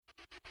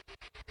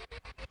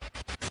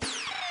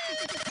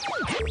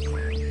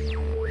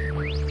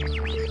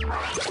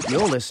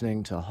You're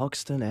listening to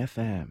Hoxton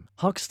FM.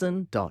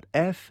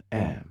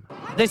 Hoxton.fm.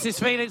 This is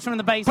Felix from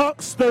the base.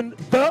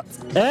 Hoxton.fm.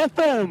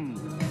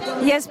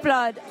 Yes,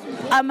 blood.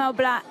 I'm Mel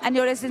Black, and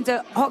you're listening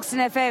to Hoxton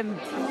FM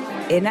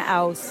in the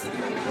house.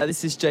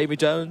 This is Jamie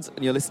Jones,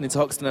 and you're listening to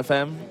Hoxton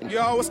FM.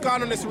 Yo, what's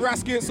going on? It's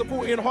Raskin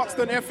supporting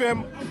Hoxton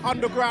FM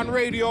Underground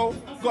Radio.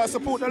 Got to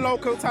support the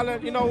local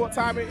talent. You know what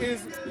time it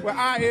is. We're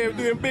out here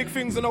doing big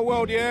things in the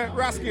world, yeah?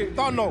 Raskin,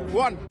 don't know.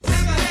 One.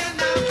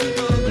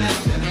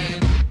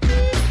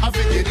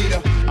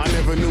 I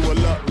never knew a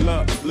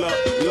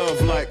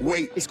love like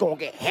wait. It's gonna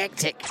get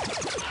hectic.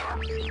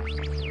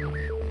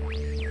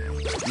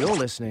 You're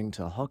listening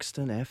to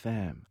Hoxton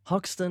FM.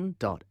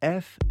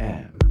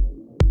 Hoxton.fm.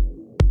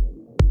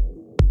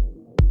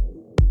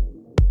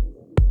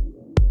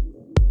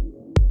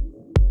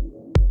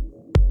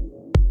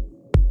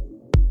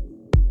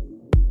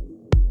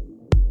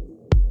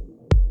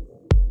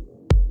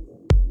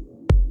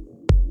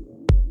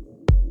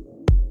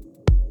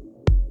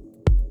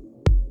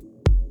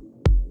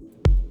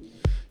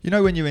 You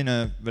know when you're in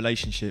a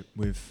relationship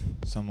with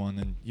someone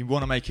and you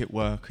want to make it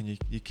work and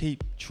you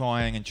keep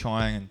trying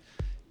and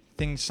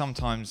things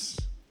sometimes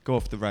go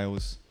off the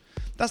rails.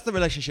 That's the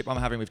relationship I'm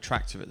having with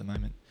Traktor at the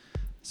moment.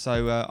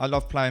 So I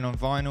love playing on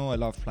vinyl, I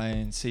love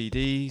playing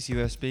CDs,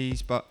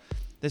 USBs, but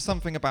there's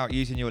something about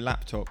using your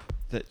laptop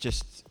that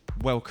just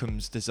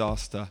welcomes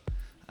disaster.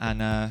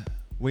 And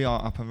we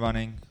are up and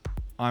running.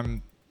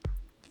 I'm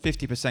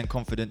 50%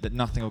 confident that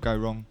nothing will go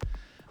wrong.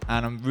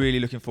 And I'm really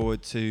looking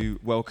forward to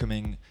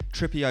welcoming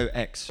Tripio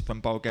X from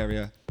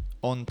Bulgaria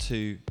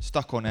onto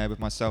Stuck on Air with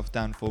myself,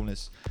 Dan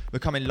Formless. We're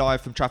coming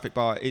live from Traffic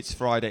Bar. It's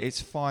Friday.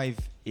 It's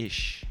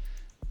 5-ish.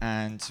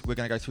 And we're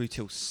going to go through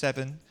till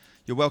 7.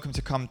 You're welcome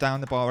to come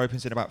down. The bar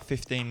opens in about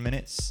 15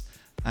 minutes.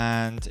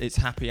 And it's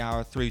happy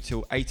hour through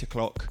till 8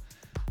 o'clock.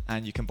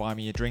 And you can buy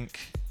me a drink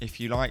if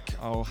you like.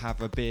 I'll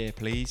have a beer,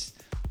 please.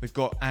 We've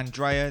got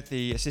Andrea,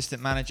 the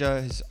assistant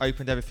manager, has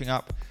opened everything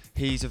up.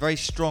 He's a very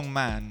strong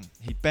man.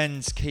 He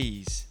bends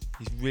keys.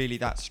 He's really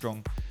that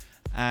strong.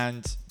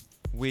 And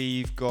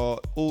we've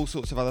got all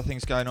sorts of other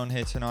things going on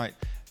here tonight.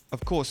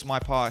 Of course, my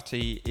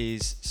party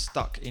is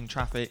Stuck in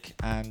Traffic,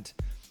 and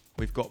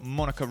we've got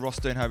Monica Ross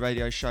doing her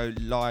radio show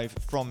live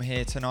from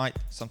here tonight.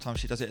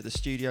 Sometimes she does it at the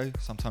studio,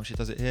 sometimes she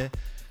does it here.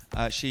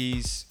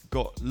 She's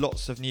got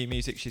lots of new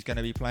music she's going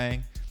to be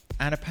playing,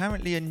 and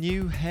apparently a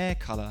new hair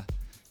colour.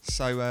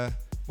 So,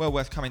 well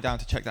worth coming down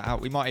to check that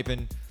out. We might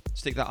even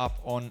stick that up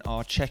on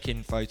our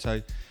check-in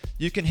photo.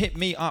 You can hit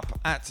me up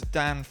at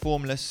Dan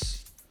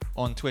Formless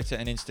on Twitter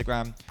and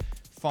Instagram.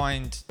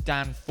 Find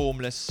Dan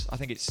Formless, I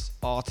think it's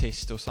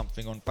artist or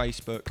something, on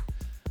Facebook.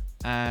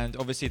 And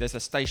obviously there's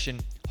a station,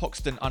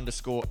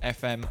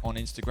 Hoxton_FM on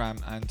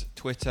Instagram and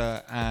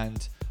Twitter,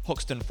 and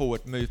Hoxton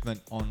Forward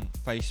Movement on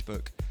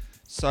Facebook.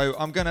 So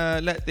I'm going to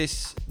let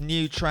this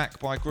new track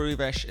by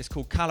Groovesh, it's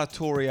called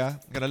Calatoria.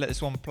 I'm going to let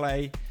this one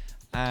play,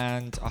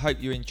 and I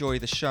hope you enjoy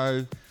the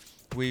show.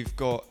 We've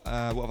got,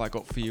 what have I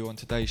got for you on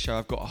today's show?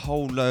 I've got a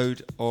whole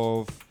load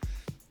of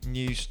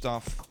new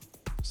stuff,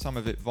 some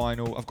of it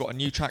vinyl. I've got a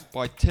new track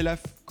by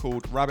Tilef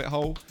called Rabbit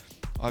Hole.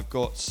 I've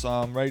got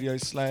some Radio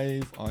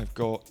Slave. I've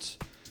got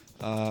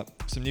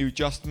some new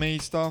Just Me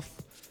stuff.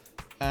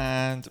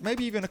 And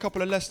maybe even a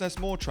couple of Less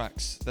More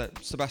tracks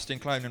that Sebastian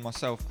Clone and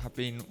myself have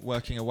been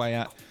working away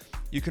at.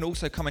 You can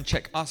also come and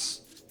check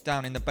us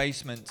down in the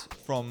basement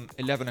from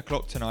 11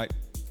 o'clock tonight.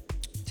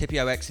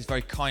 Tripio X is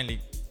very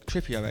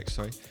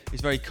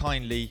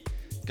kindly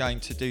going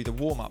to do the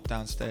warm-up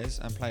downstairs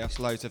and play us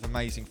loads of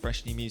amazing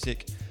fresh new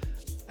music.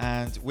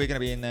 And we're going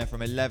to be in there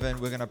from 11.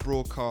 We're going to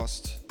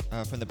broadcast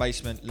from the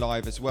basement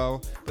live as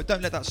well. But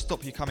don't let that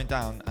stop you coming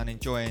down and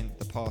enjoying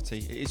the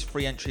party. It is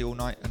free entry all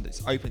night and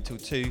it's open till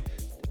 2.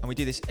 And we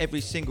do this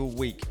every single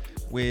week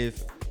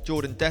with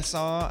Jordan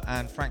Dessar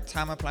and Frank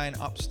Tammer playing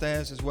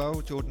upstairs as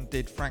well. Jordan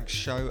did Frank's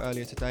show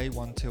earlier today,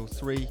 1 till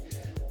 3.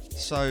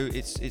 So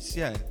it's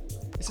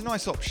a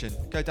nice option.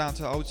 Go down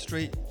to Old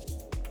Street,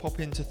 pop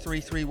into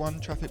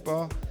 331 Traffic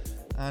Bar,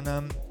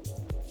 and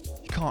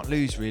you can't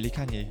lose really,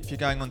 can you? If you're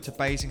going on to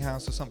Basing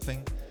House or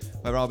something,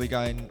 where I'll be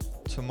going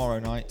tomorrow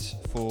night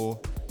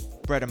for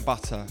Bread and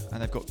Butter,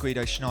 and they've got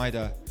Guido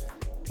Schneider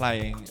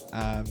playing,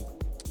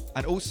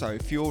 and also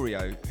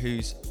Fiorio,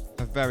 who's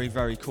a very,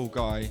 very cool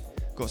guy,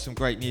 got some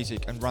great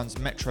music and runs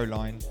Metro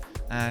Line.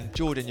 And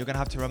Jordan, you're going to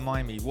have to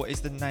remind me, what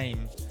is the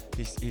name?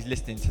 He's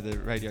listening to the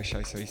radio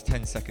show, so he's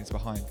 10 seconds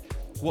behind.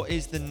 What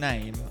is the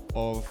name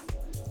of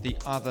the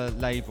other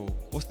label?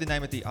 What's the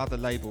name of the other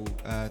label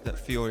that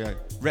Fiorio?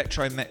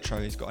 Retro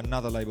Metro. He's got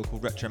another label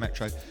called Retro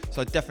Metro.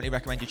 So I definitely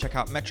recommend you check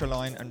out Metro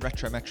Line and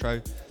Retro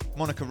Metro.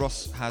 Monica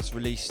Ross has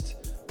released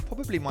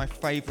probably my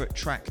favourite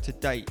track to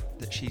date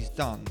that she's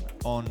done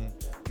on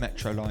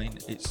Metro Line.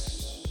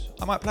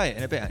 I might play it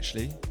in a bit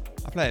actually.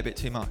 I play it a bit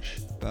too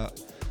much,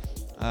 but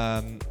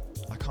I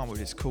can't remember what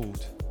it's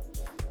called.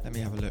 Let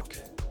me have a look.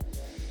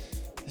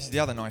 This is the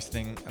other nice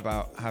thing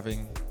about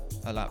having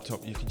a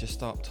laptop. You can just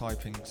start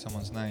typing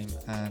someone's name,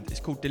 and it's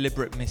called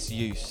Deliberate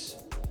Misuse.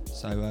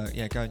 So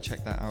yeah, go and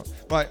check that out.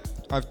 Right,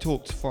 I've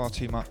talked far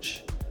too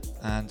much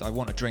and I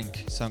want a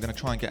drink, so I'm going to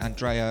try and get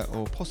Andrea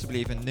or possibly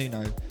even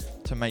Nuno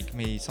to make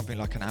me something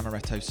like an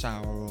amaretto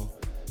sour or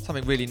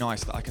something really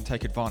nice that I can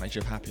take advantage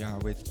of happy hour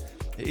with.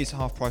 It is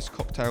half price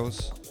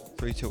cocktails,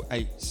 3 till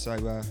 8,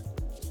 so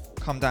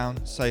come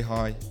down, say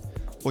hi,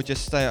 or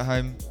just stay at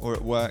home or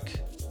at work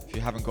if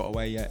you haven't got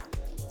away yet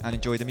and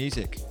enjoy the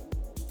music.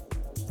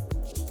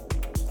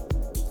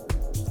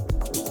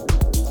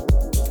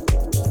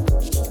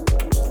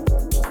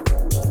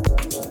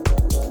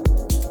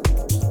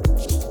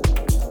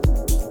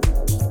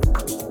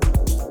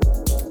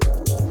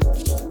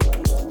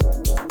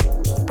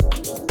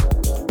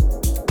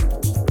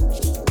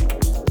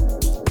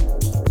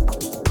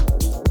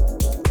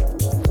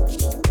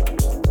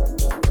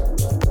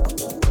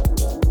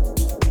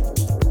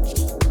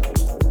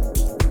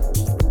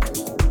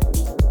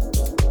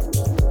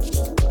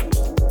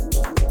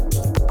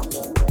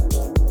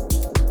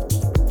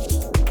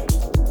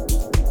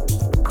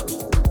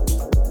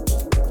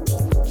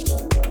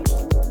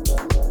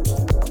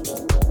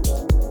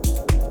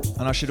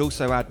 I should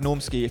also add,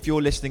 Normski, if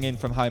you're listening in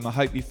from home, I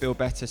hope you feel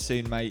better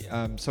soon, mate.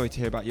 Sorry to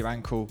hear about your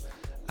ankle.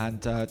 And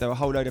there were a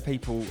whole load of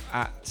people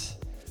at...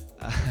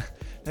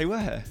 they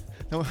were.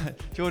 No,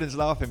 Jordan's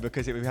laughing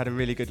because we had a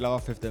really good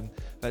laugh with them.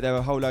 But there were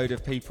a whole load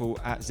of people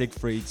at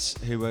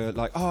Siegfried's who were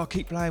like, oh,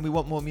 keep playing, we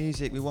want more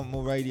music, we want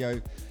more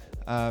radio,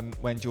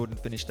 when Jordan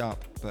finished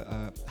up. But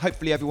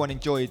hopefully everyone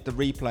enjoyed the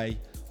replay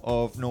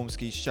of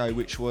Normski's show,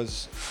 which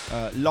was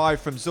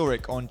live from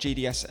Zurich on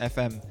GDS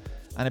FM.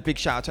 And a big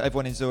shout out to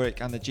everyone in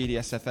Zurich and the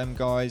GDS FM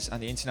guys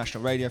and the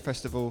International Radio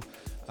Festival.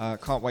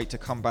 Can't wait to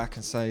come back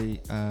and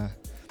say, I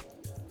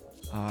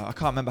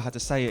can't remember how to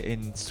say it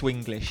in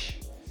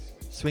Swinglish.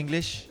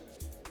 Swinglish?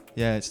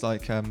 Yeah, it's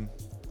like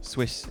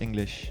Swiss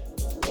English.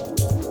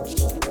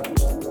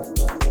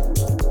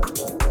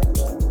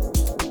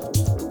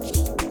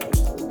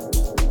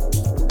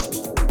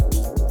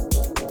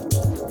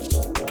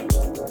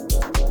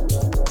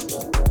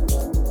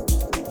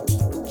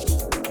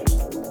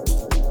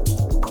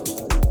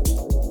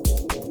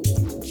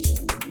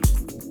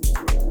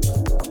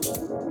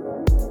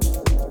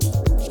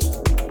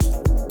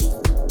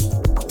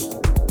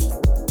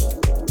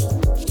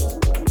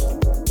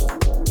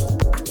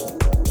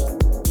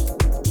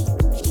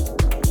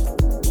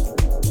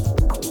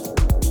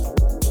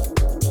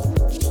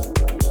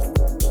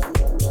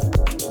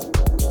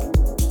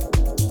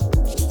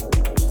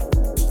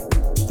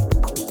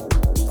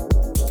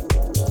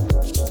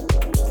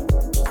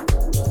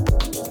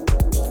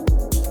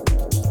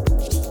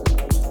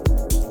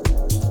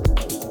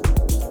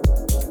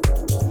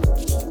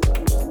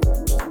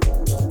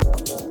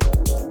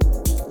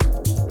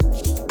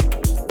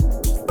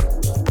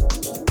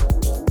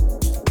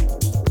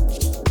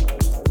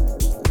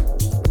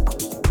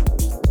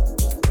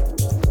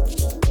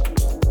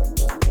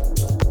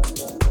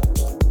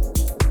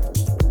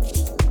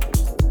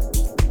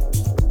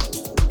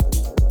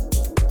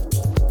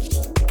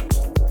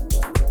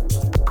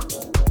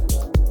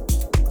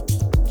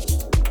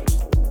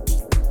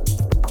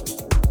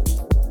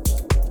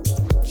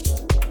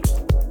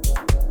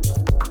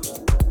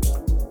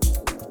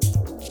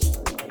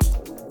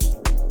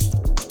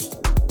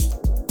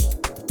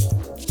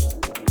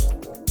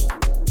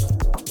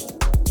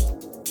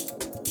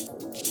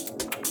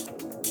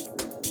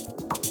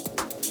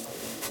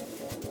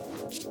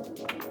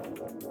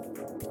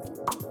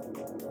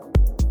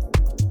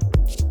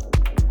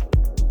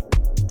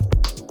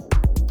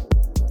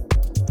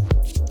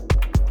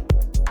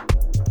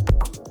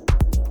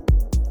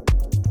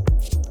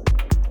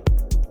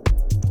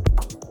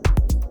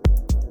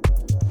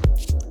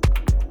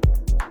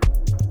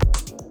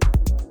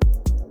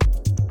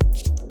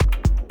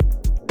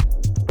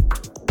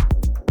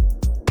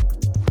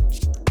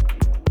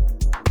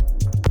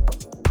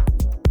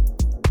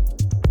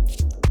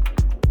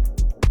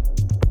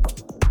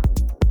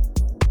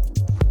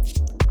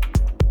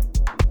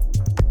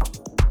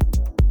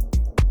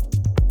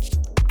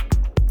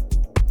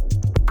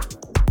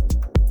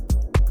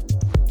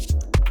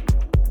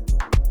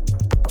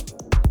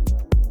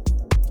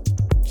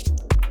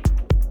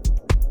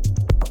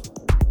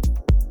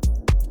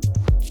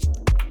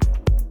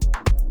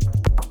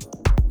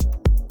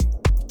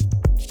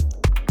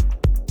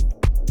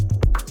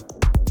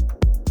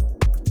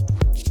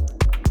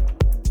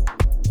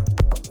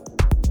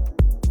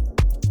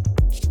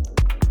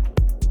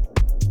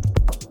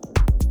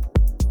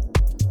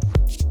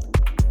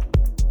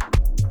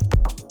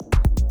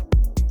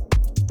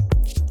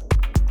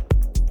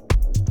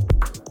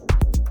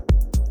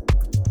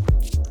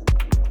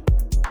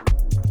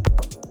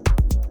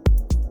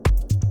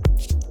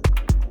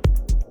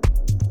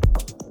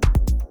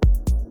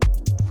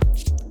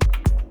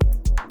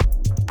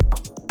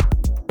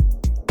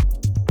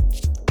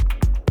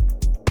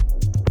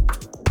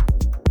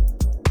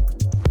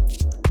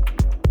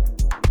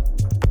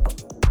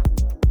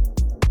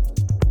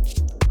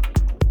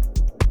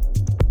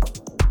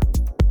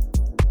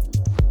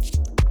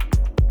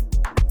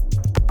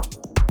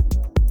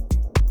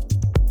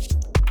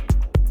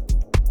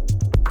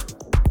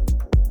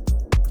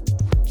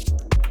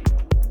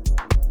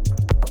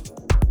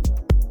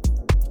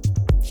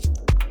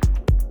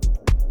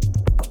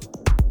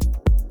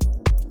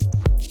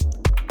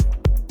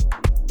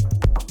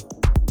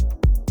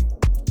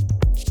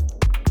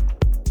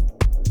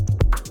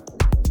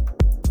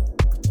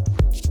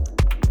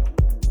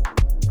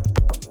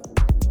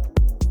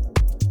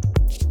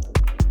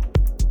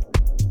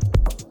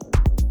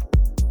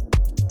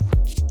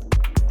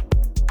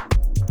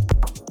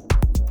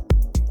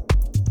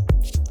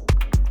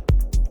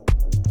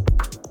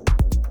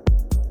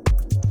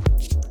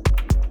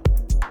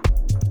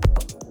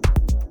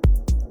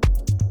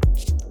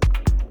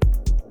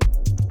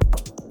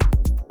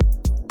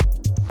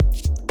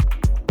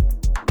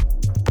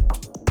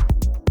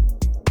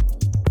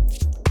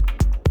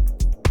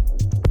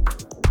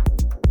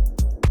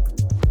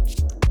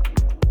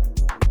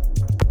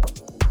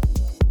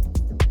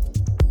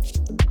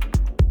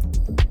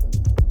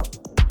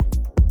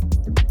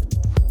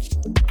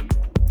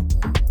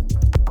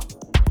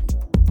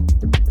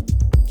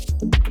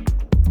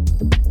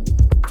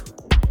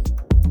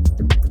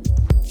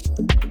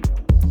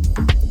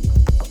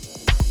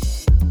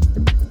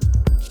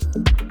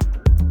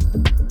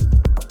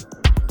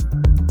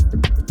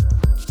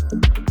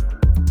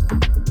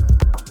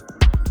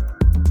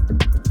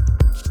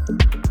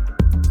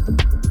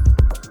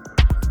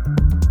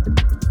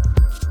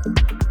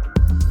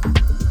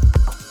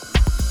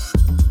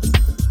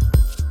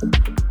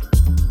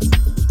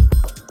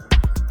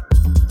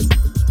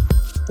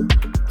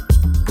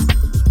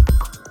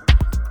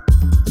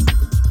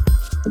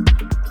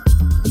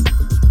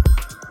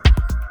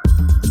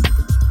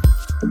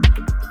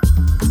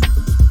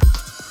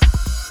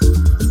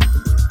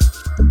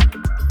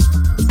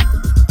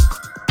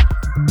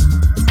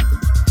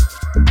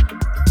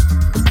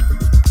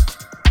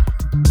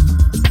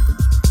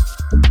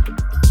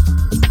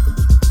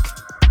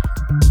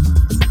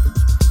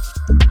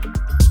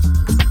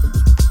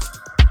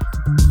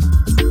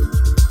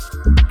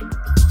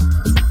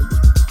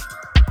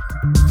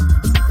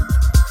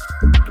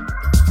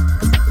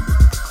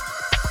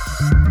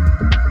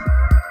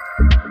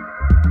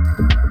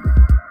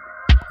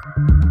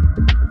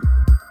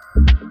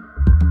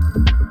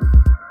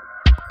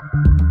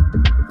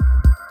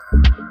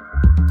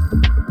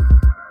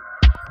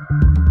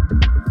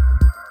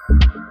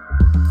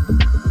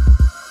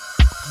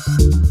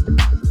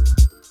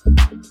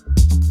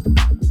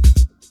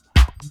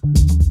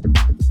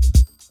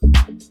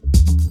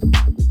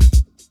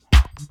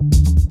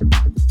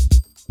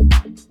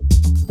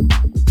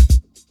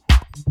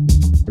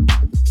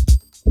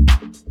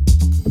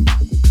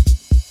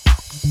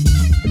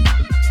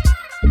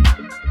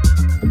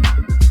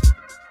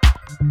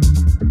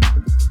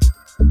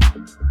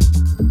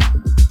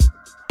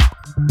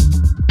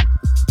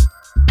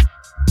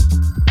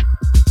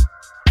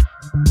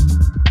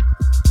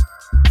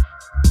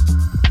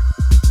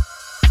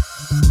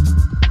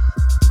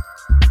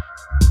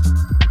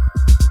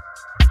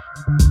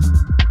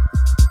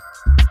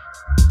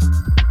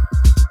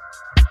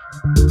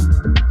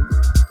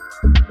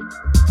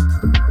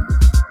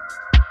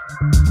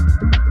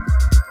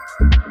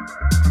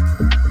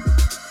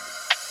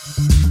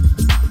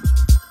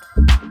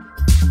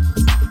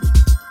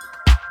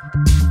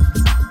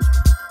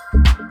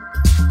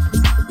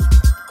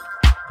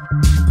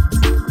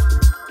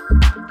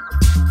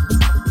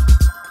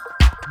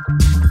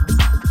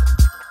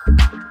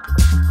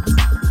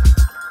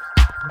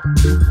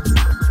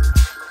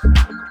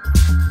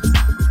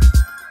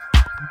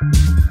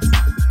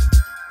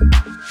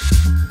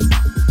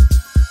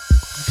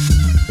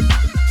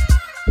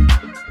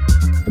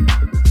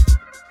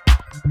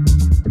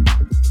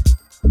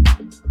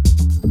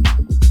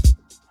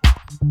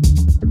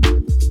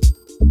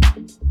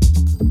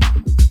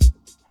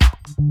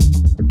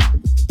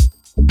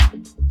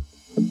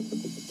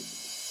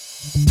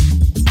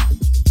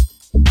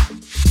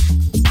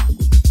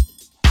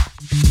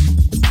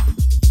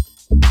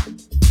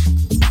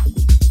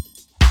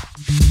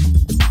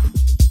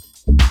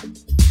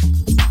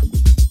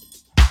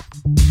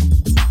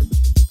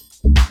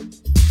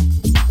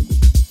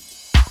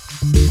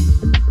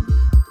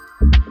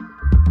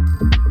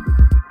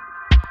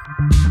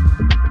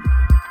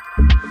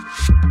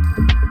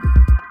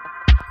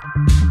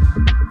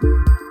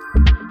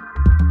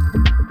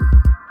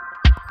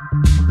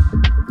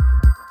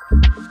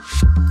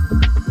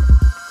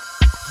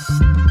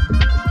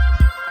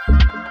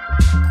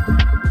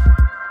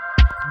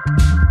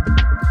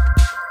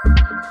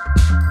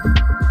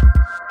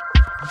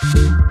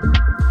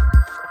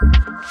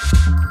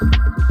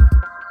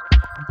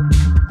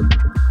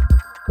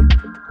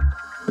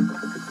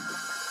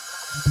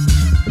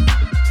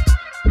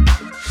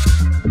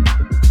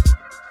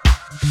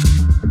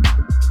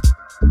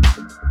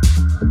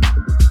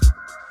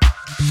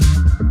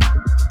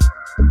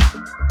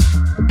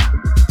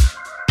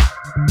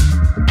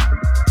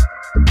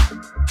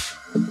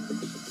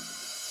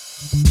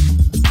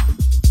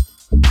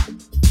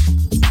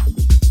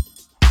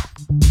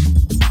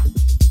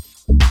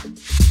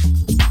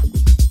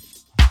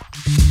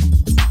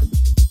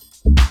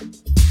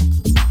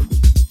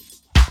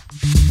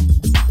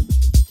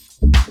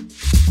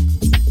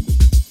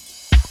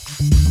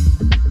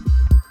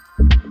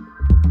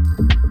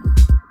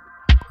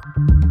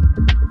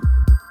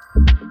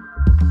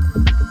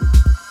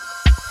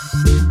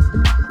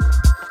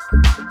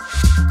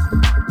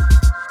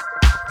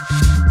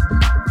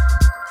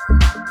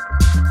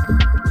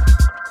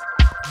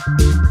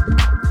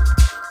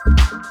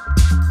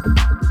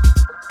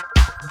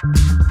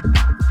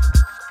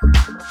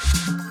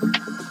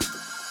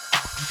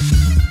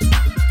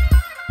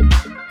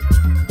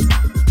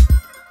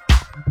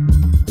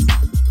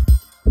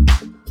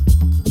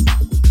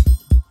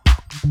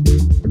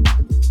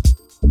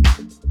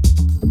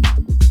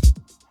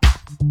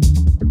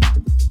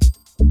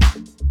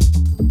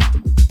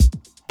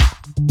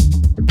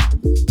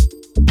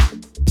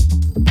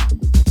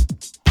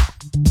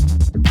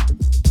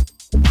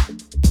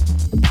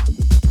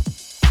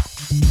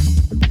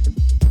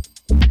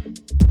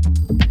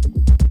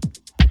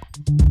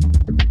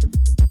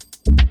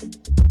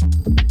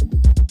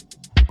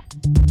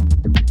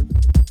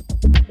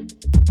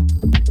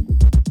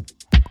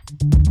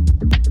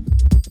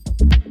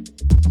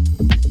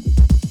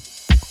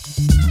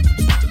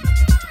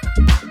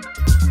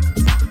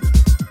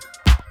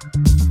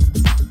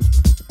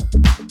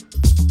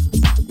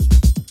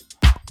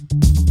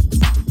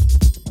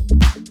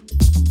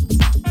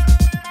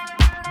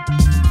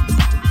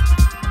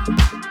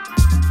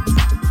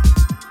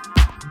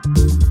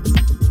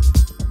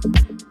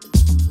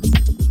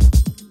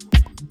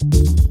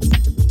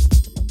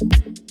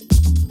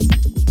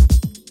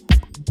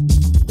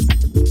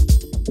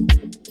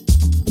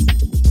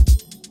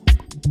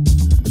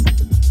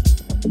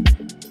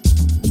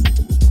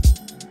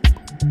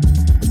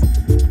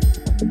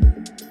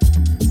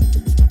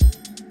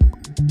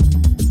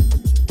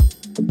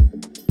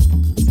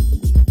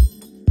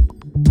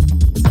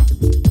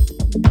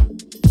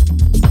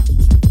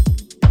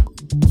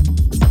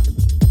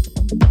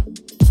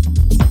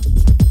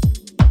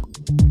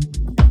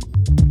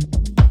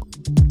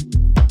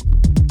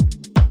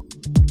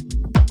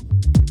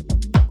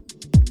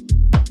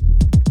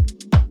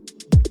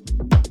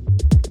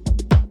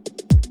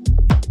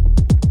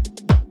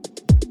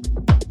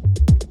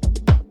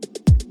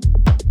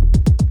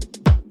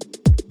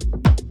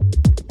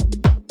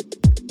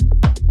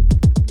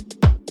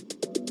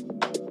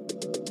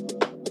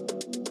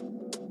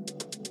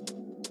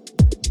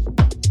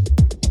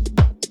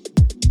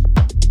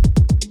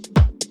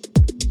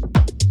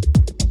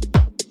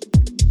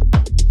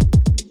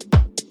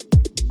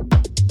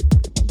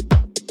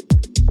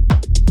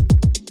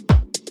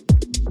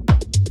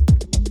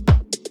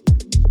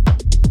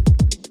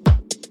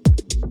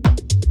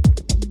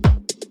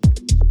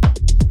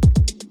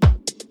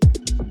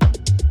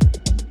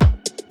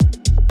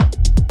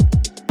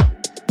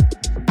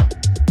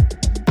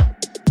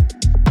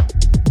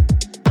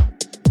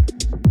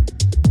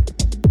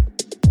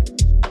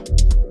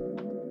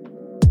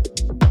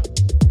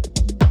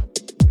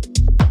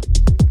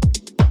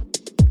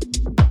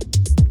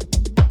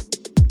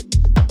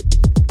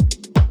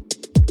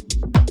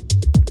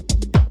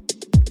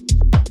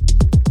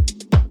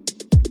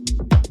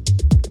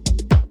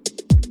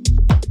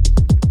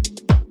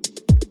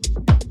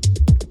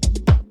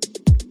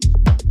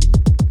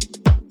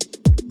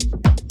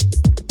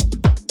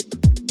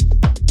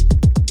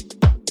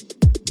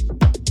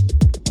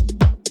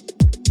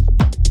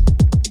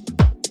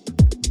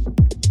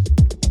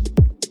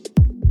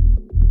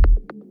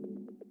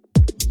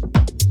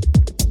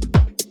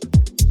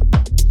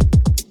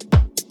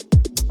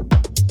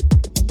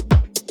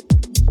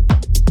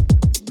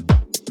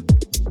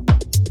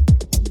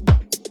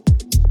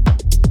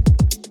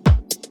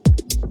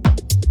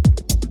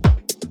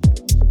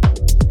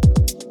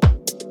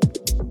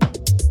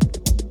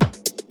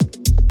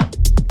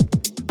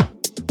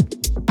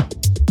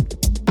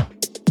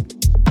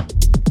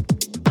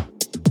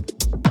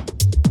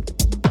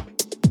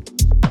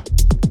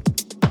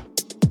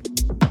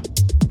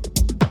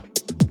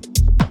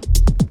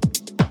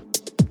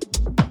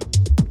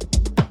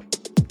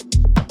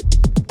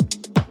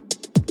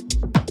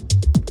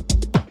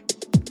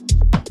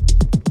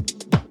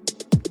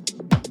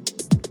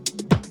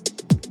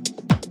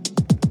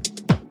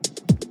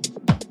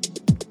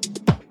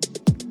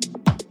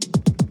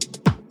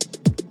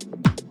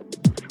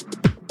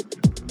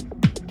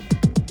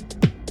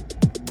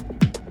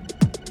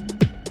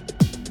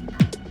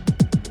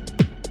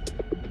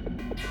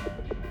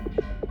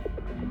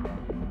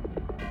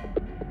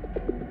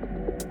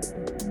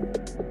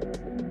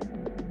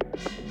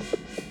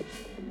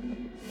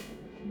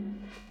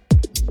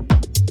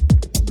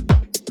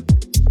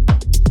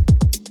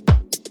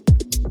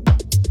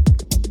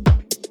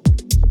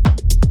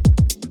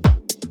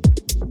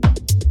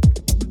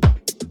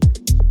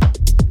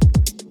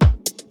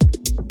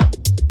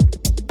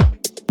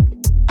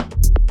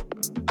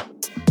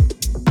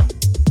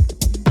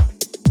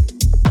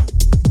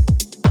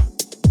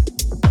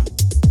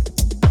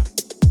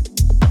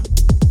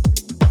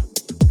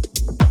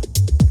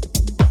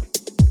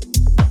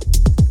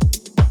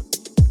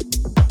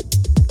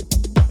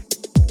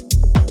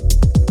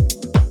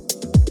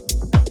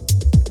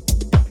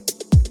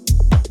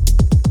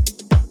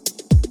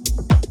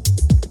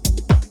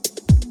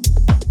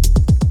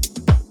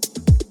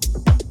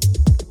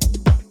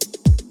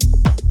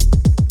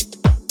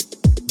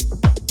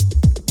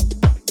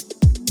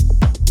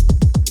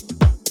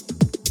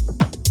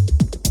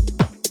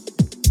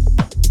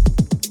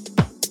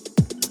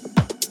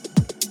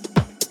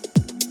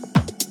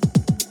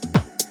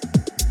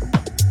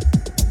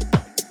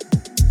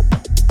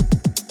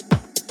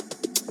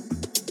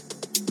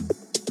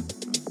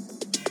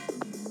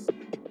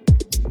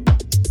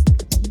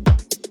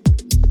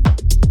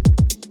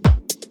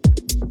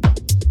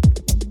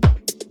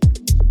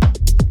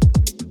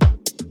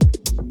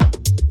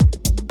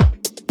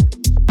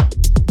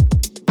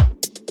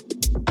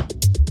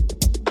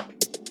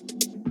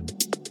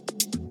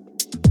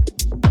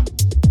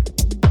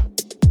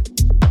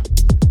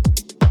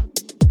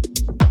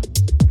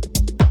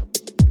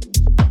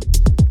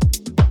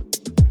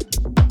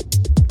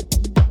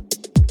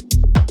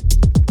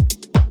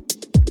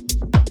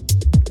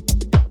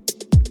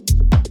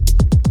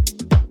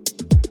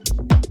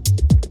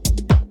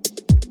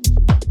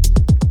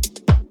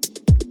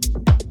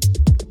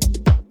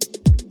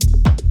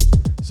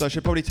 So I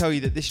should probably tell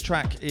you that this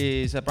track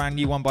is a brand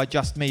new one by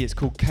Just Me. It's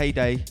called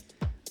K-Day.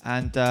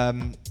 And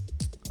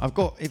I've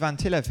got Ivan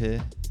Tilev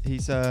here.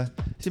 He's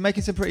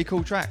making some pretty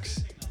cool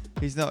tracks.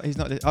 He's not.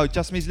 Oh,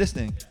 Just Me's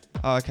listening.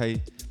 Oh,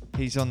 okay.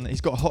 He's got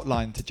a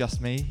hotline to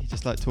Just Me. He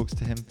just talks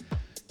to him.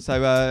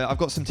 So I've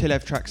got some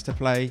Tilev tracks to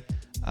play.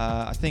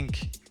 I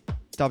think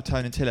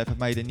Dubtone and Tilev have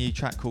made a new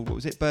track called, what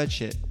was it? Bird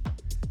Shit.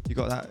 You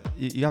got that?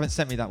 You haven't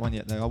sent me that one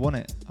yet though. I want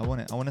it. I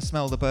want to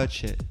smell the bird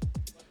shit.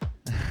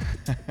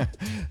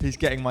 He's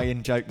getting my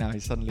in joke now.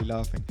 He's suddenly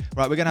laughing.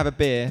 Right, we're going to have a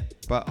beer,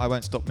 but I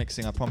won't stop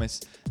mixing, I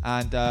promise.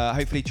 And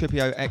hopefully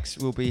Trippio X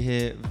will be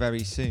here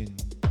very soon.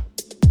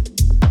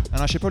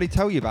 And I should probably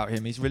tell you about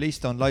him. He's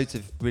released on loads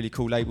of really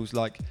cool labels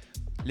like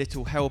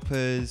Little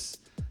Helpers,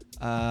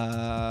 who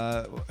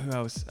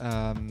else?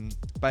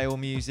 Bale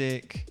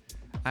Music,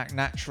 Act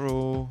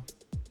Natural,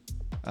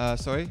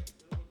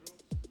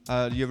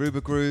 Yoruba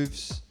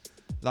Grooves.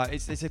 Like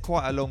it's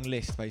quite a long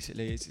list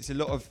basically. It's a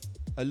lot of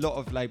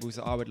labels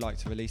that I would like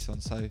to release on.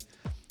 So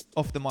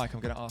off the mic,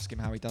 I'm going to ask him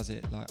how he does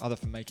it, like other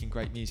than making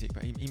great music,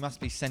 but he must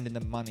be sending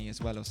them money as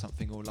well or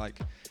something, or like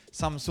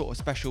some sort of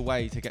special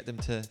way to get them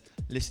to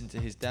listen to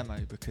his demo,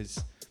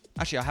 because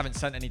actually I haven't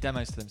sent any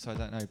demos to them, so I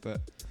don't know, but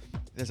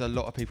there's a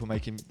lot of people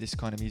making this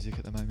kind of music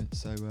at the moment,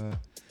 so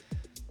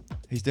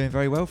he's doing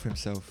very well for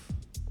himself.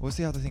 What's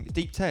the other thing?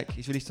 Deep Tech.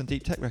 He's released on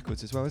Deep Tech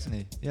Records as well, isn't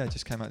he? Yeah, it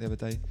just came out the other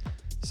day.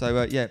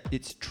 So yeah,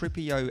 it's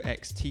Trippio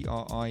X,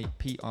 TRIPIOX.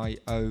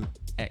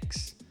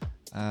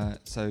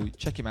 So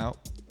check him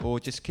out, or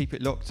just keep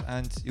it locked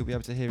and you'll be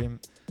able to hear him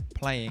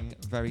playing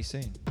very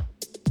soon.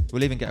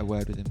 We'll even get a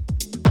word with him.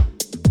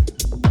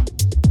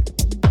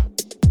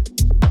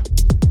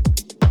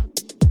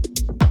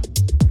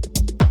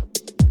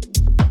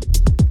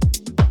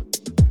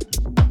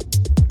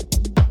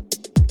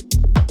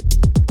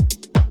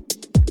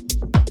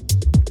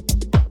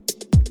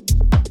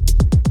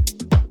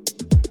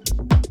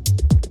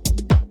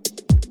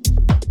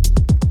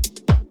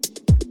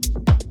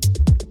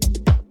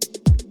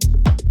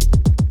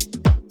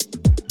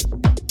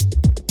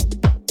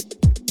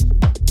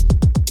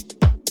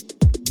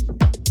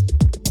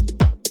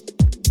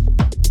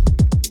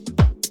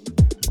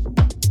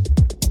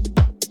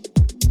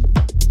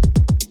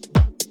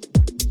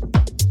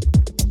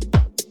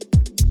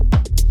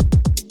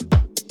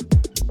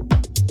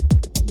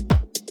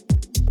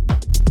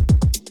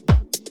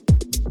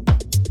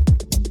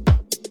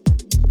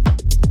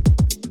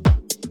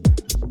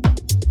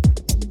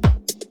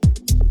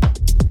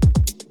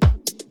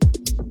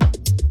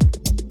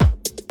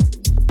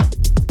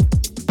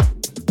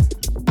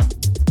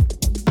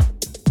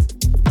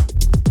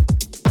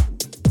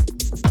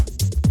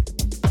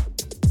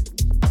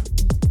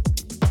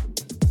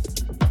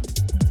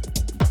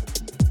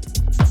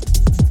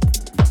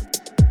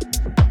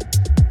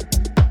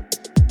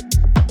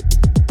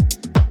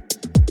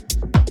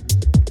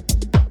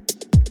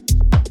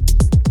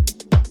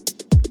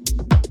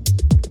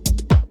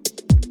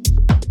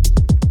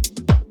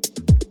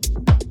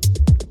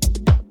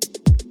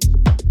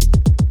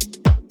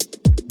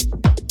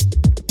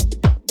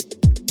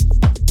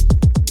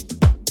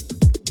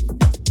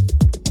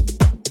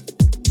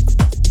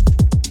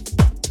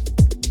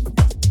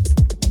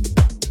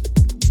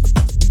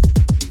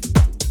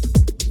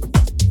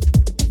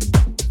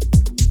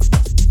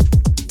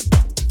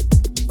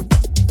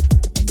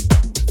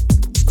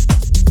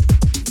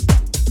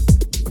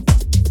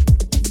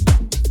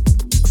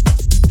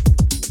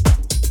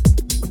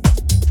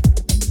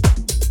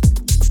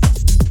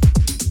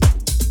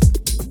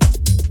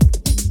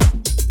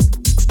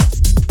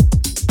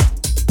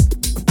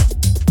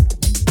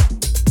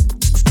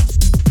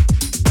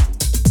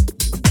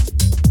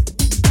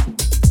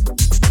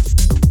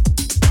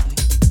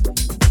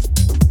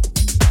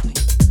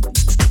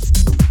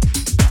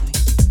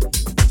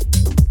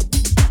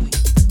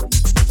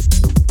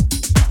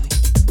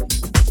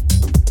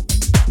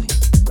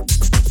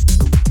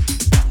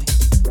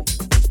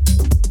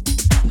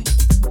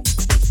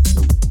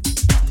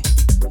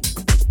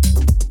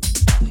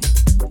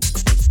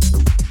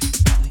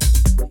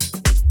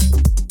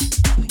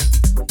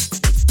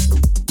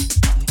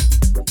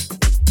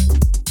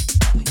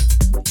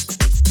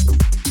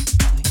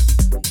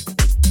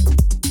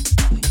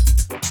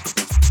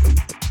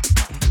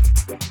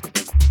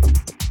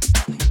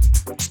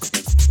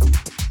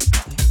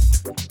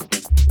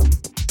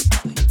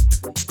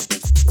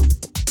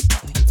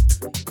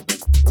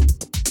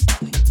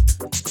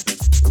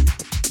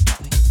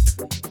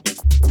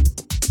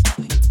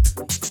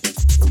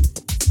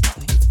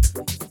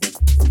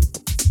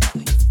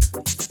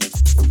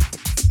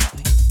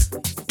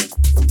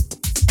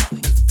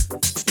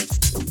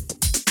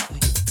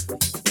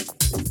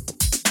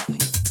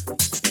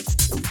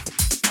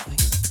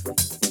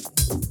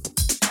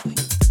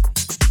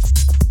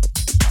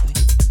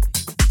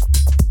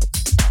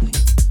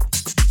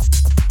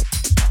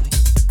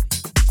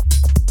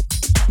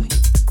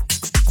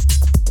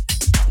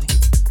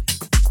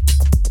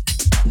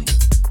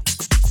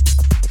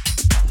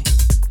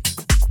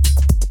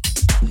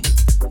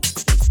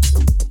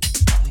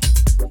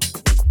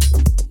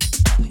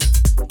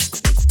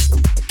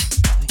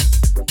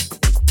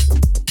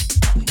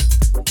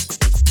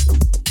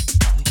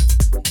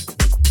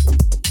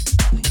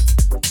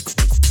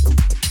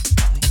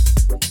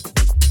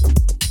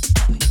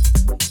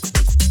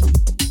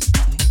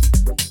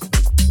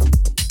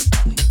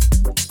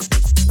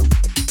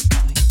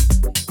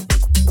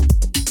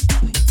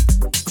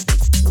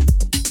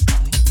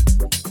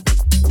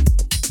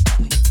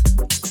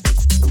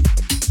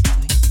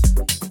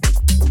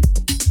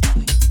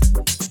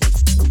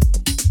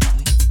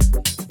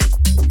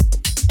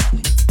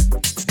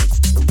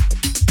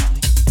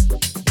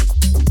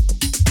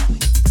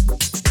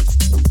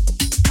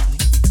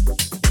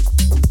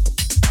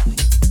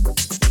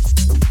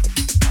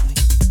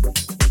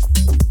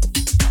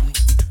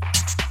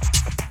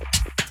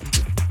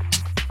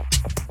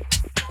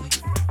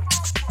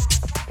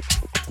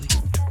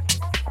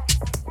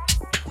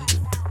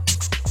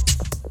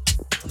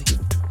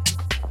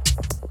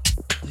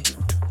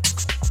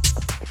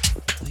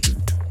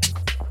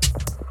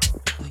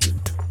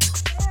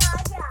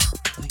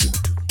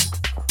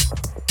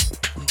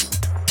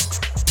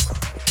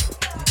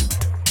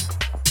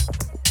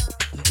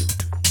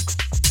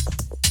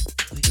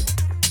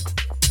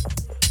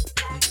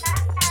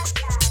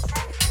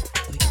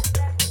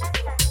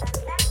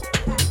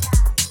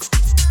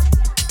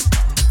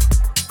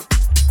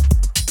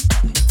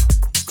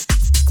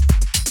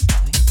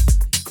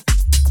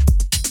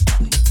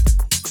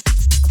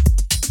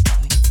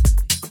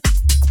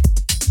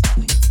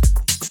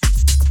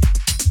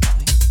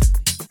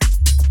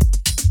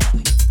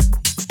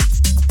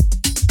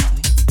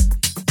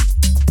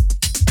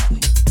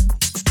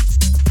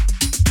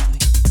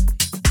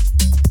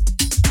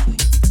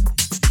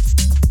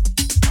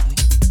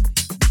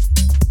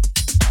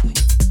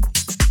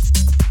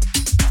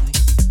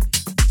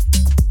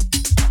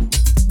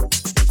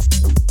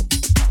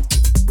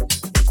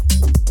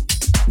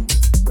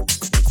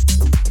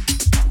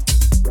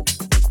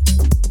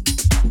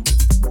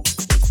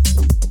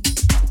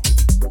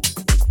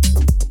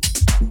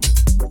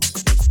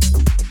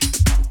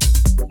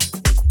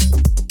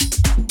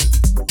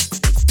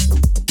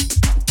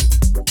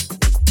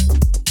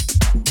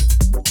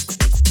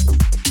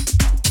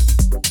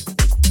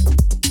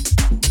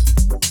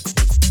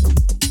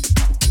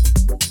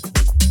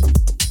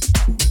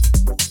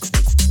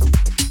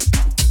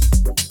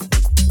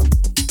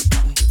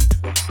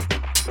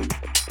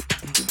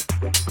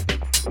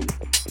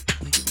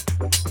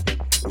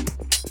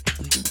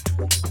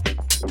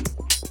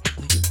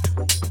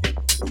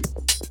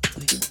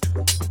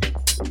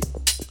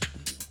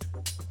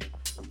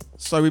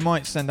 So we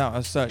might send out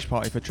a search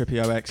party for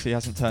Trippy OX. He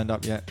hasn't turned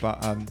up yet, but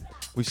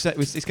we've set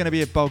it's going to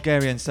be a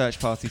Bulgarian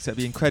search party, so it'll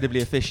be incredibly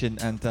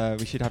efficient, and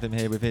we should have him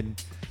here within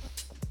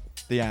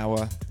the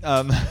hour.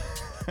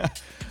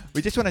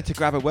 We just wanted to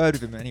grab a word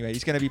with him anyway.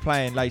 He's going to be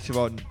playing later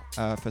on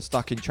for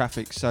Stuck in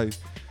Traffic, so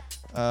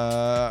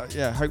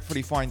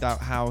hopefully find out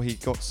how he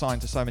got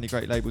signed to so many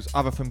great labels,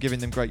 other from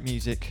giving them great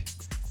music.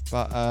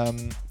 But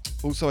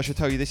also I should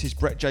tell you, this is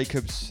Brett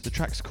Jacobs. The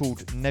track's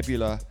called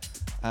Nebula,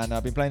 and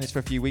I've been playing this for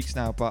a few weeks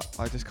now, but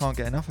I just can't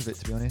get enough of it,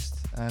 to be honest.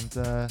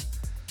 And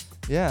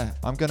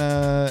I'm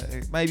gonna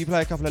maybe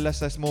play a couple of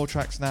Less More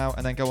tracks now,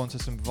 and then go on to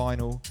some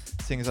vinyl.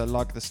 Seeing as I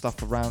lug the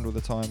stuff around all the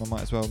time, I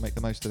might as well make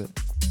the most of it.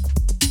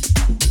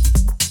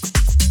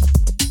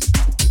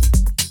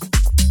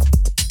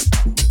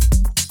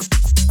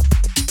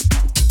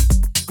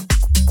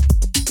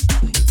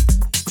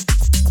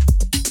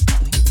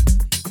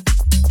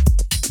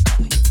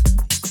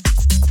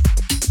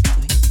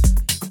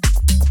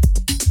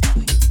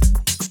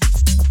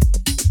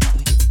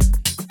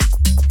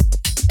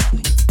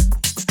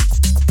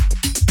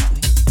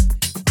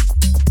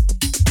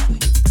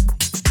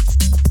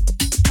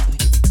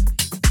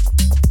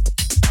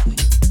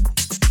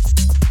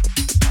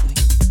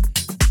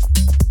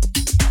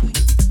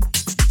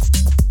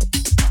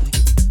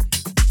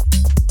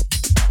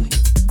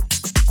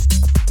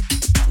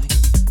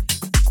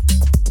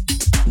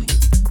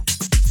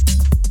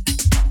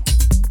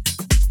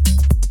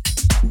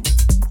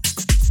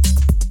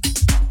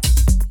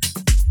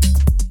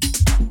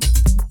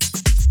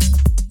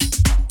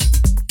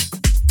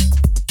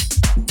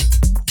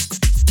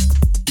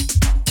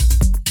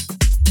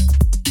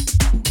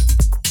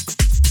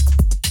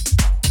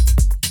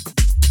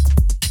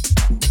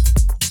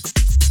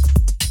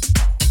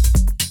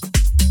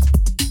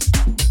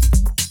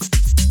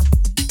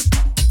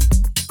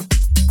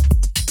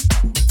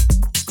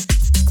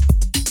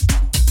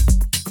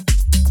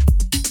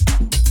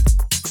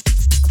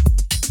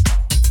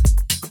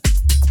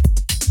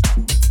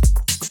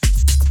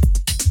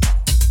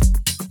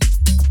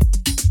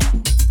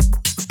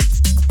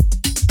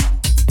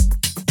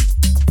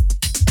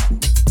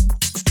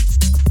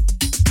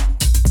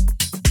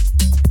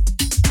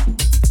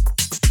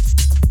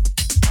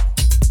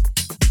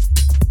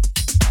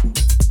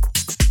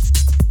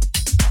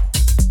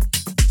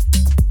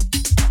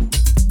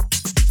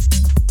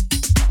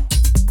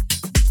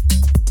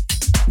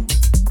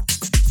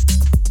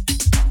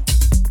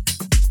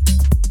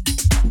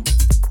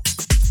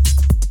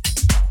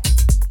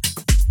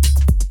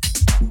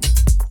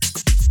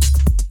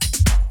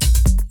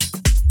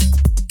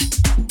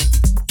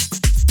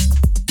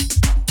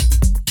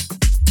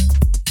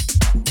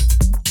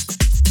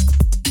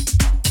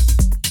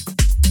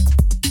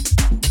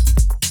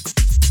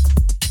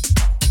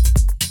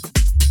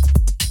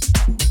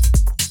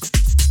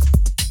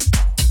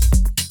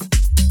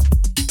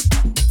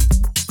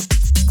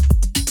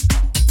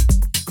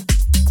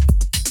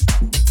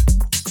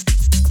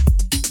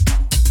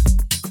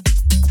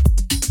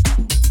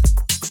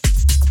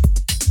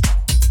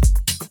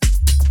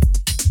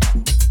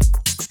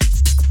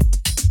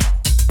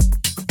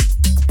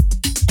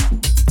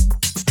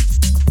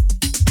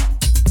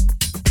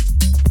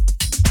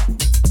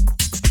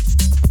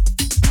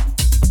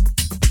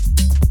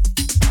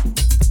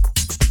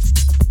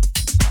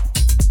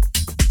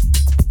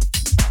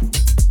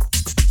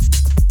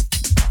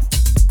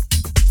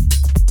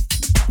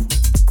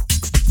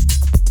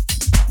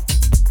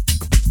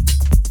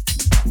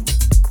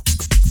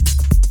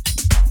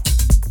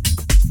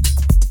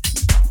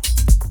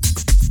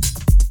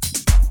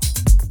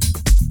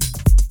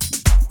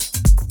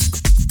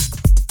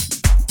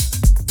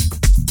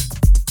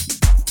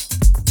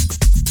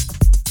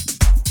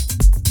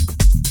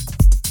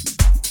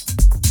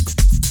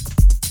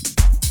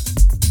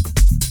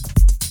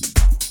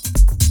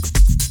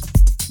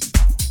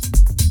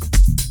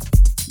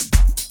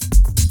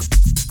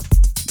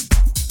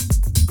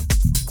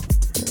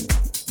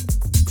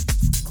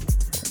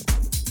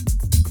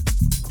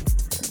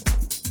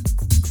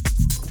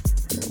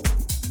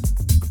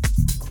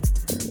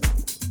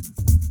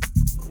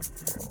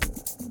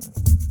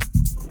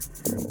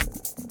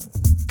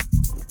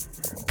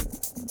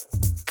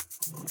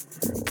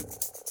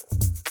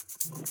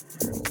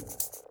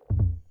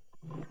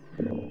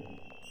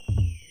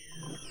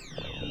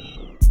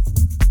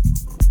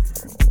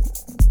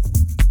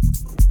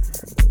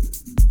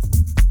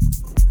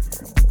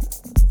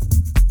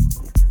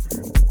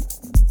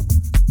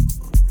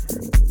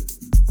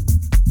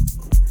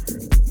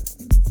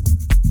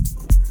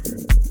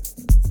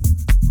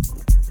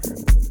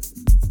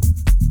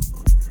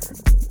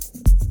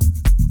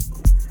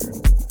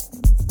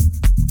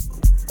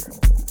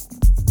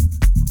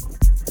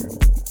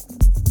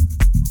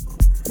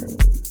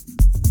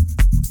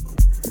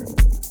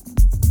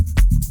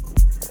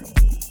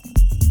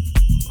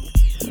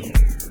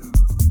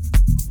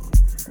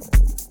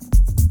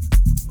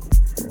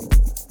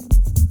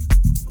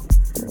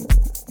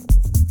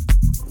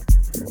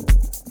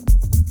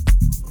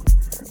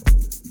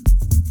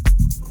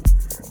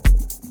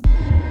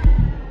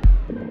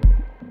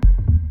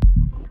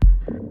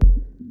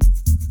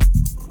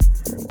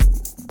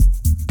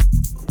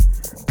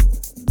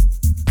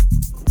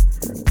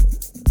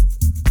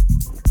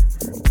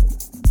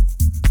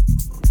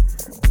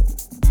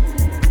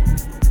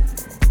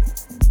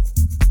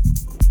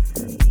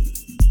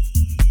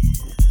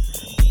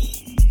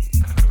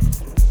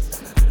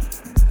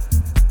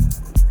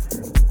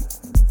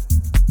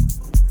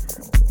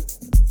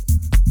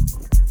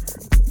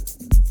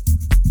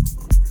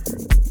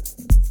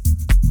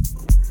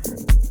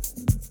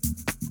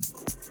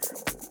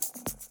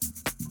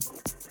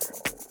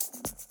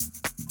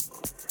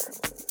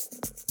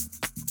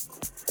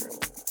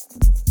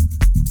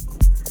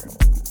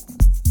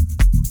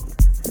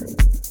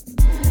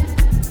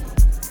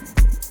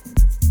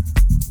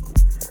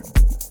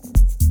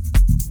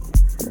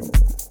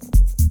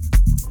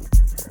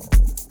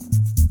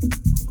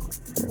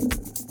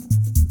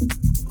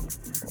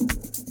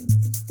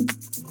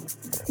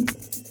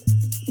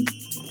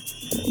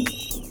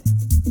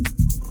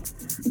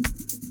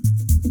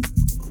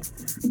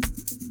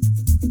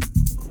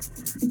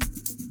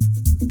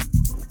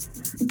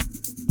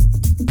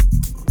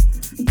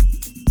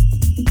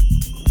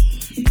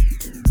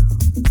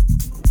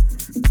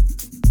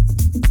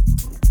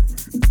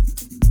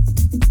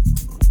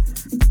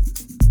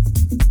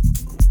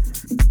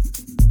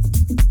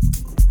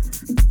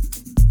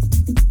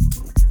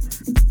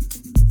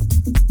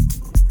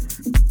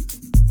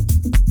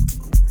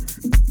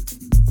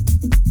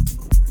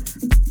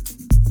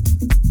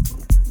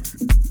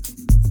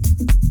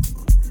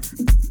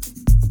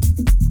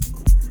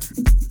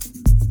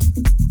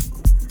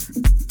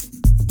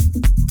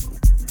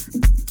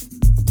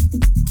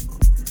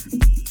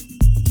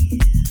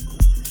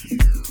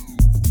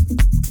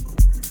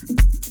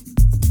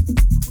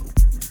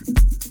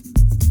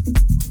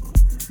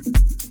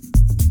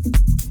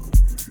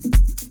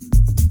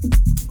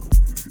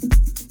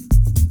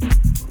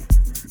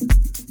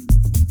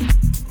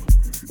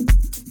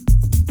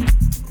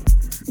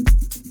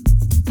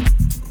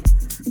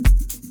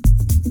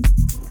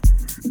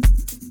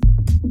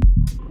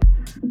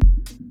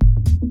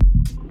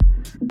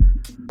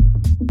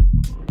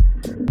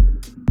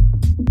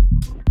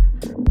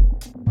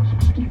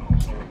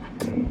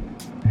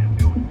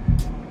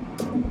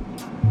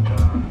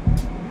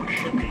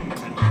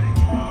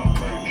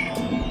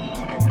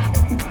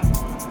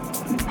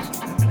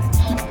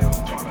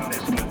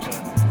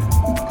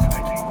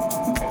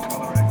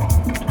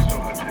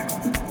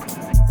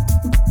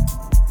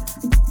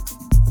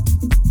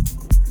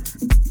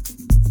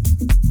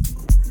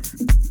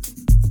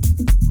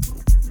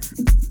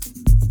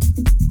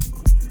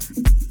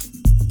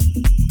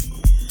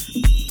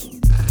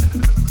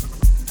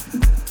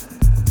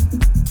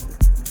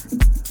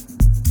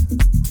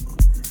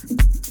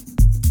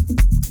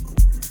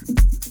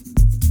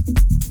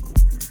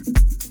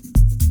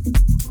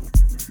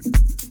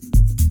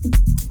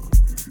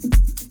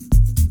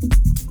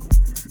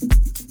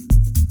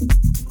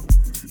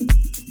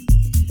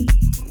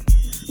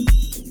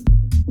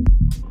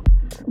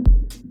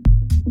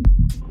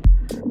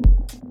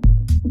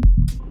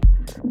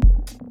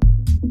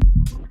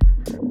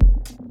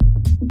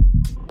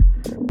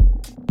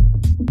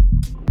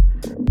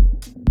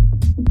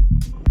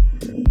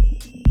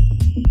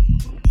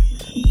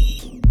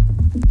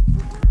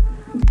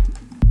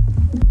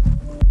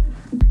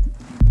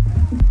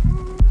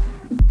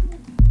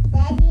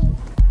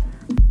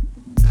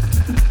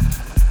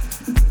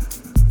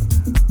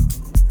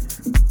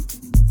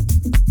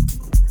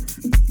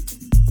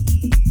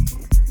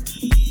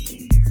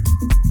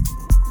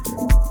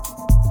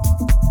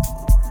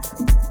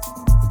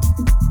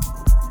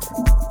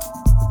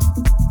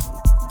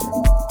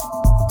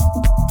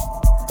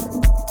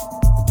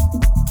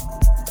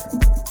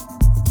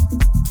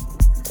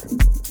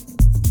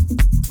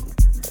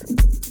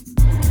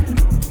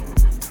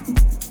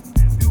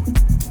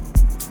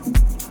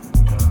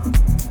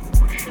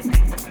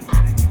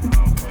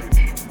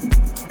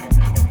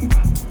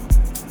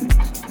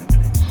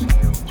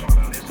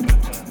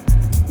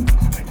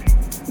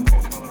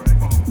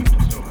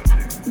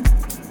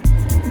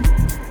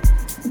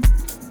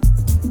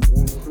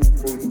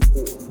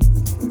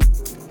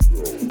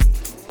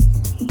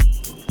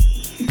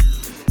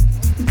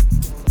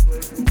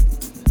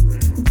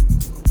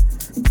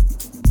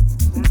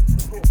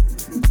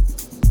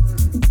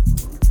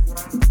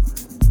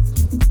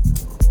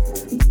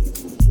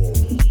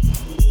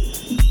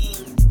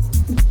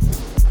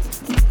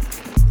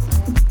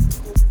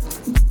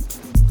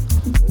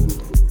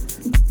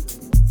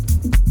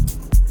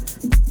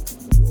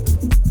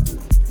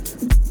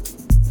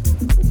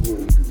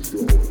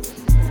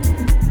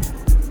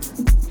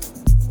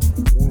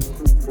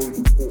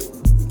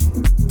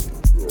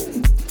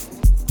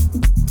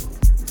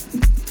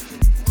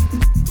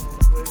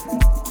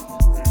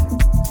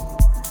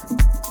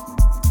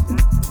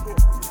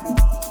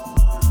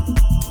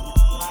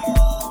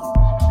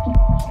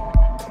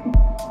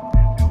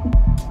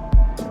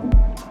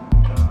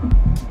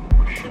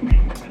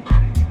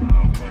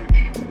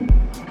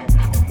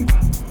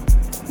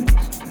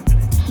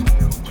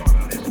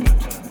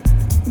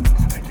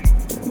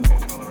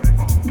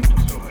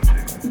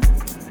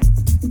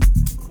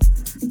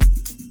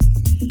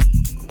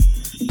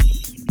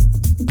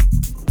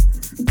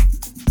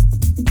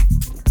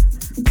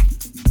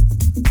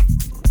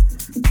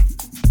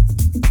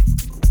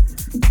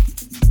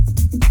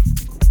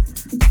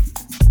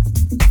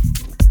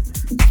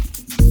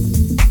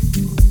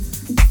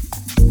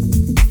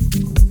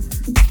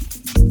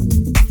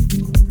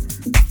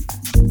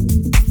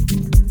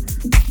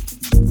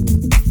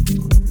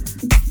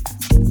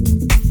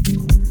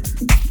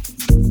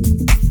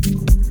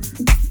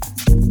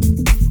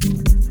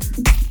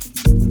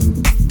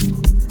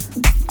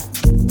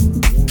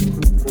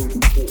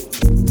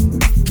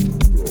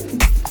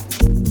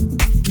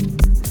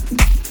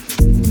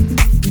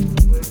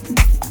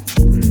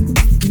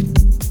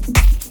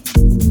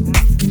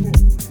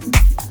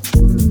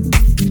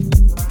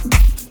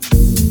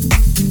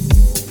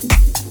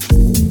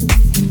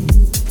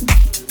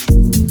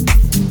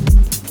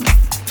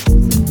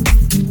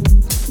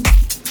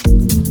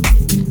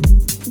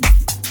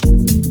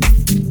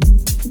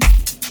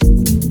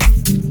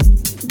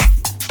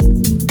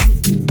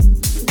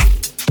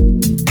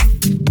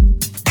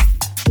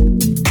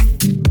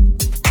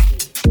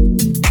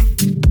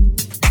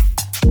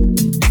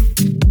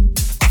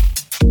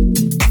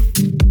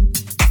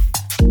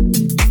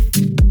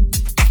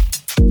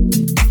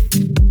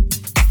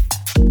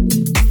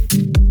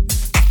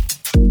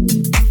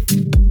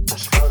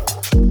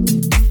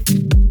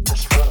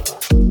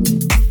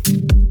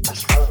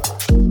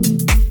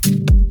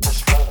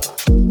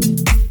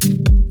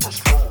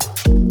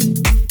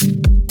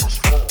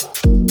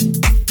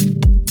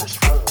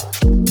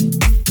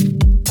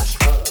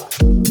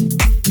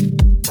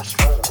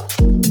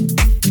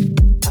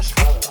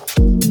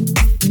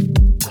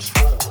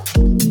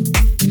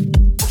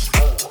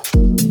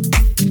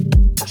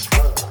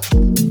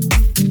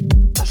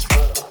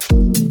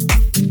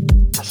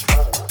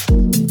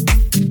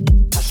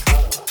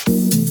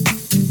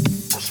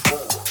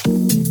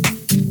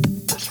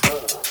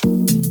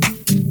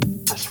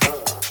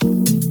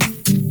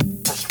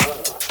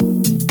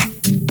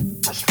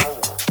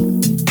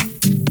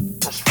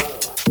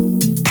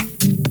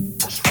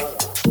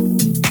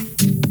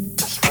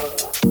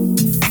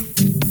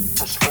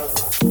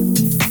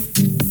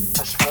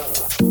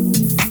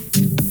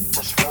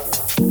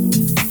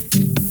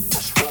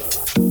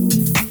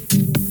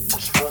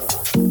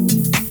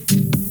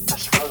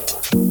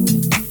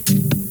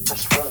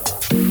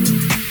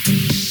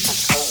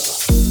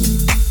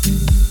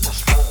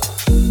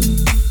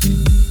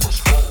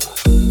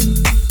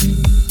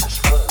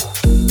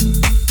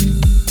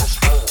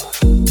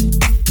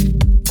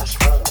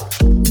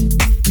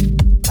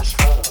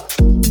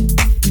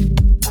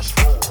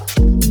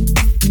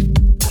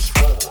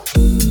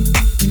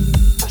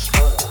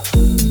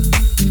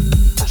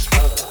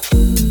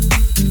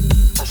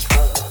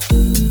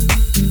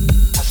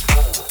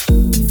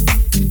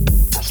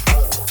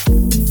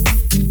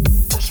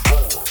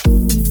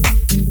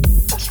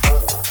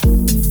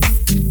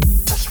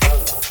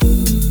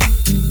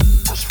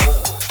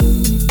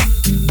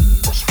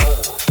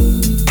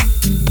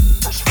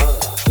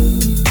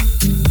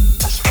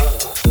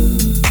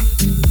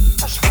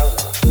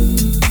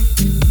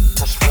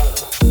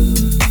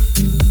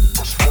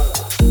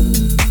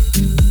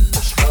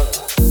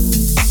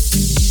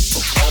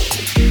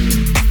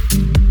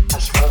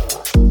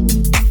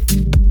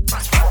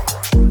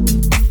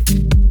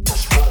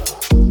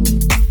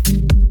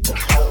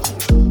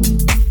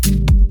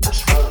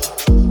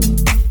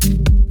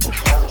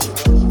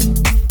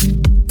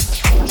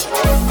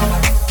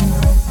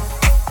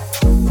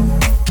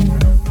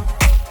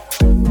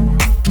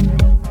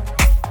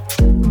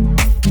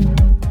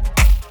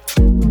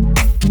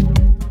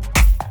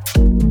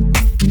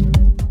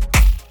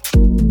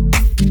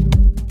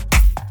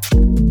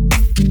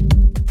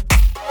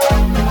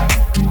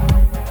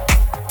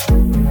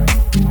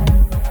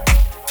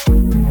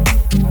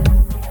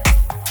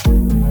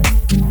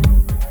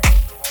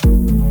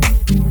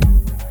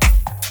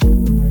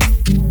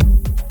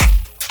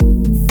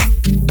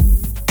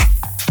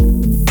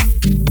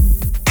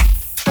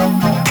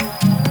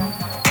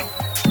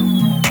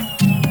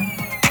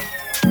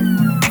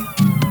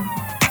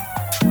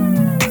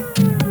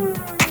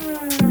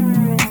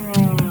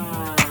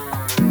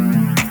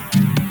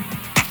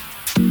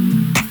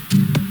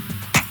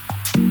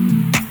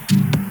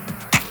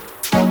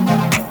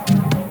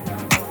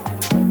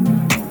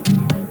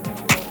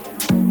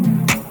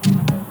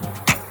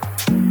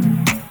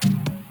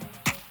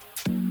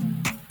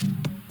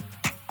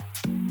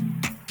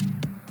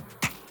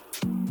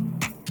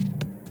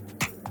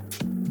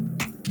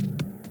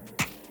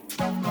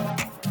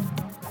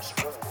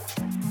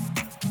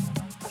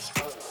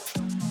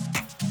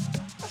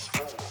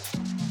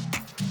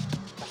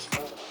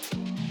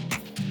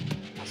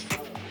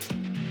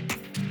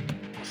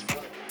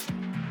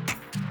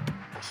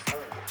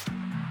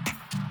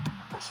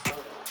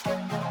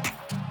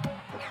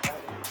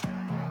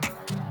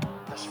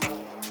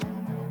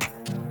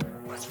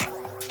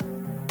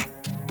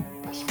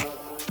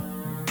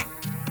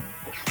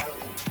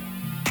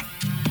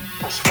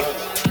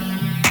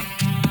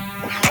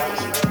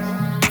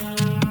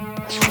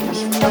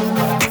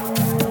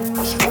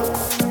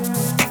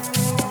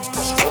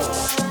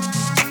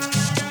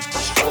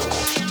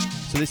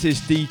 This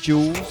is D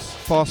Jules,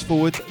 Fast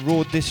Forward,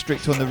 Raw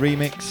District on the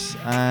remix,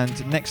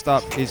 and next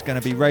up is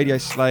going to be Radio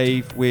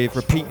Slave with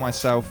Repeat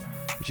Myself,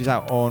 which is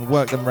out on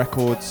Work Them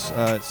Records.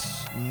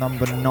 It's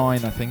number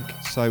 9, I think.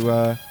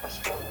 So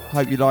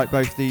hope you like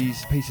both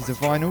these pieces of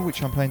vinyl,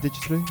 which I'm playing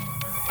digitally.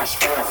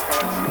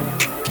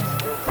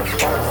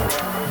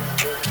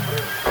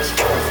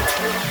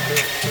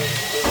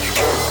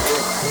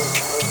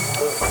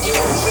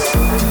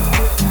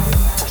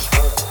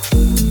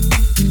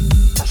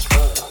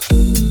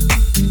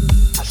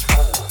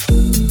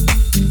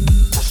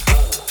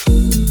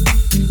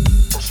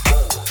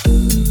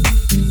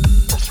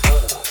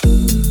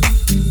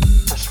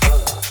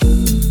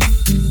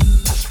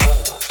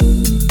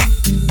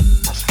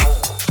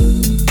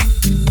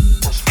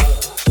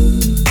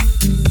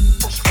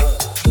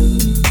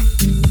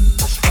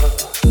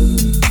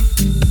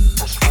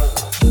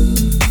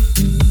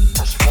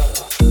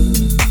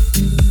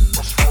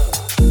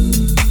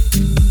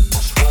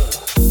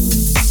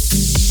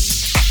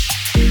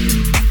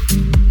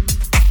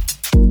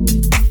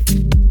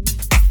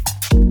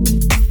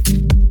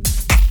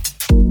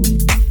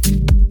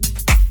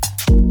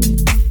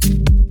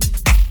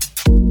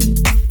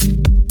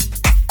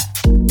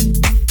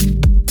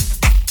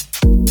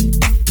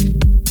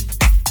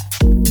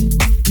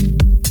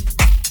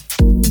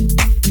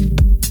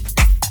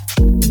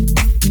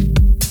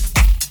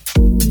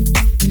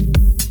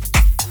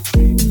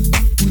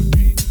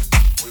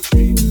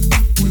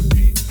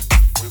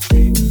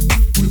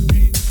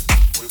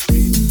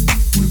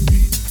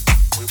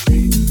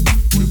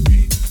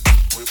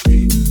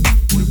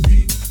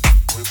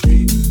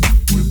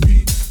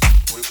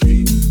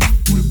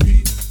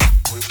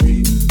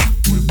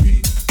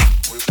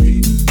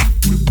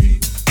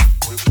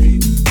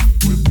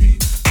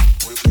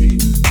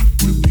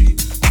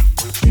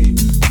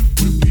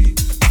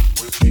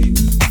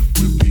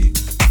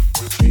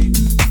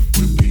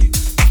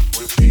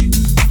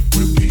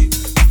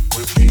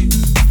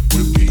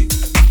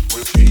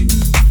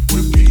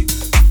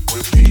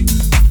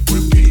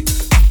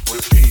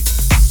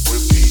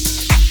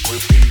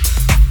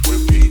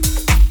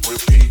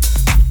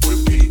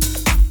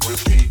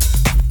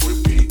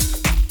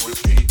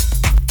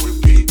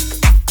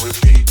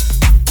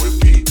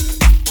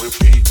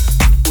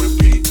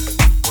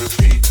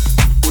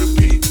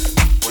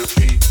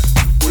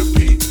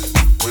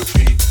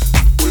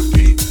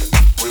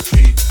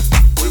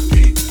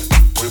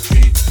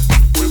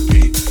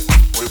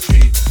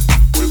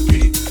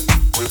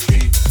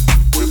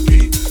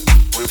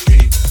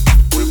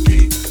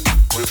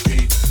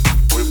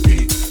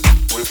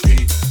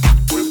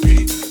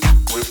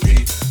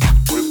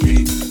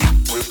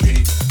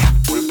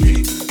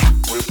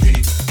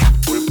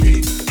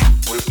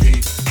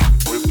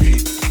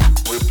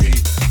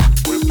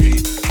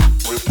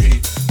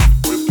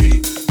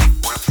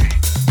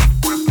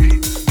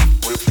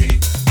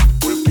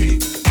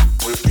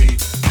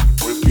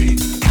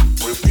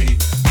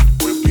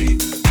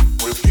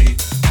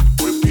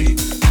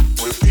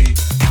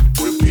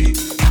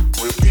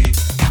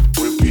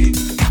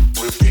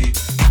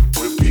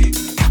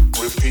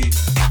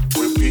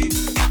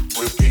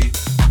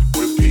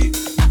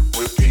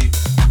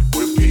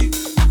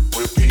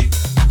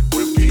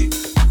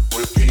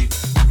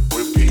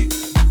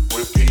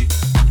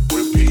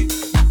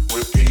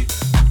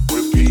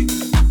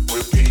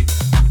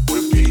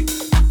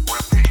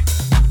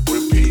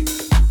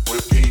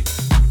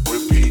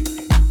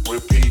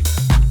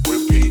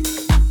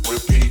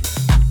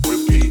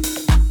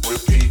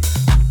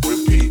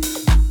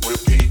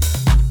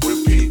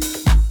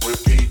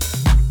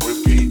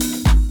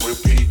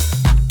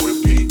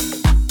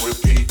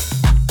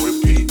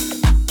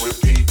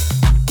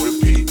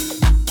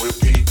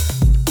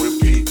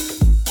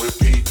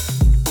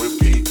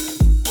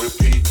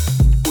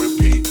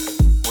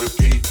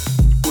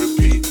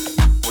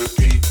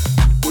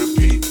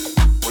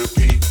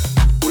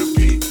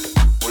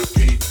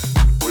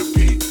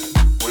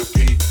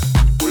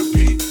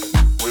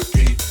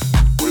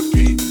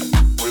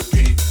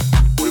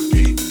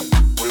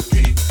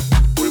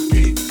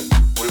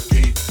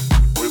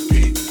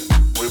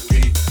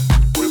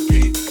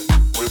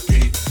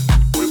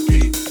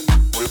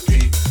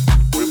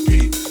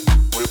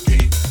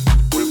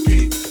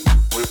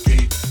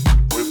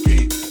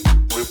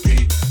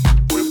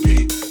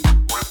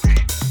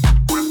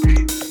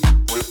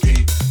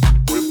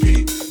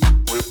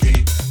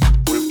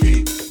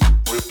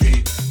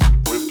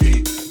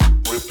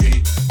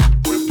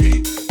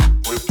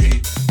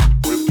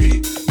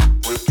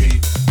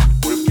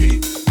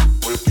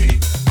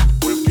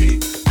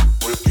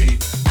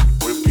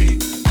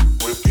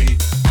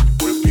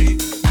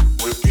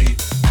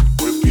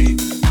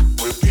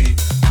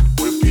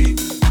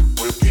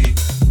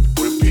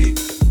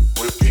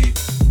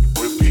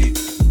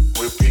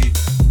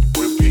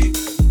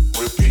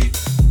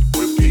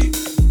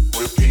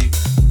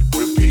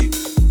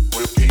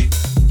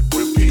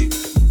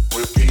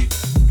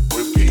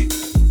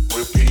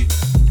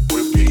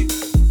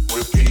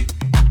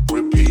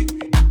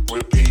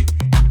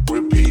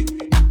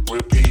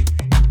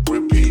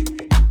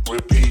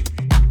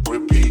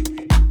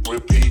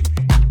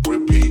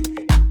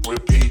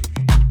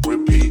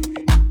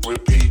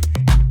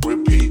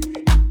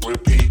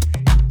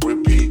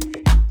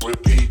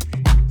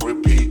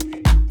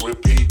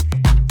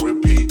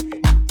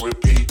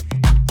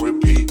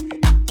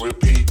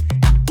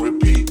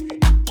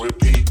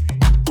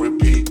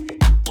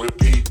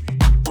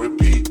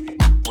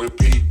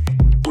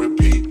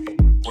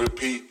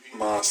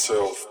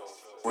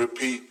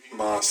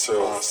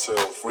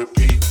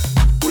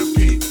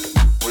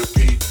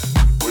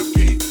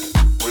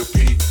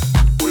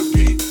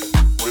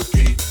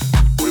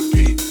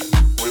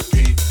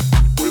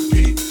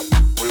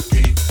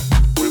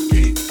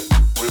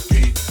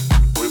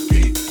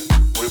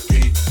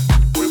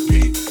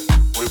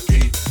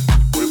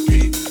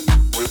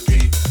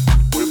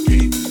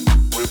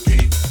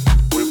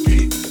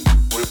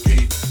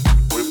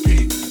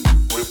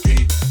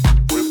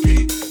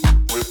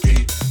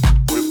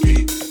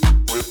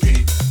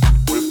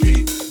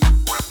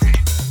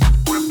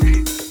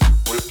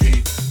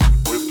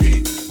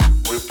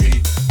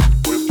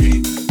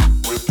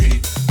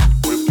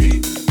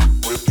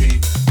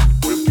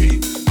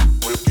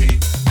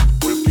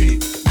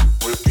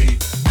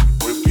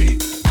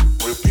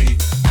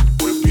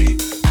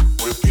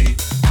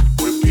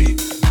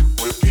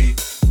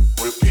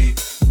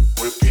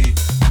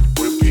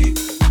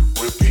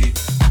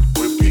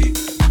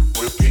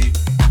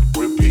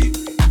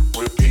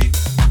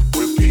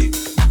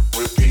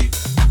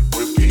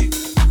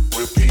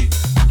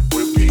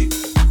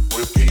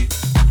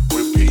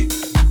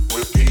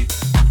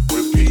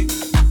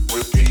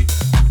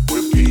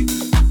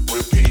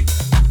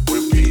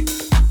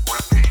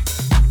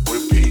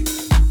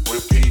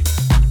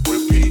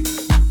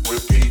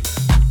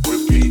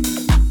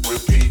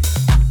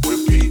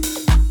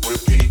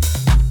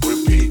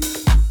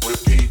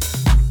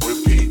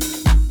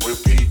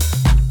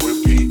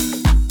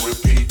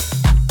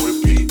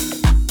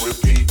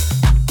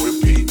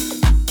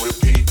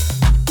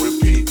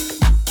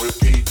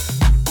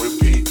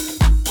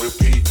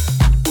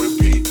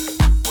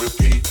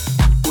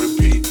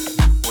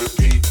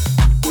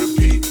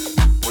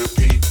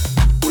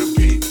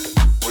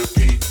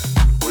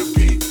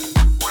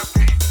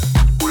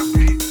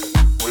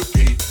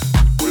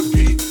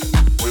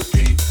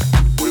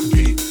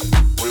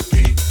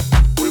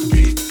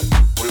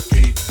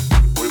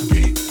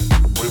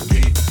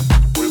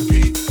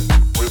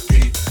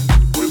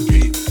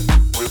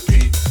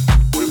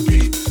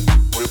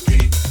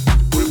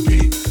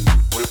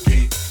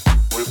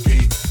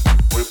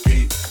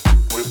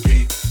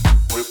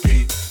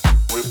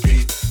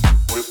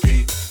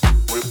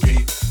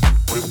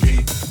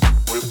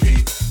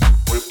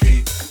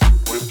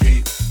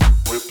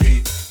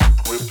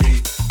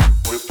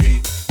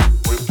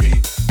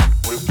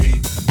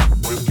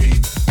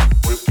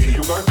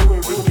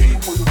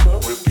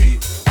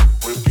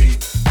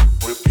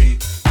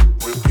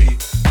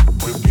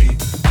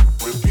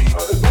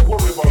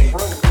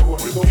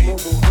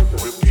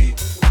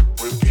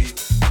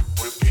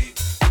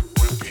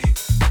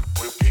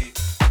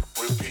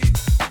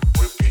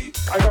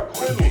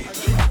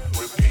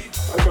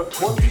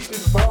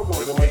 26,000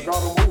 of them, I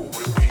gotta move.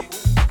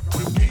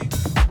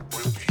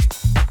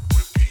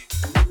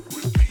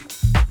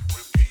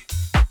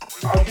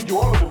 I'll give you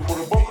all of them for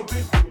the buck of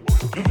it.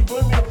 You can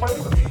doing me a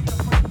favor.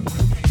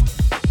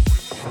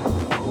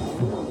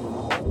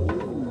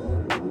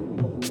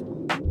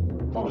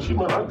 Oh shit,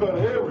 man, I got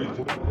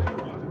everything.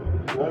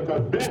 I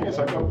got Benny's,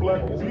 I got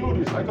Black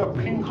Beauties, I got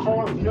Pink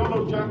Heart,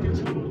 Yellow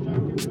Jackets,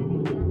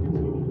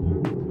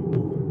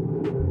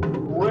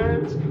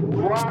 Reds,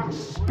 Rocks,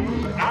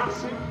 Speed,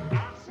 Acid,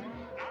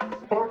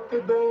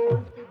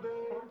 Percodan,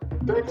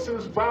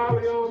 Dexys,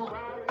 Valium,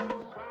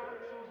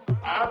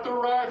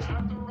 Atarax,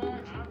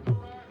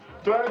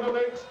 Dragon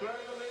X,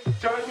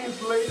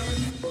 Chinese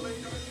ladies.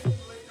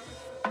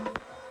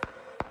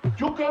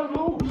 You can't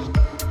lose.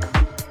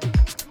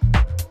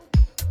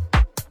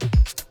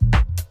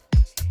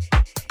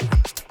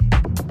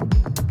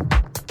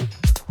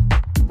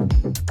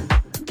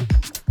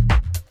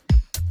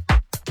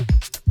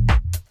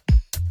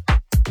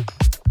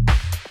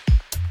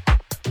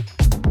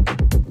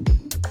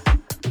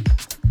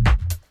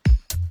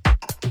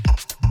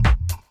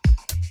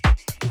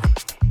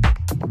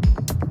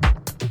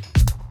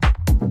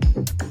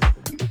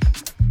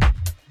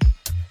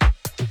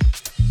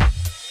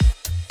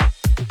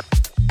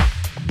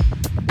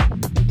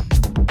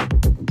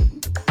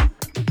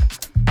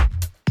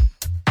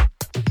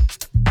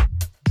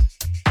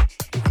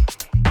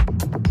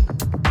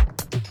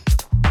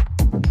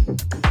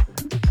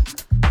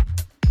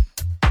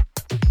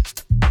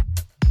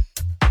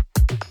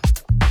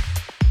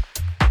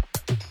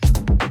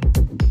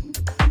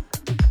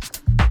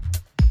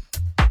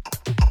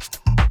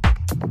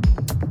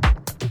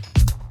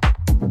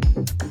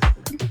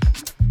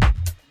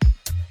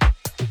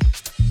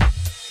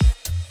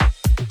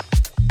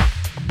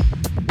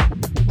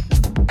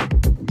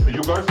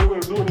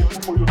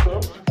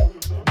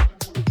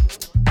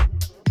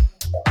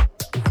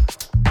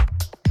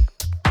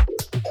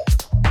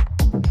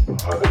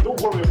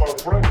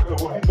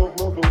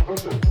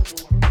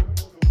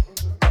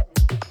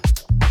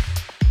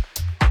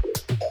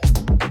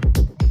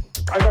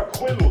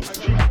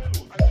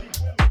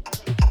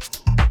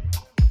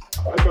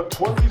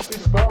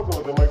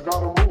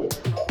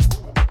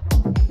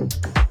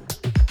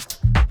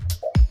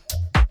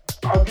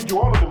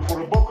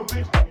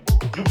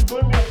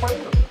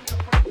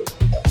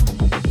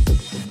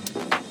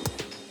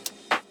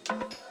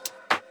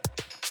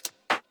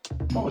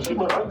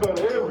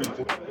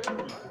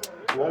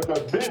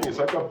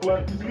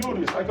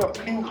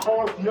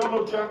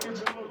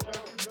 Jackets,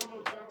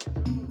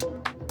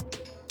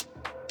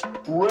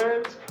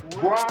 Reds,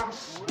 Rocks,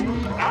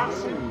 Speed,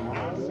 Acid,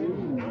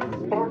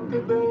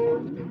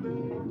 Percodan,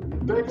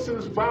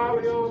 Dexys,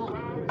 Valium,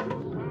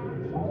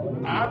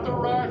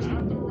 Atarax,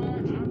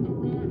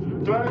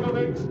 Dragon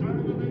X,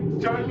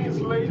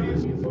 Chinese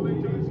ladies.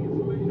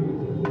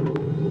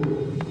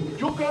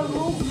 You can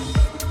lose.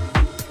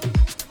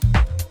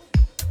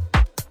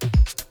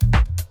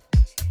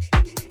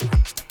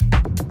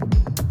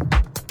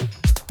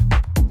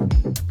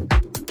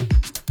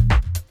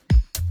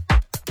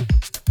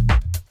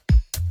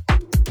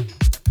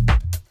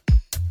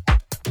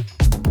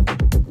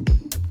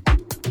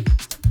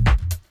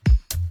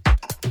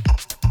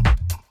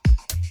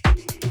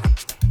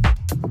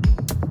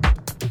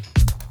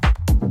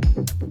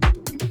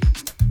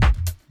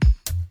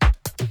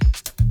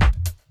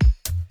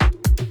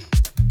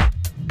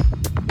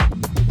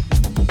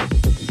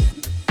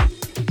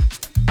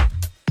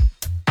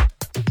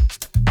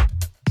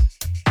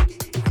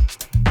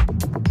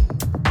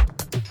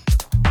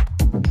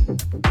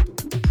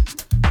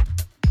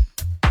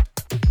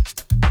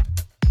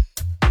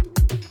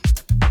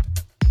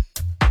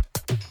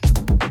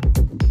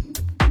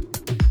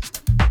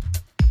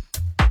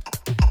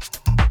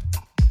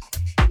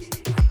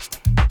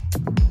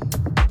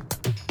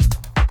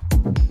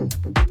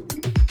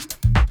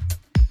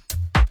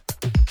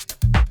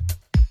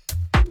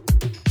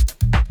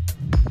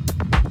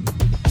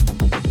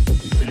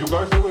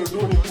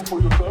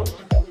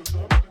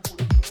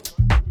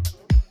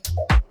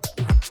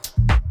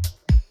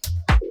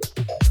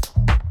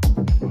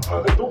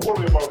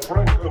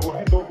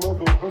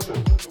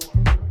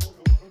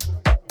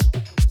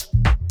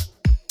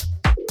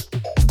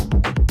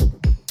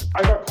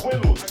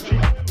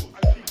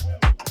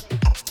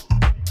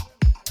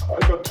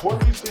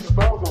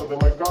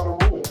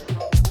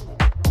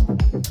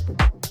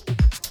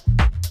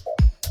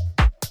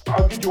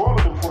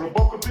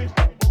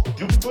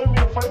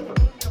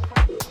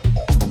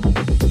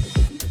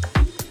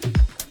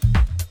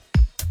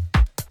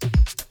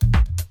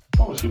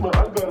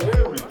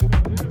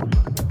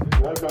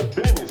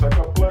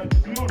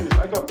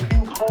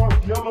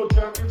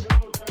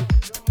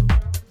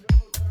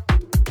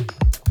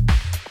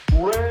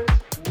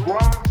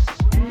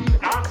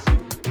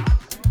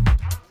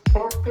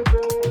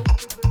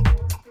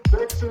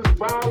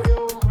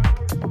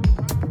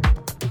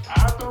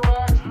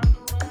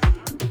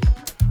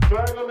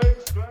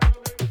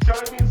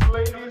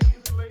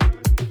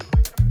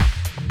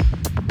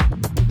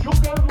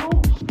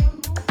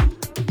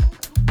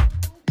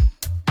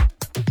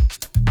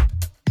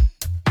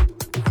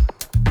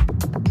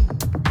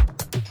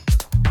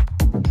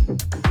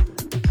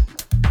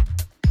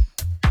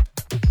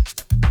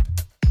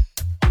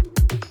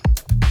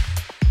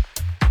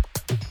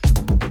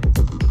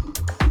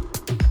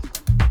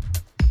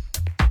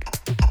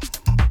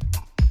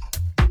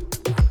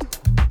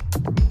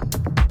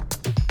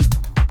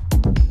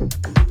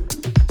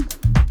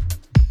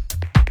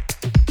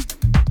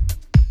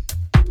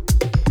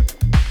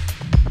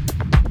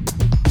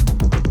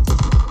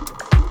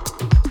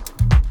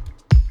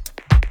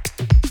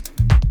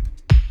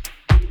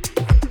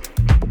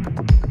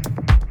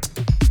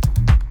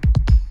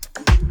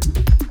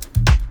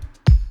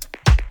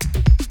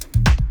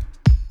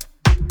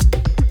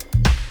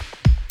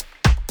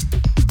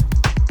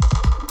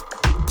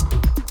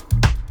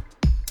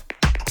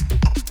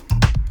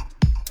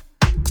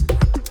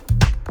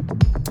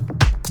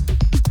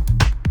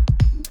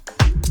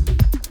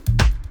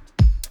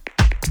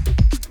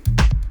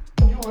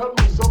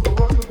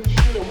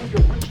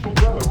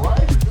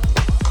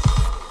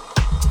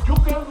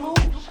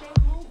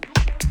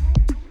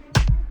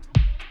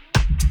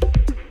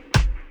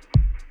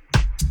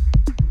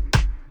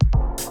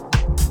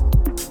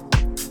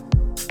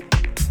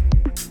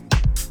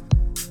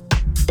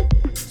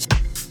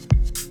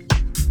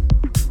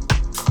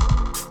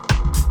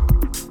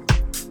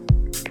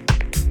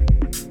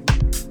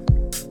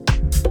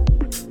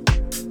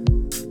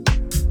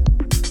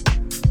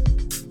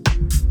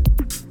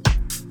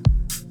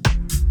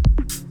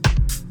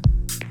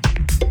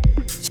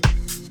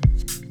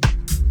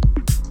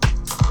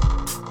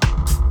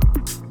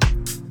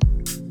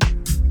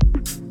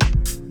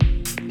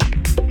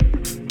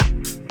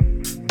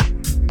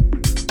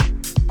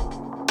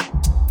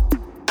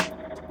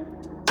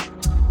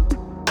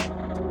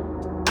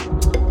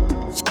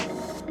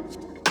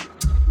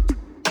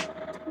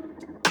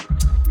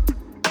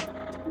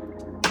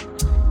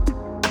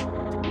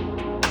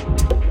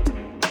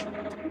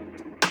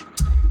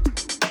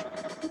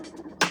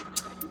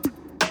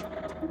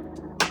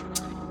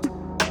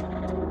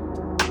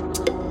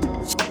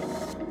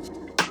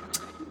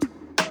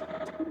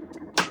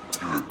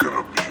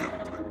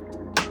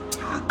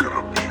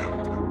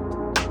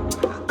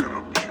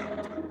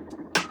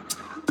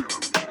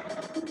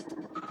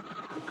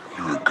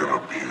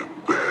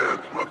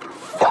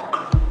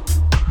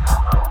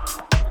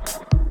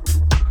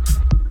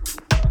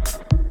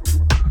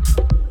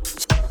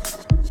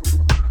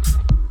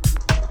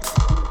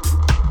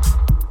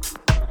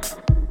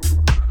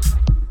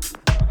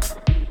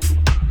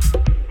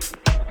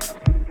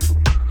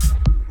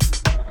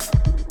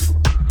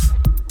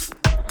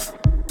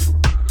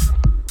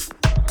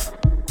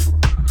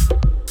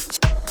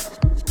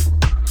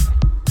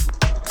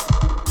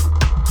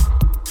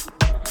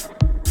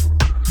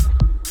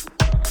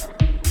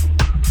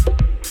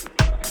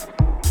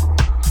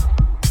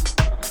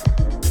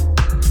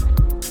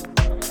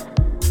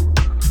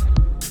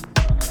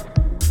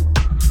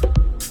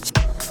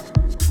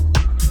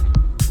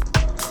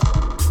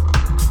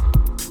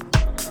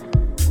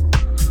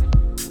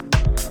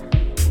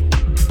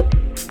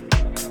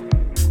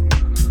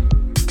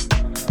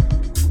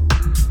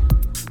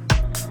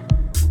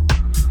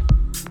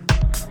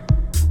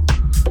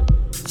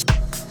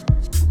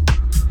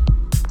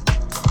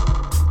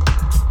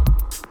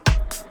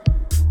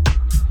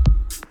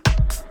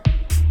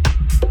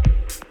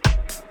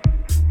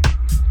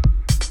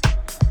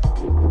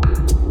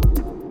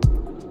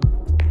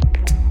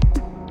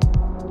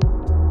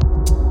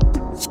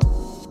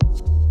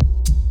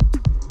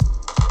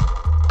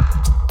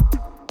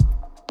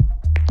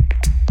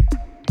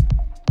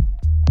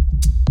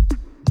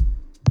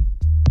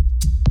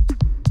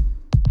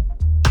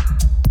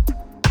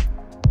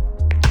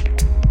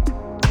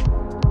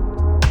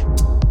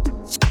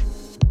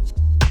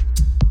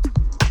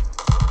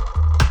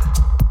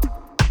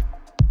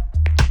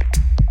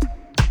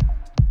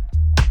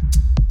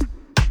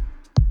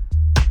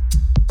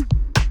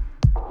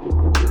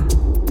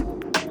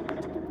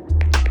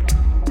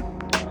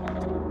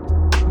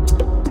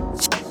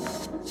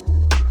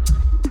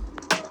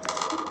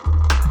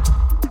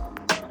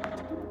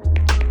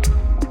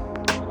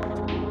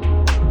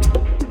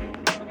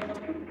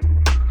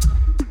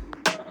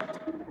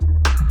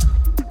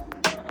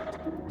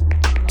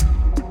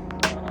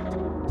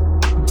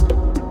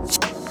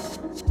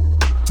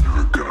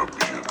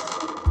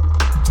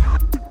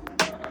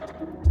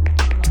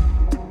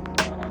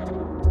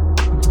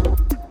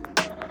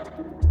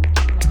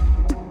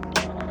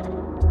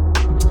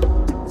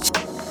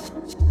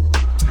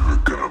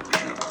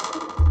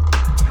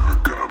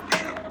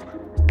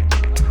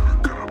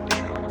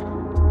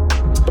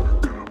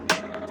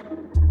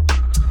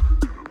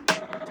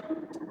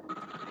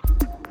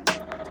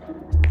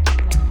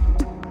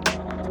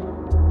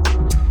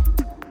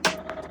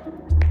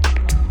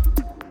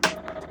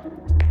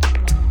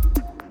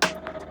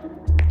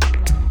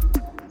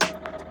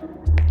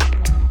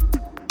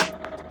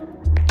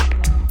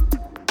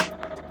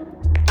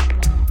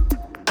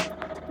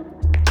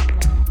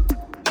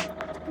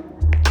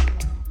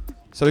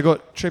 So we've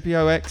got Trippy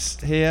OX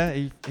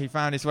here. He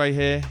found his way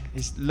here.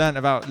 He's learnt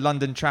about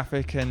London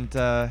traffic, and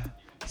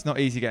it's not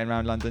easy getting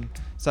around London.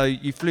 So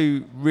you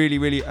flew really,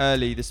 really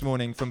early this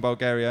morning from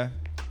Bulgaria.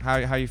 How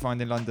are you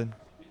finding London?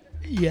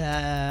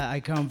 Yeah, I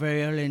come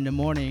very early in the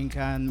morning,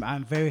 and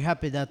I'm very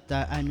happy that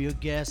I'm your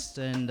guest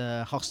in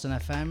the Hoxton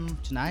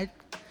FM tonight.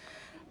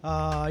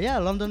 Yeah,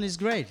 London is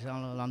great.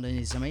 London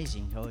is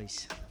amazing,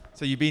 always.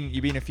 So you've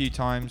been a few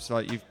times.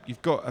 Like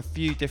you've got a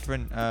few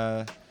different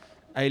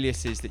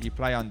aliases that you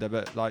play under,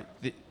 but like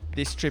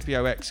this Trippy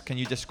OX, can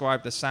you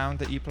describe the sound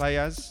that you play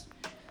as?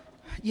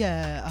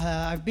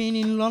 Yeah, I've been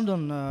in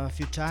London a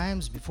few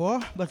times before,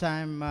 but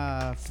I'm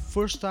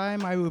first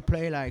time I will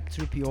play like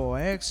Trippy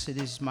OX. It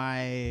is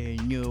my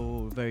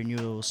very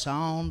new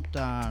sound,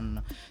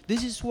 and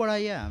this is what I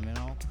am. You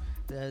know,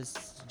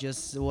 that's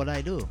just what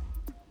I do.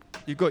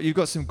 You've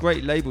got some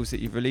great labels that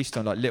you've released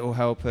on, like Little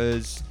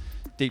Helpers,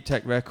 Deep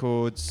Tech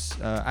Records,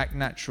 Act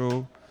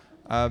Natural.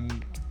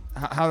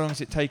 How long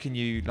has it taken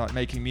you, like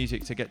making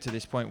music, to get to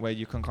this point where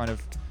you can kind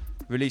of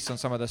release on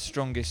some of the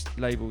strongest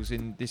labels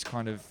in this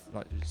kind of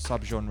like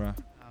subgenre?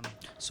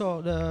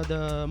 So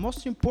the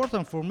most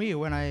important for me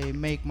when I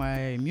make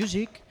my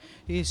music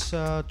is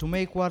to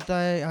make what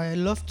I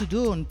love to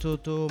do, and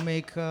to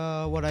make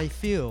what I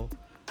feel.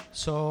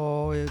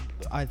 So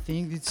I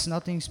think it's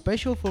nothing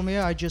special for me.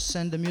 I just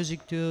send the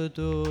music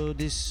to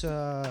these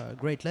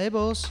great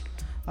labels,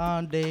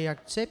 and they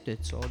accept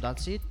it. So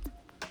that's it.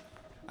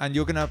 And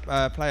you're going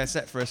to play a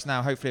set for us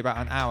now, hopefully about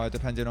an hour,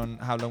 depending on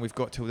how long we've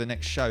got till the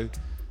next show.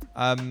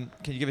 Can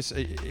you give us,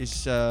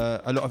 is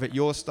a lot of it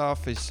your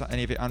stuff? Is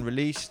any of it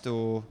unreleased,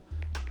 or?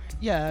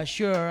 Yeah,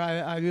 sure.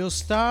 I will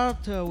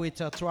start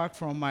with a track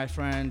from my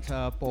friend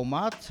Paul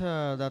Matt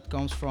that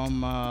comes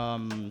from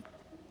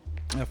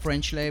a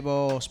French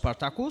label,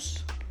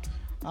 Spartacus.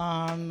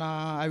 And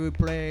I will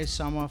play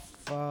some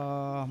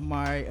of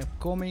my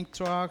upcoming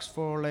tracks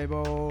for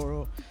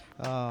label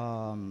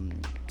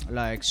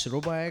like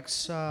Suruba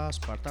X,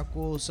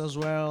 Spartacus as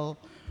well,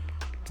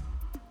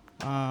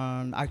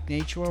 and Act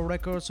Natural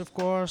Records, of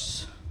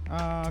course,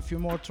 a few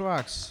more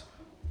tracks.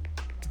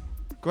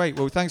 Great,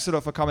 well thanks a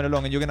lot for coming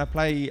along, and you're going to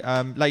play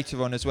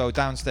later on as well,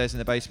 downstairs in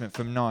the basement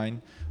from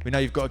 9. We know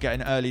you've got to get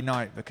an early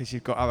night because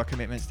you've got other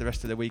commitments the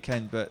rest of the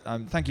weekend, but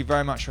thank you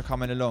very much for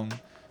coming along.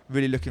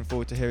 Really looking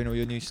forward to hearing all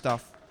your new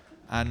stuff.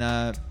 And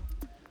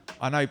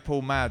I know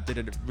Paul Mad did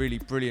a really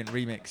brilliant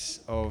remix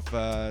of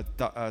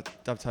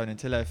Dubtone and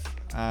Tilef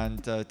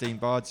and Dean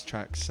Bard's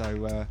track,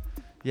 so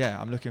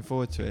yeah, I'm looking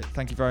forward to it.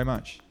 Thank you very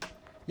much.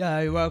 Yeah,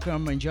 you're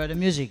welcome. Enjoy the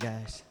music,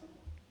 guys.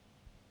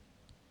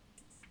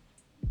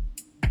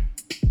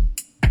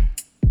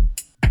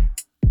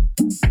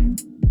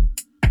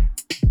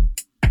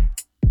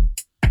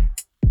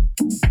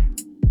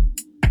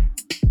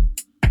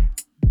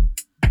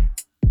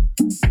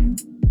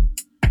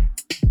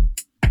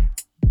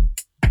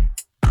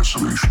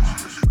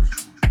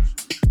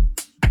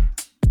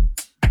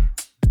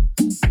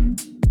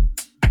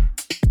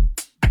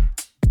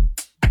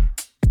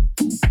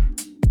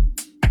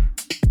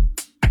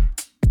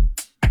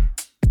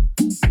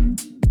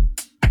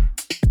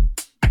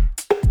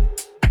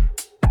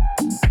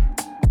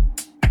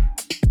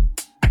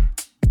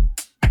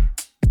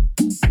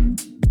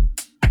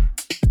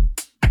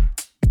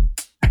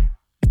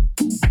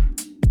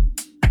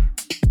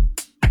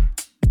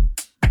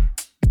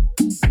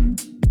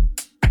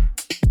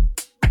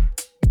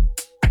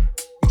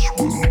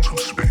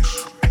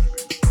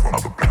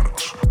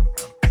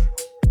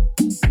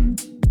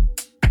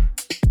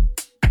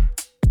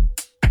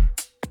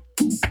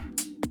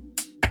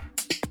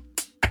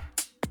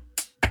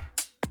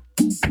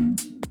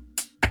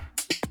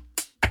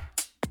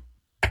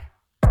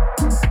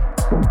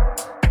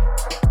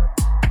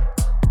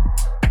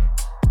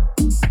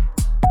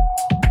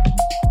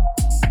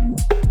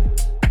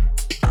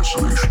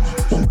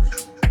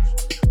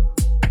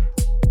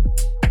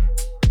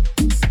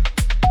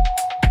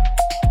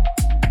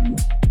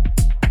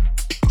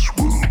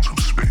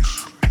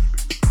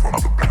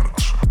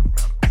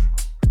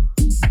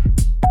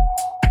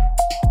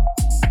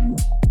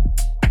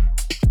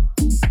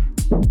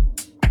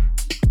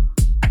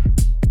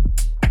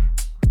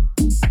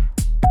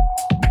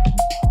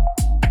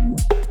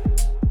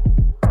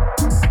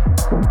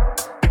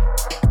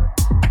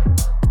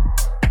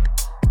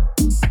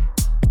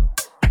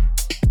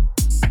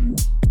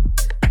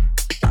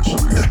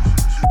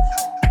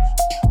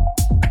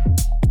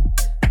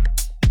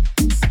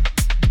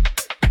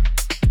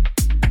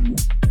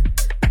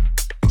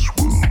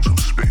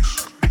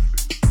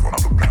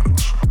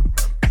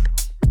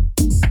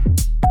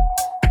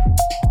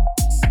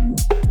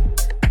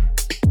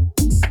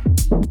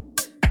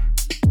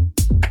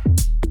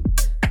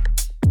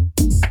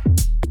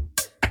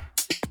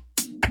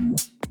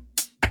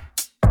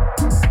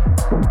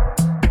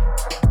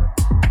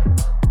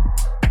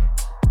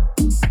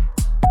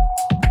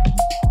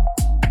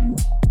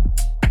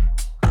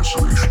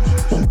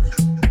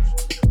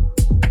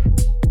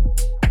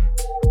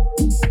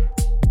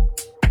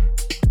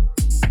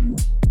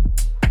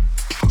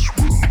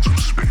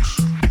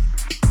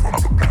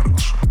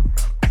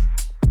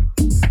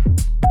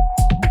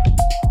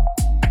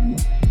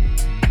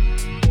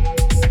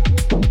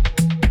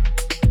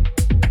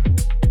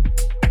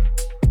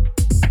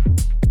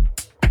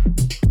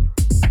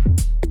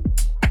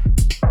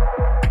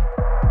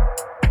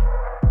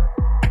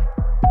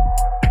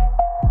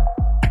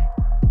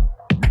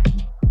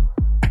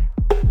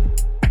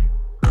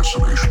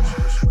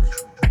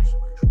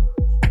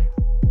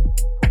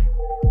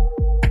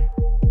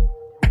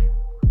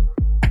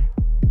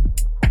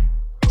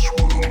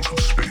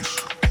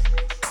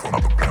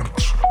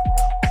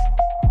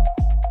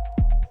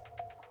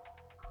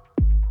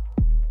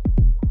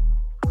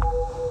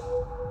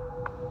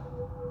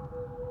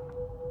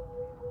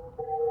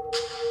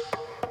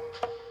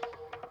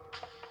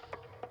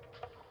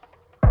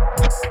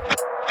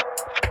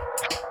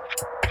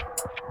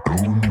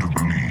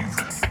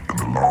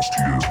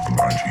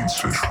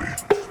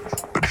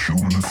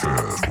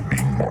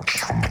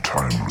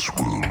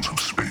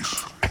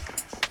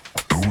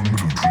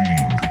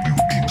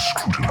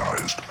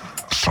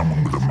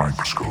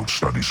 microscope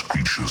studies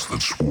creatures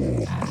that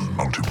swarm and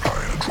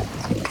multiply in a drop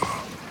of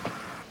water.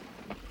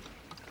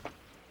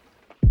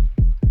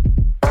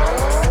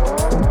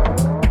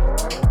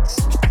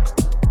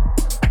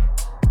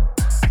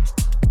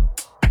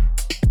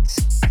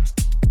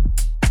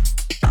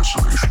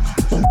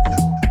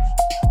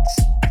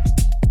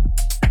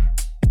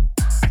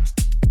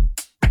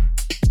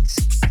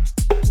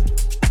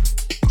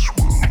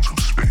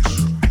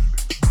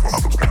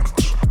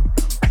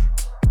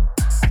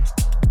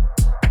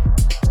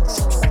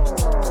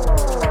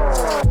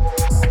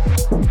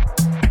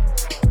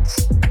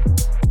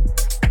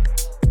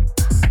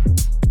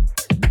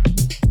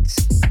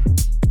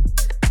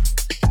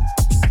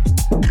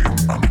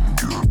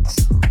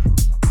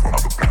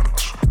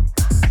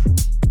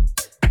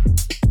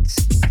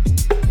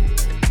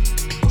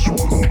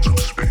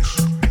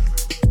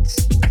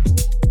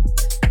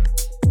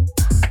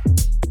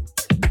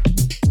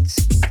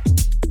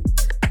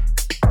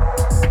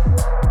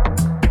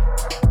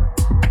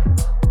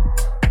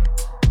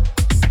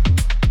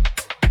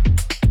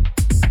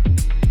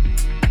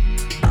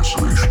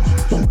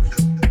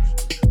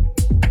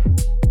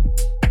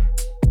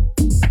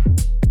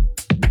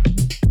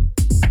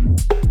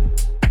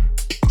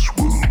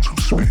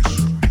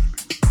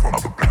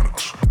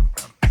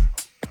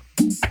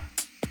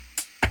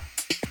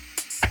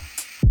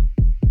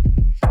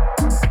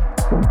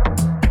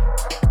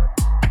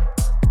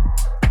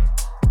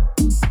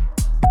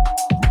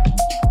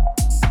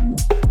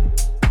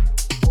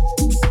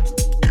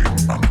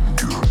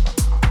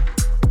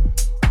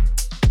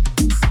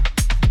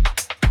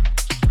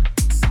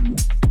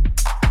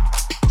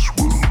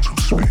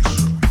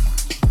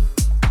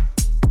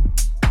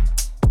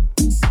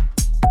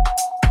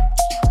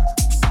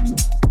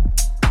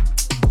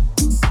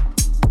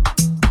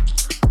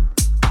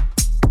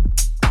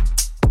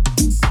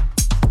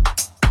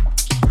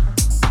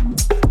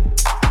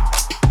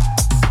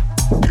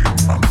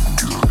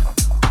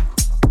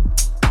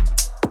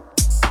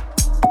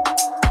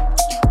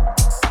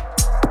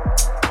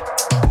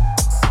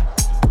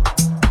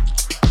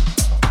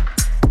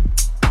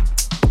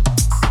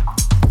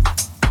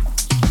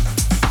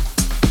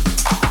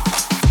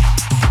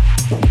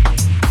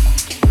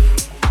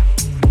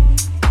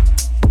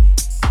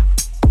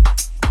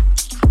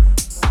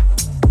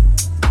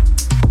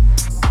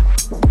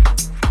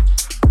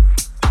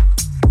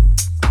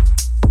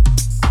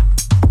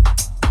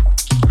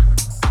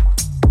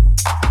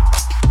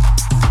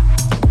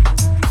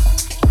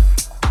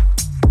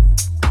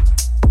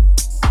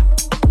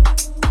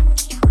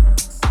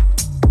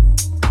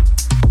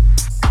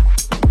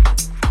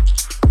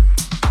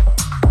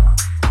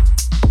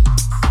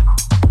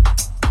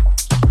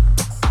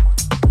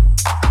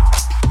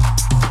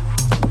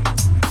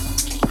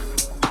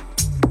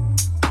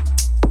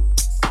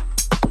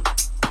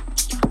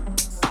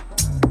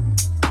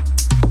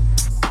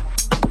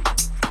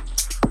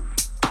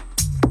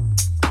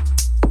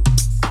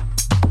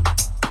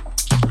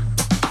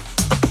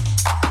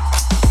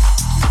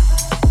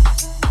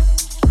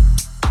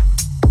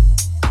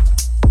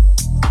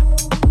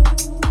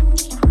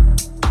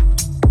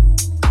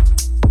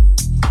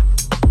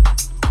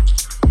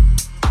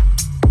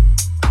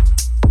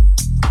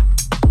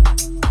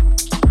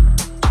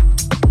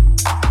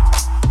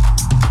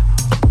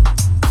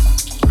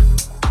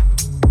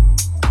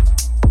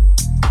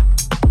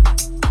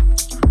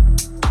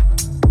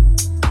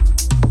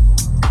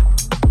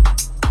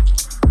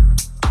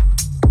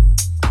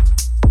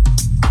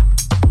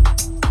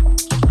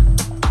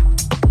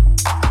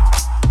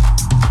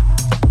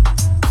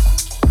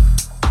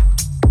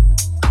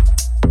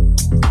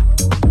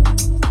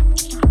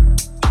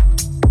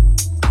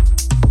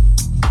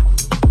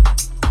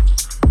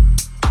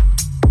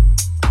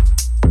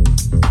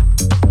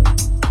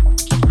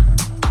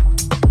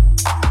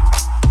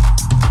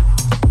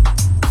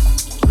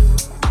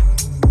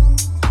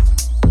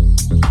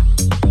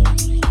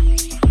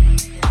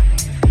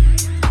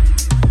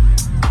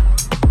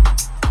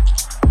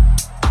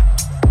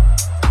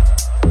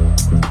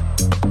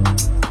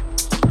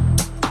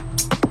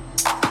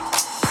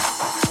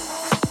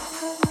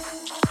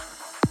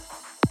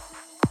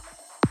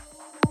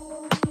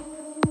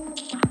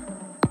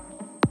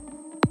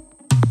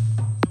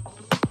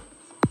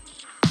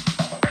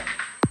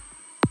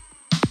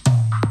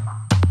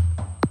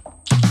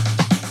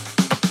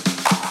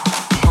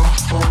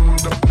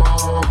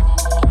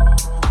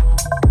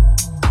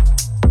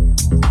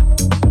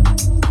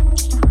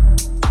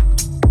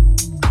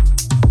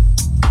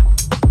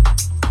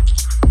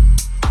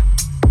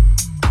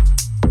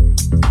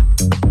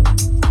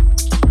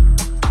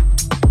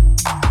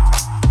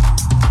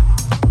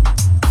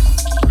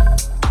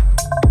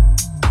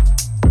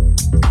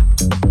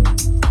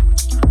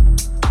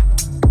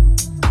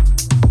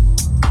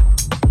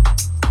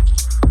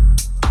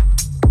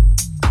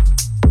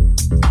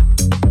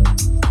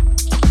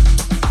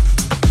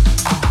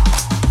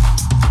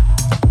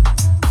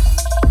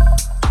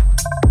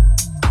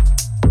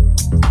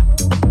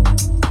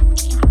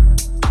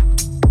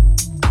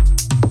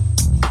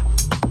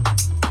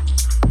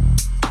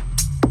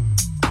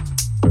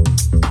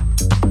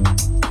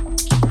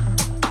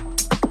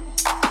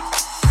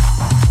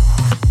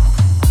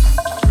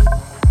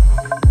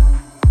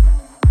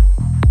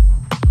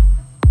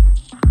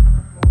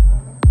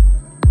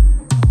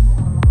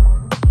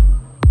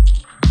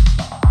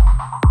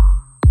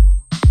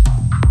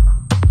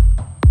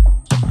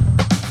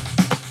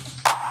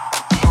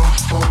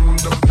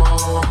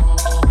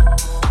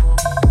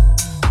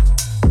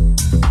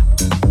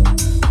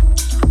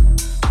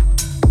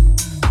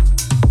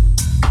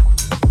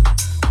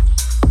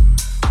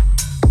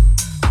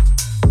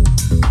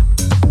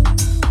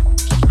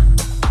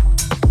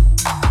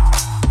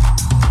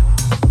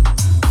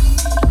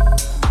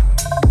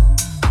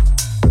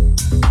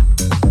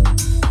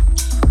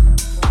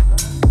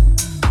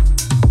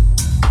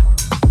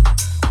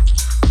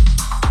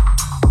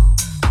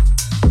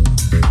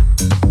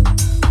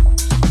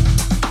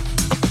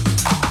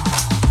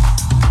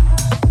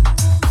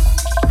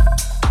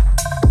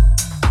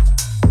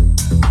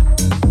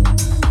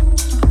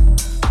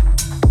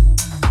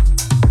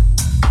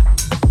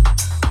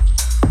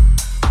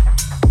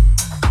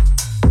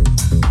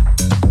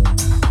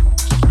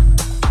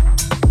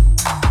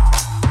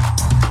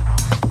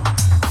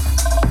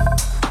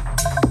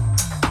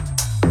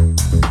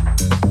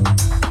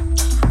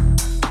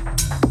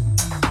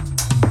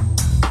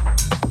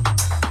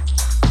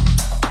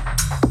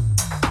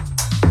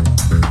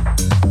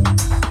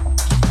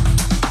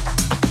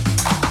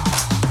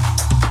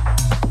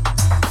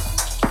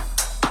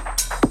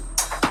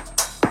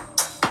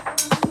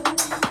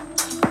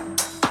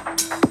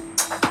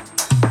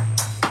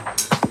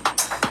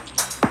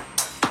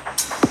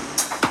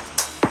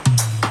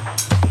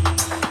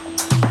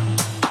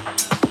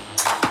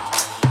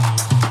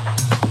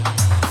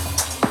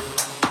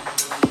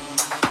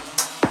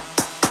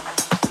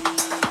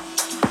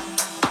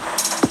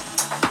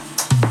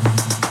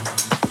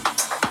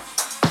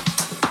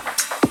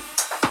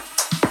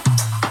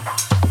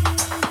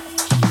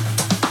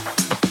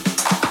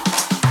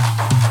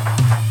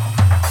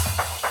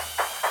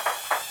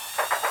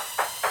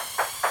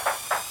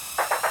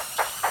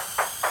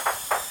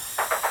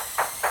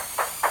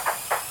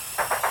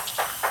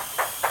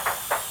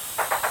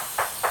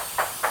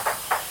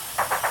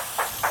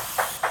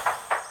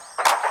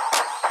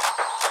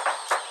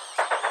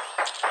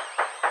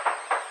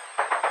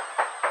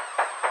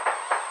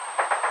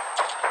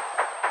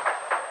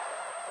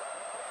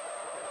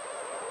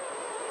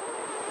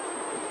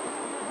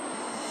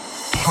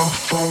 have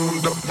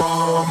found the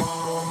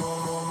bomb.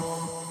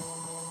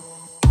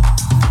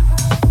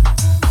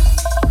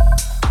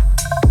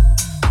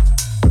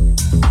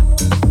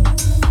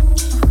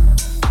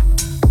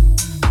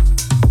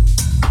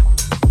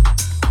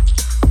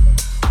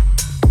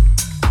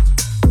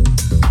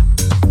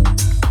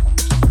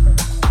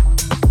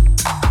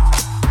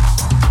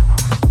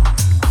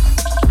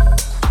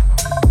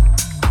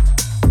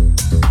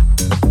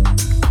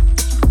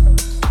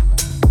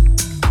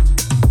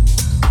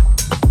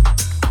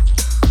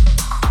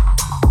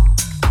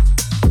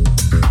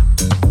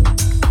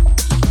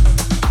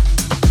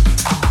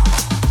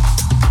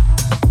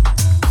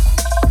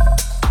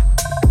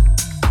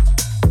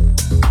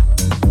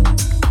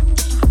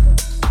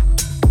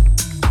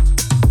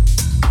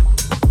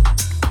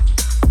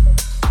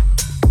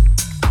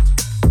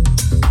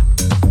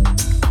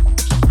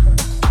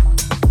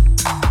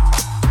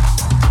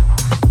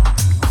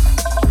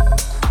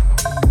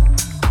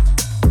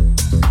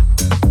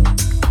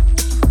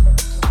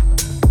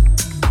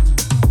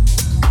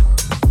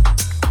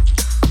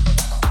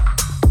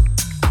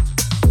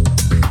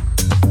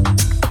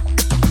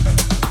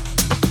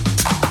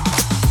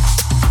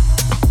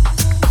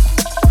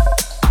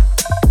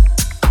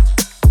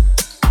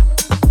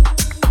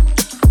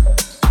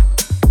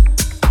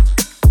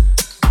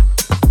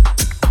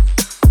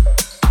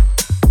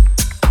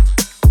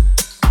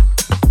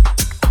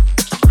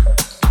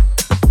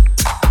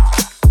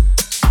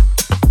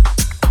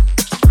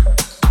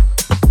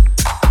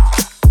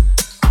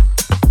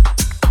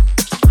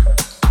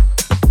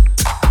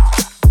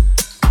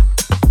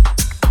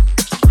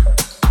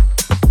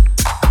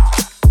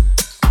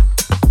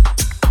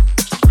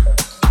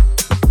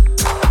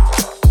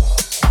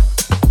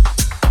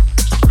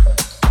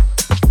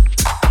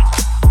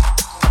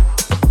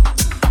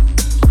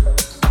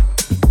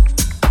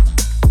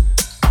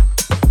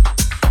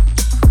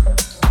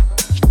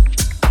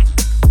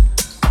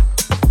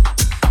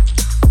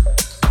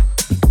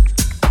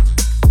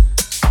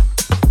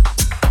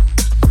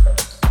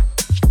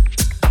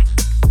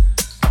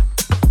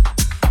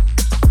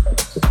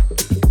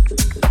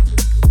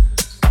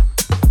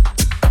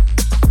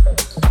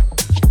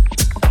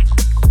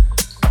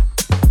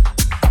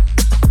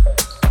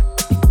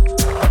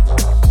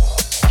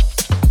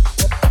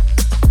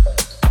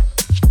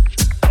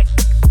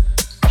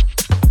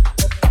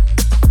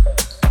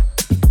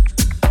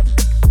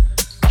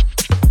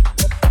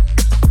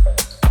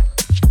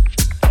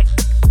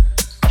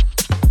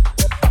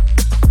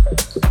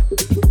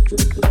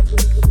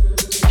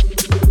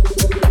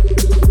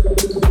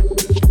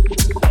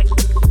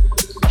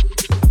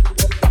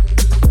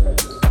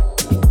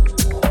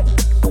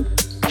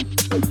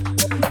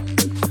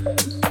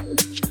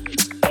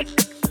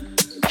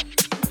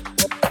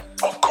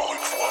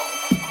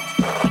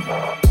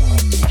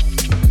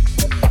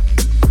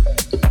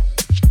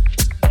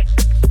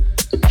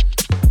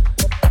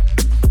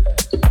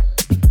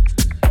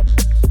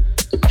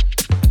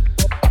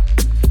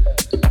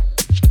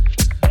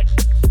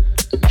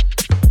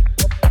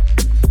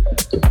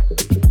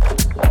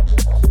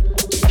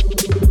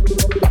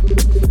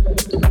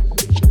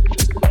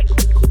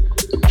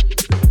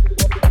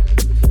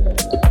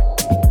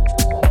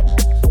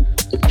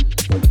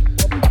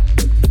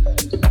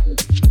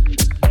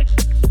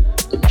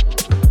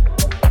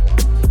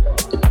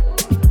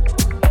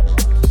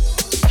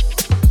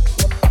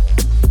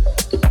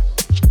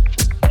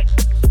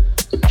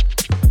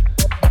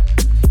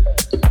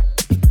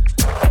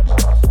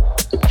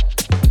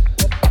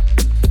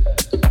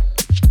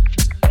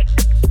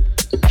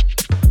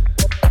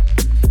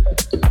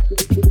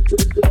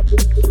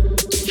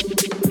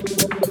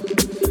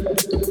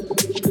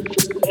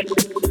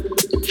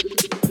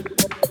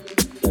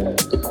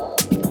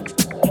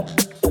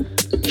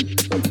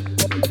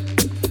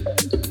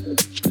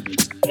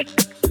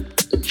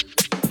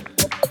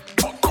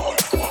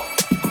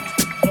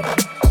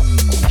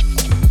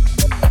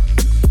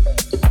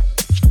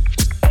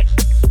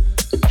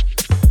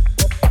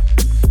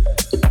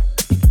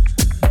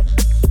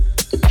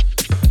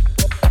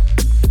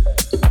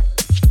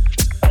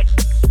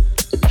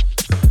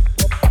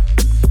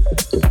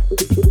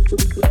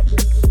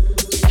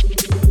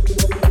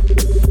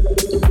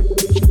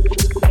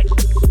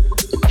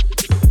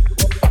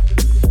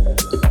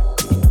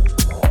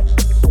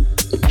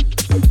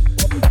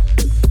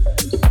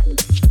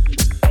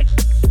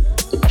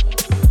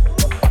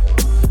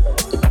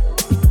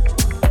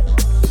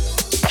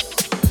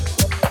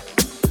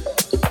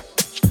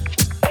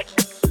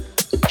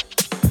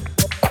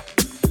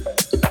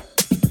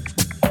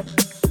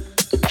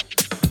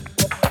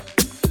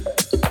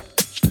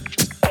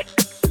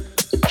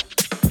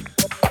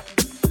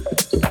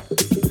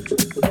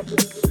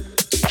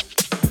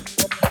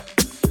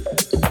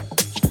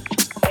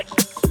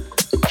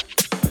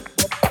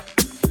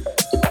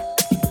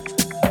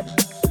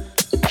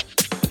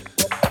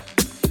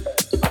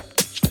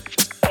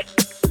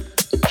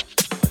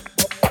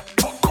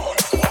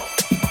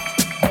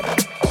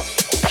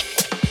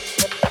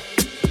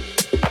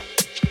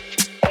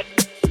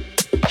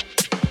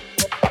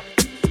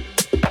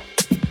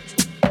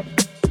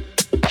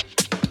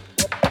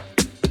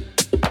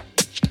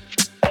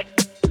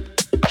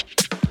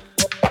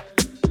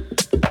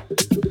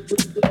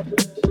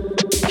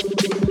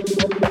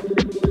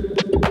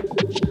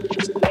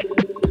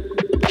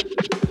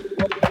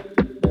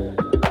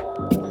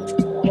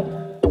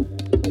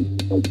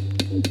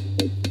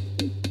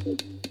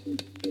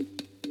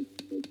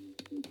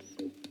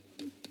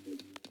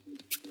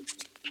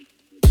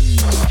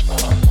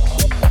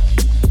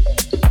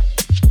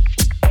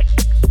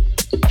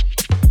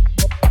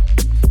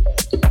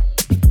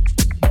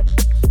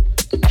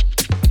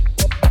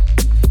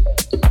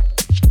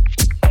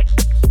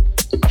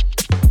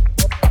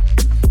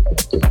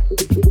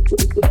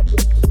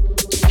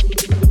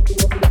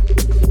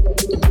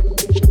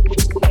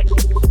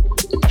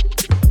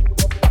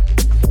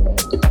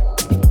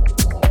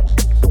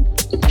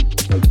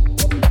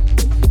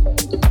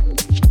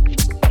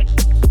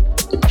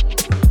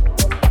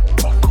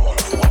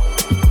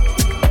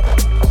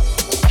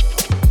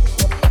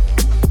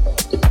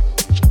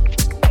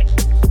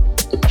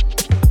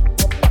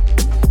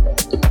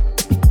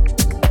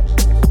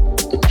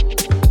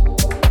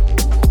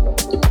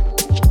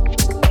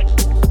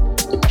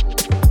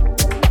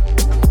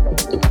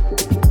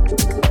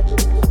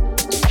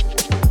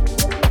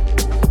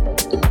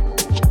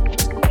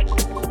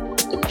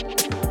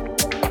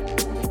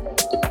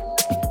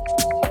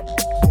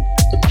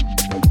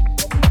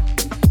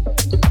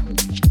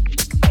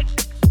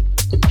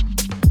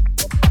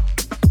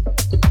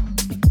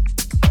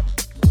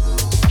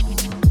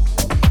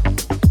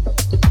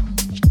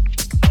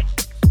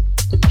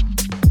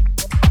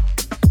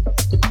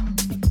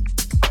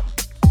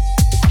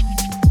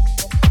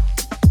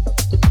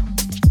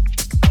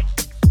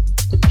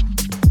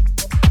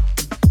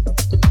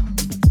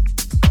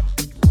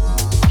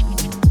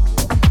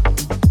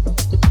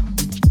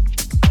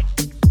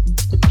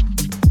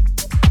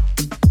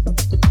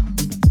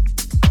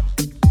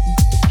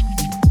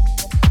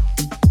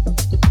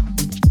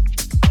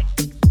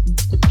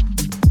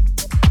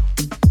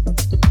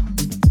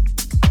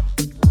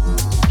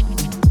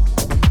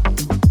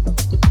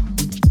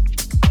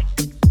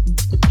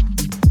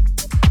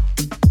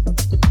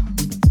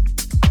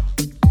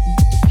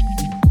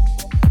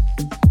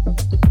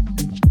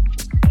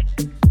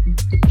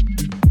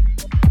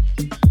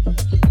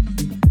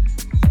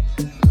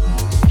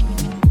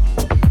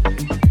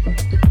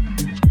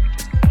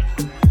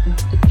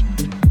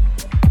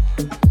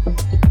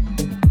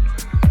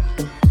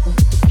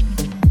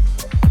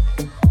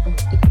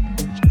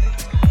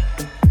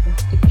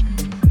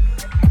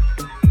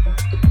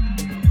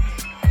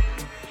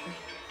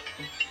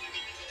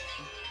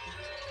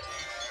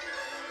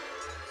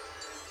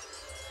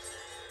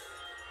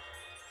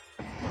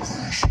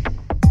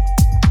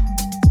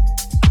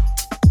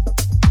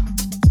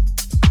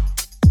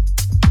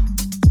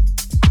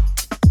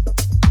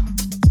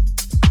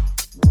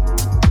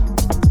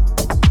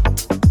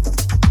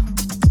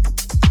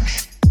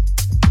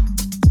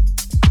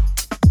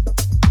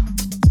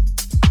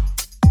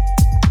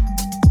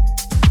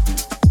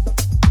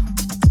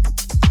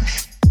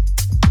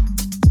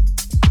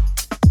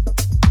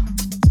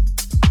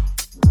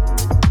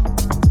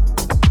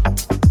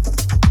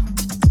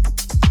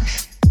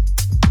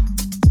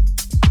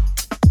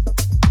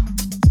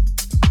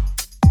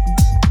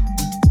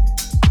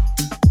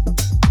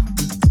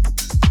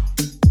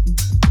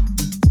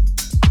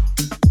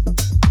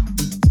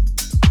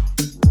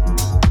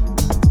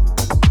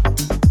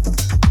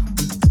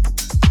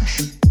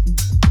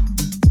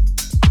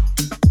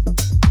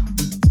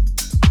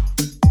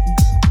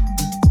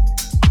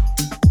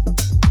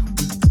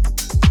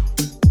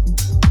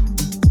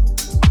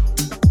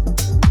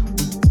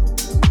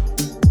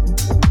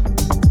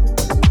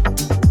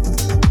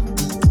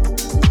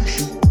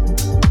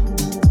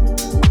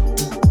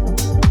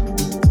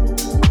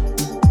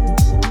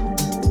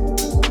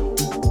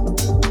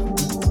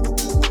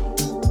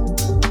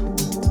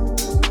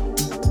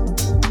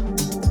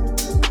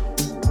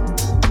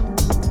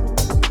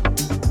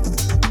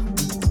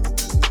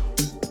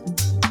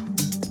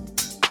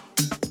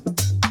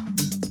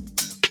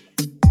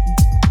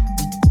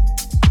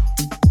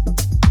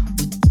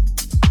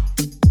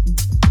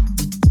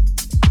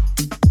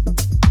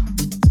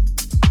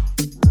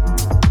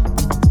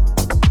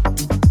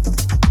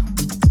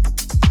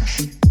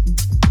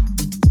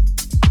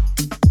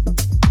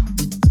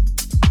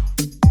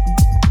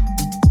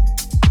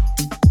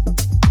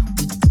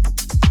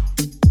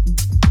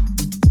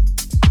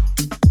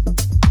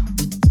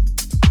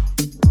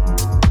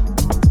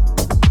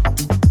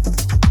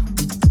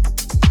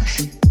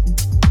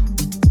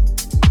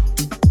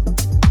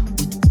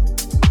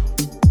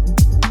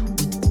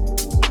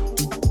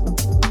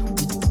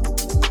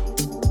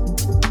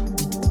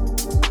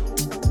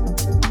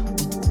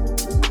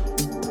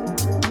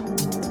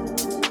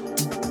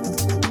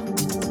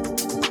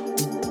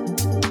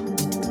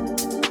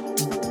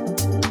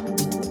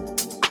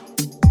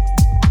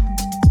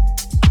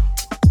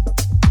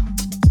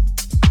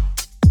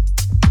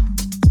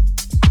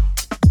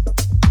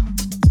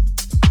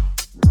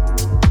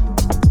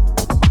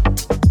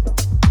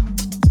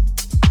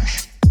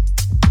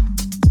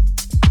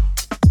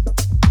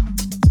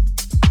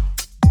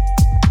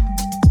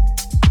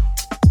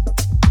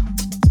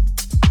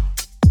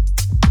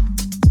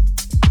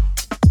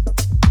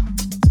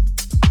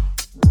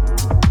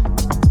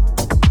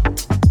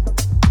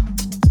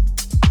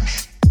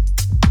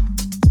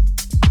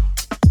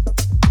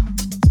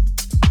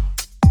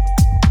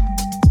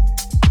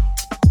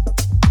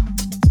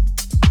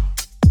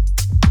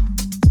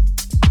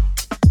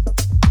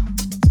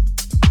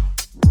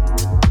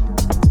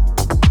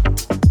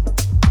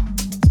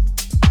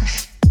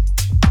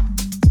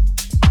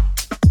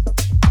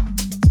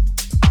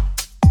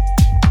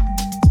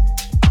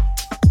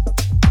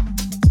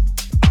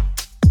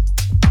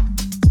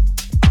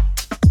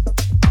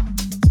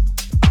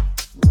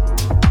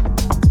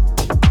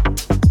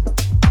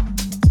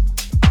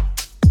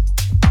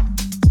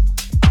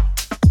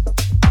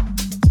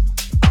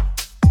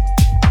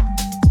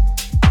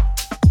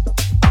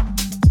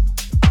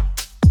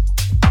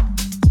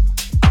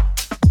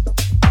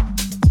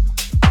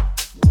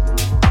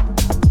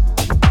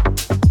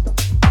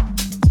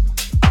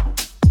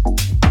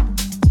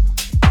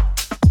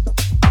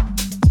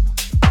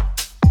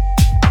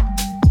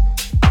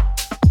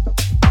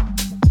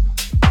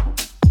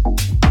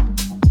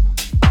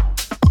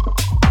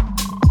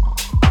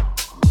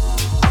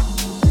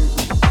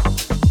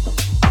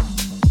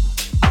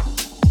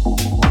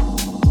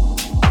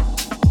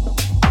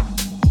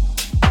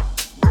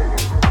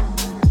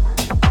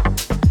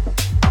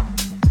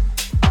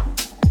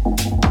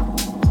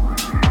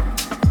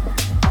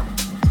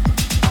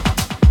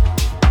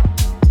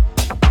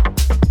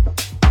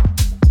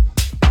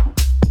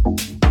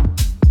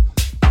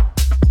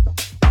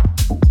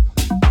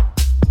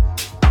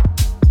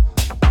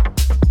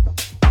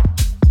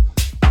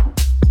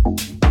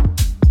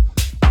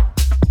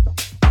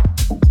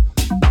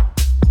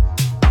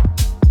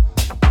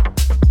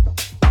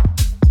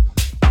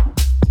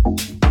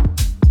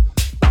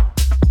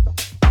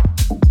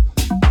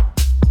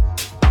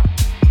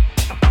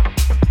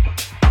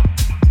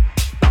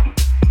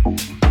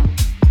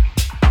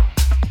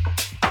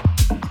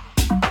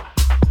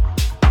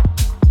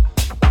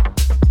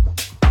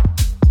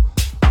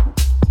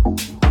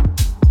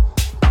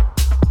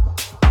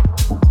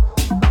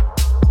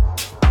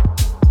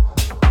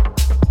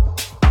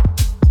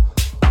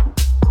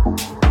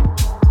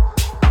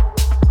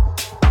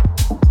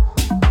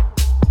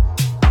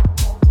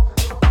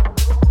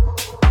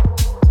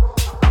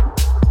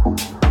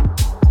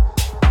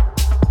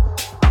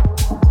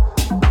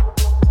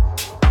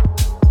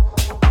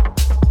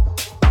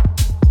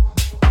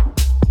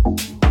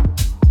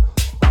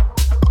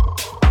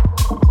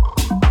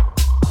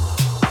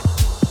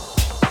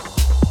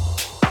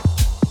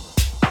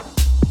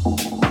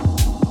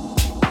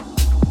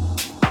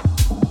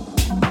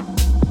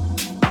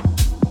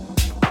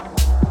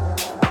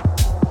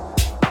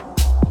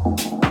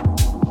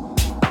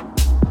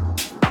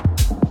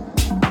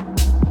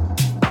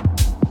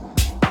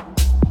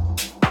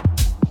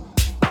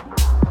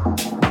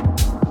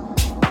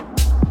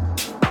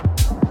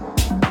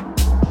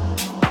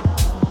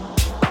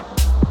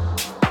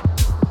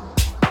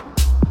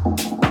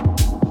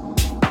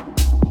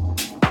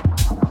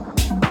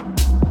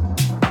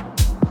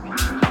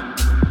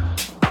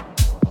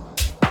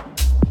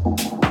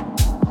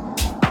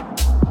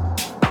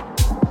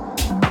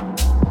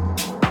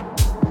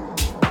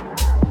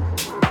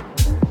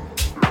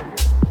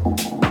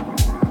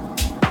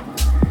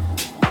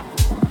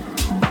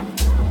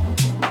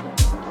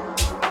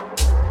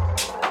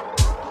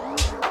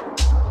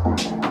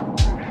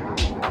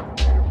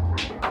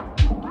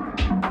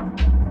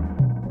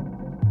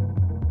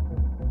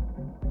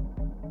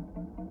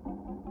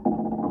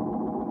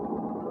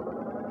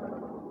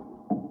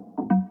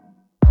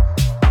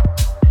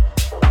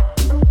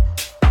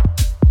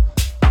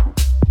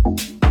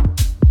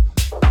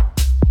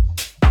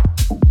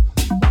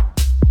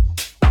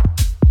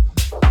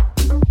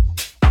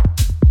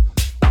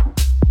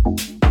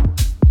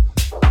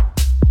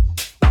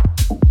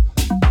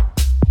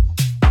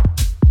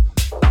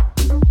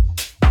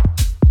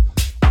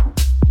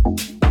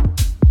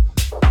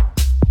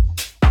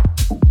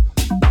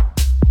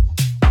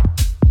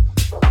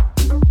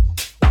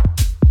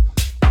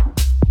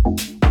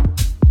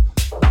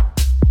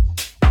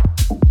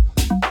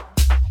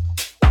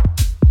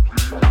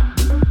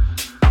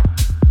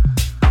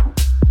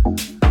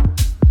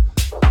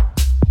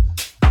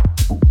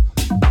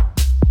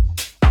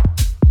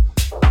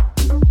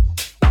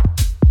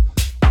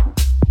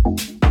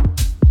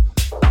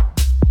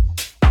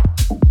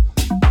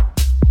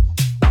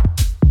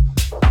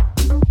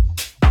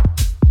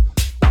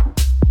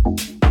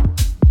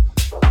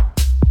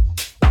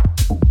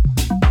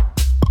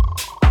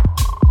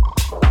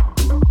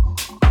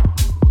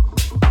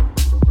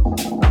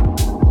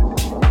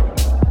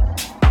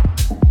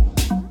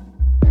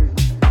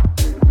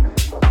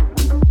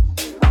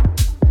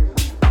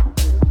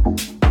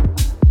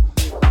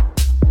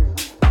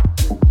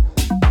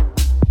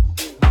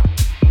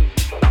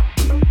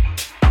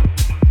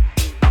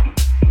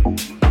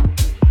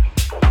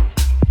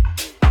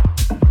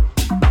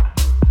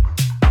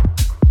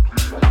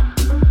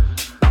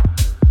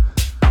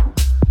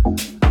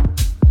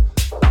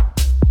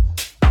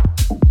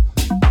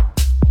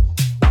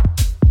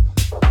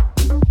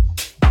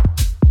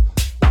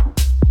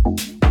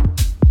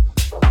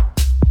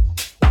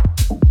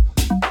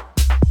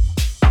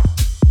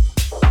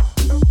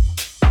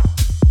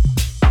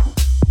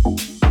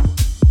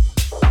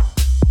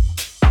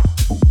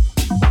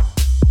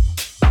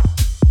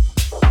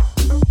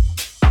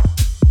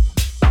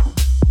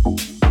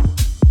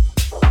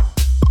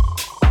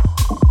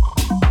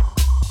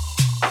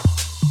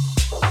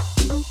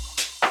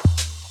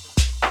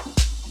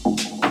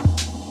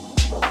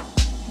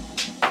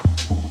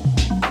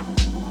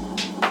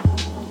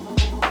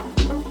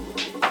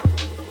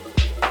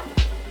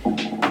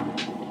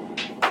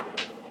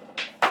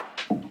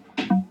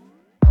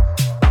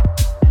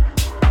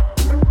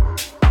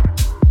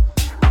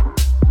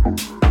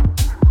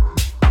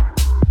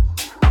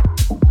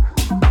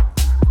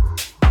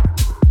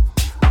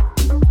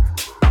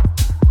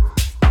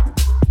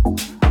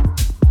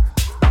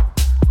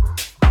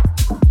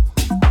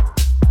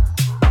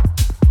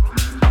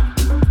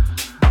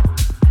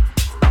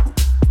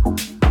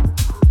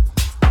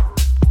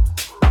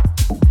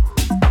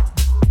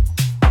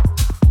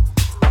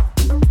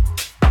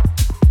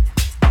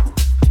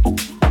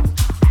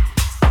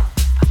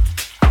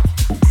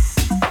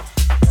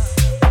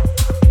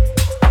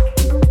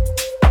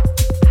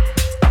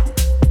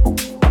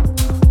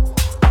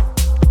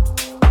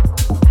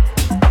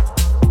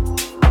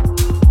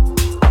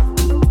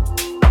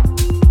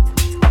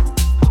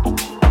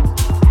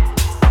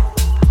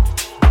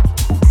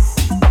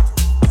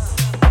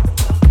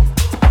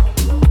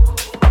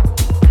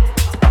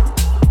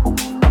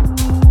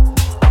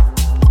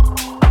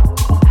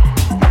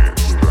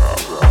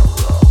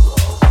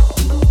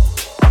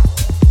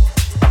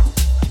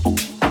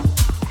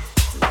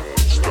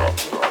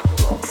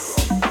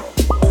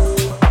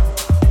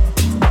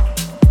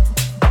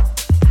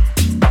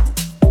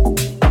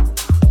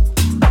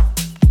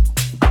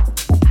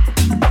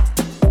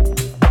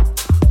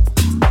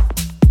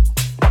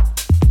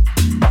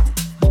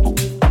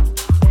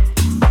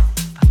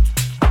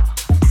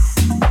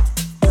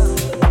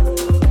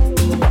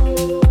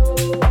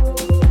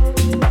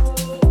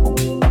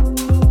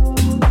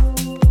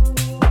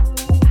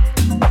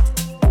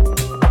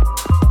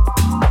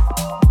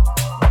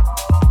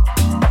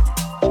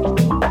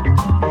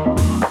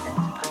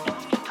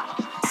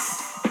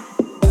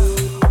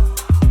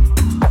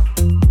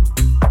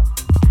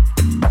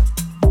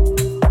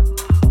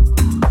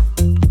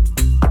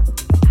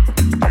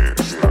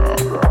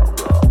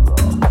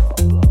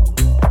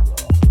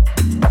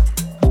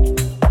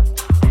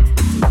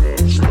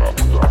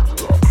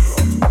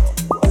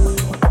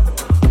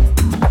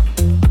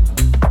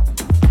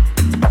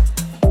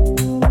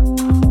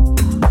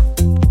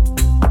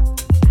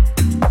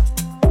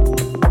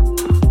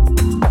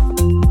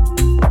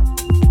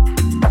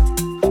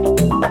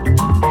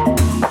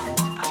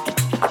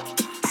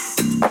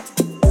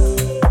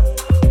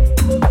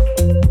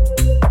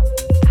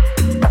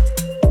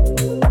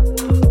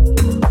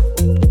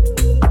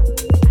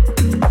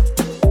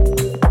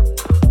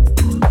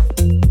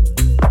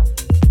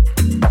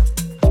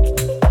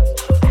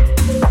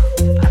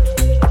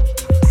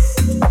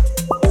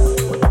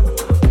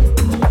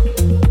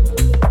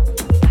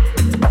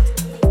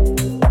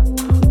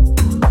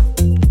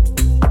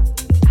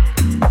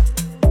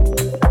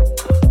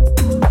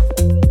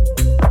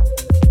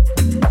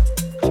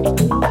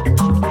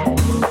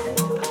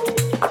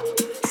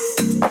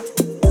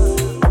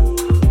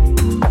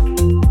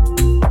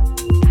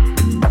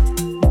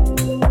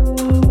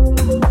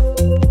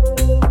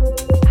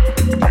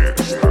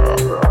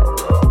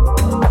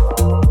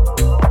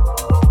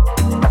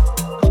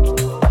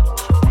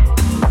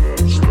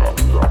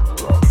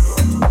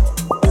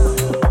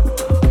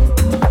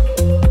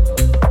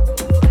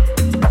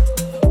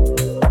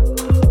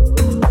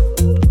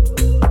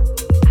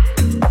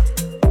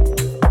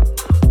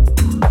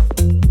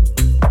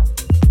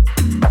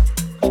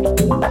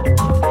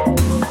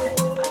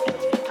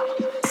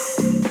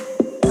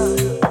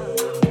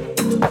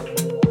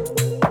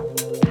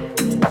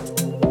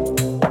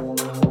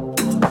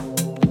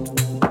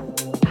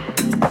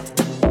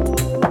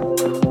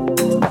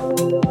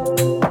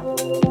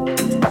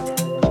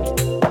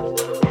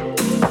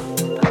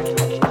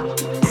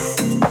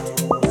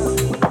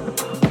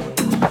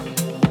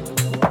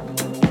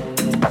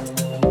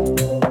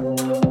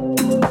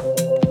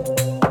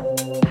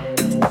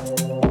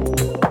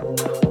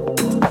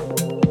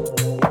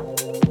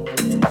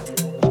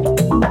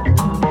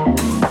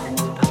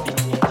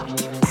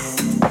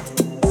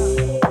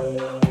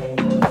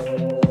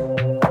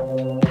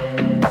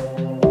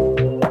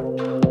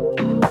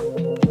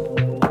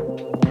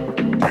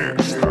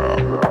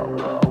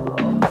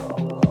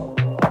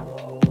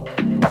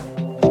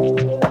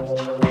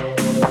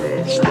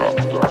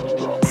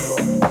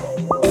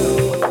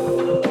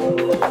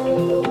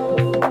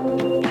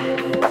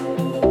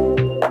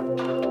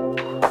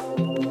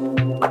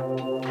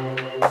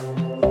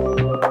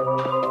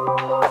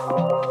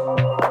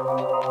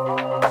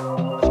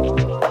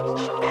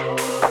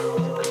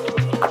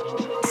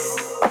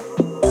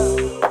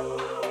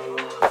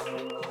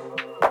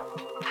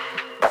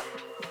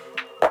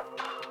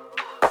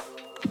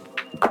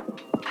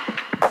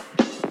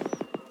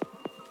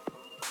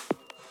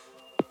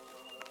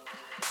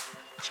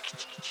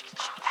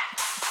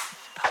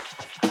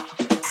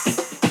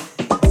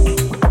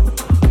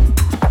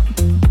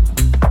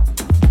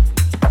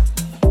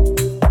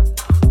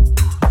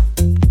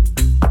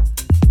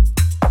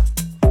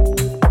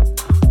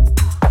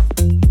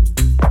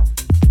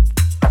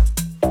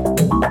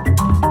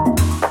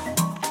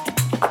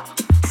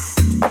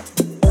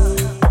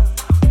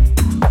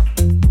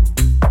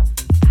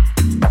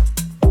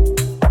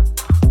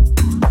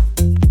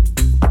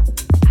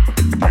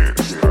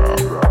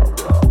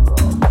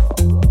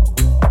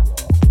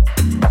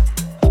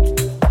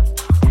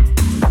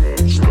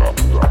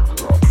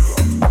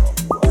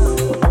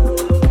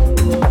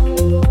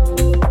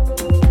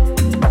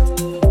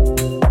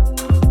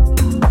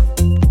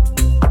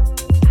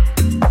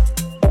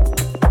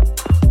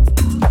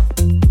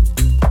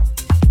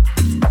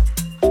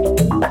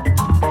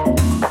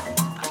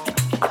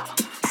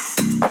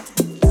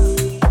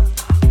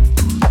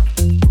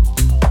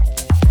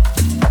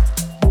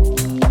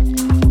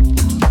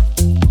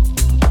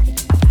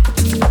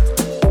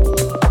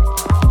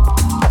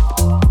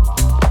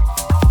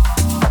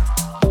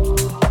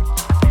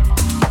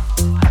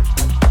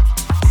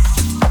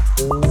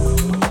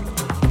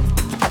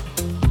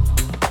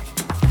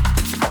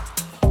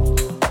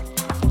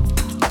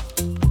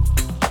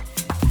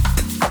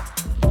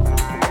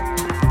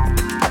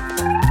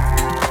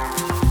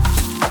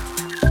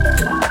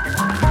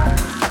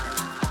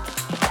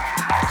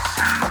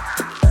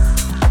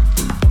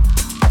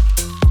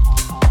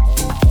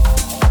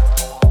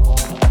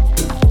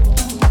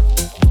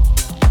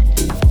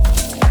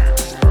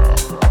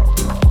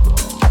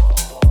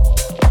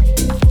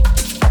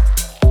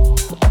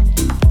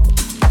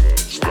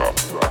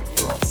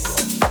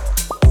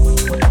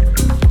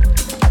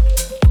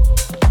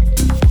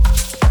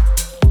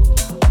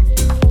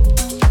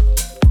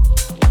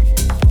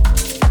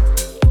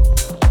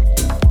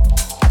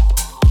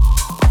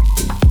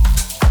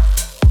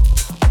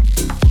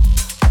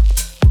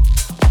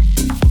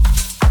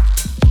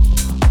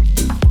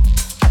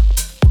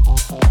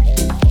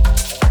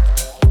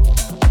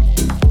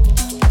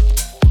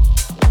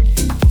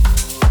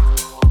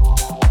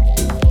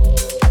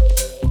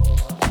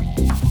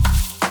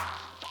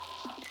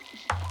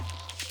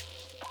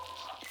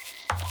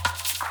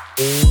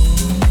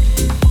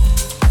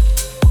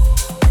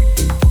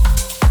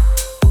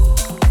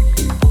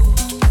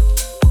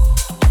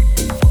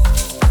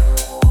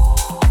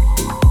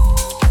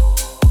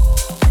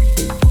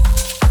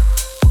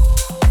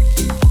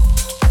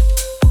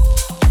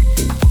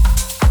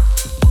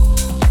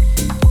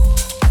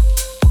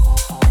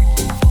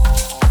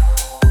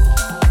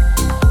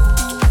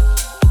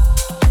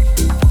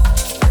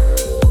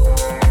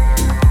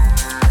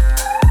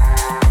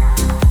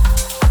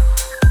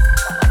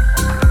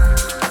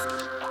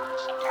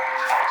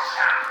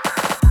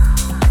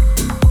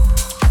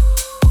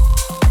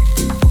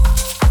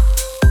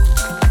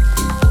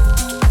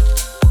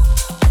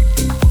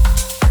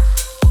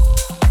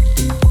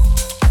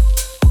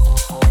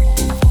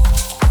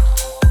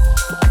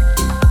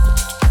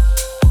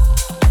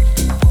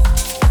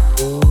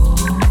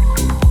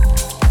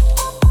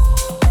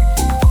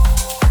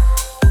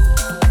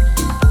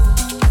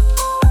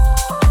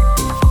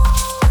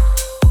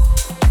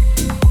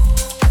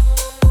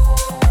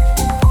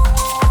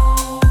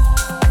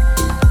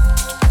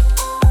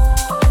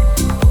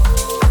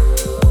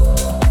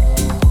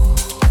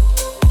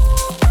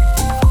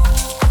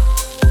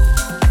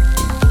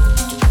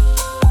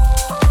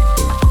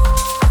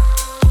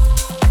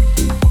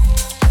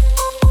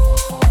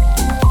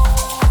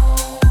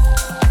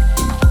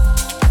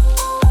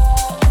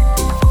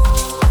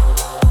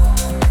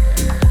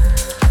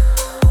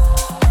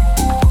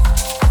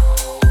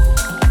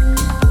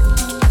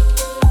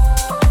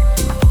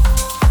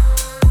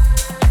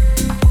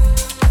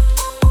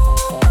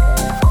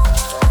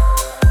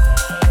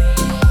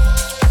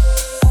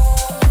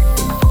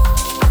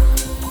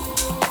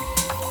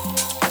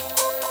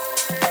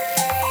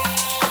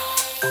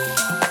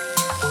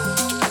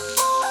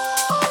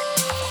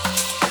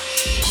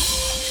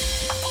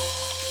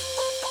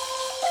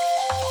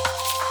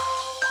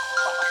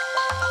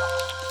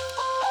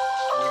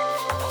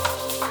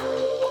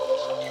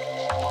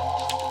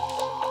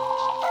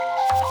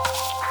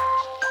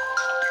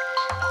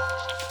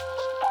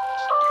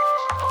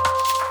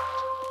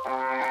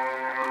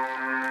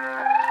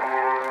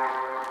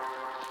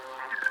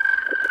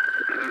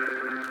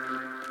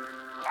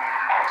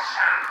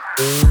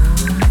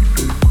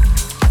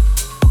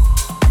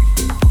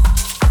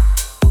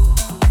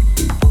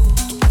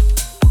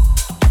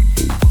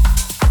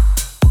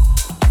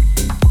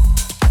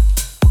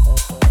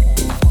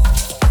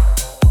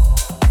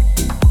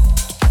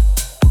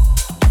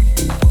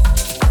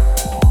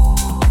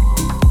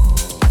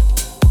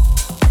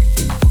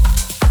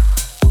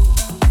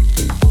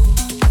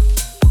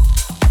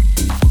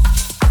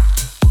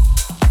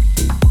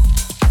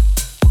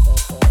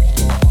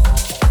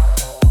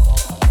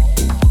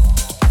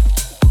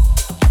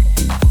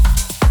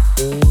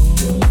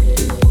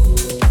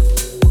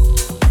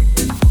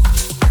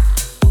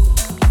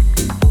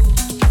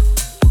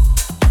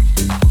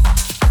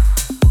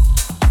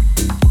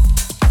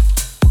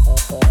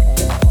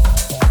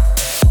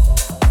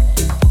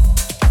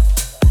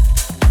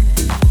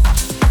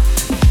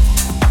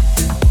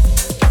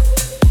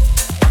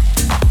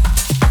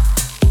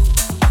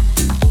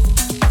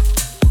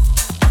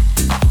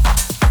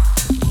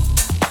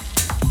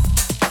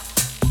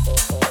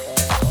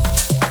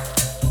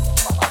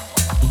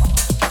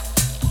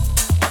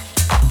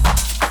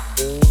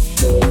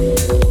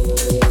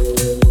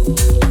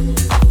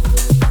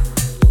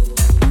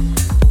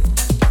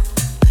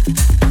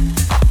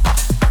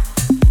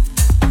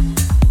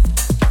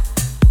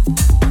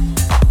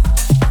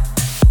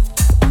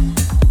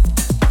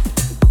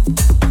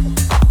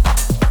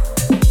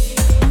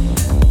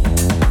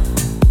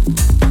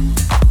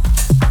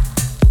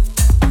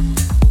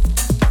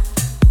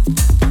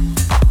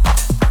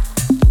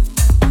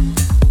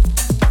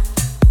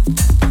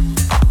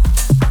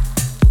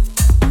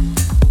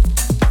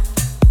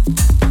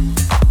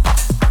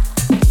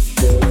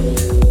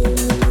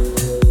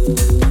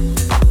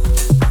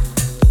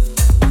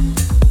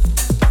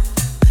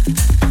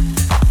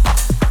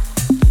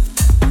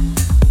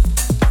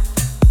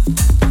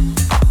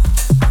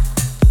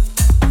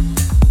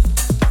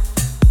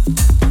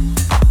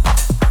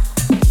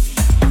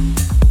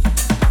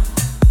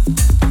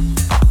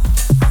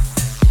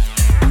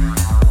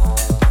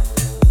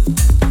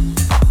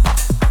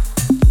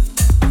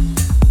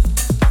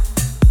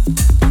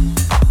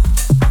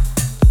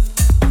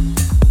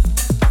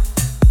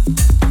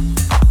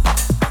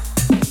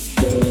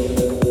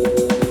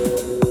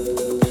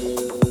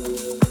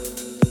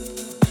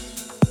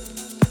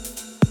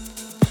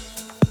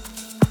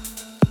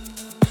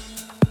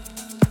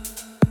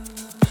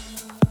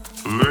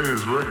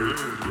 Lenny's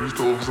record, we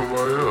stole from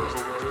somebody else.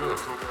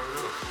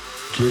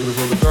 Taking it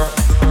from the top.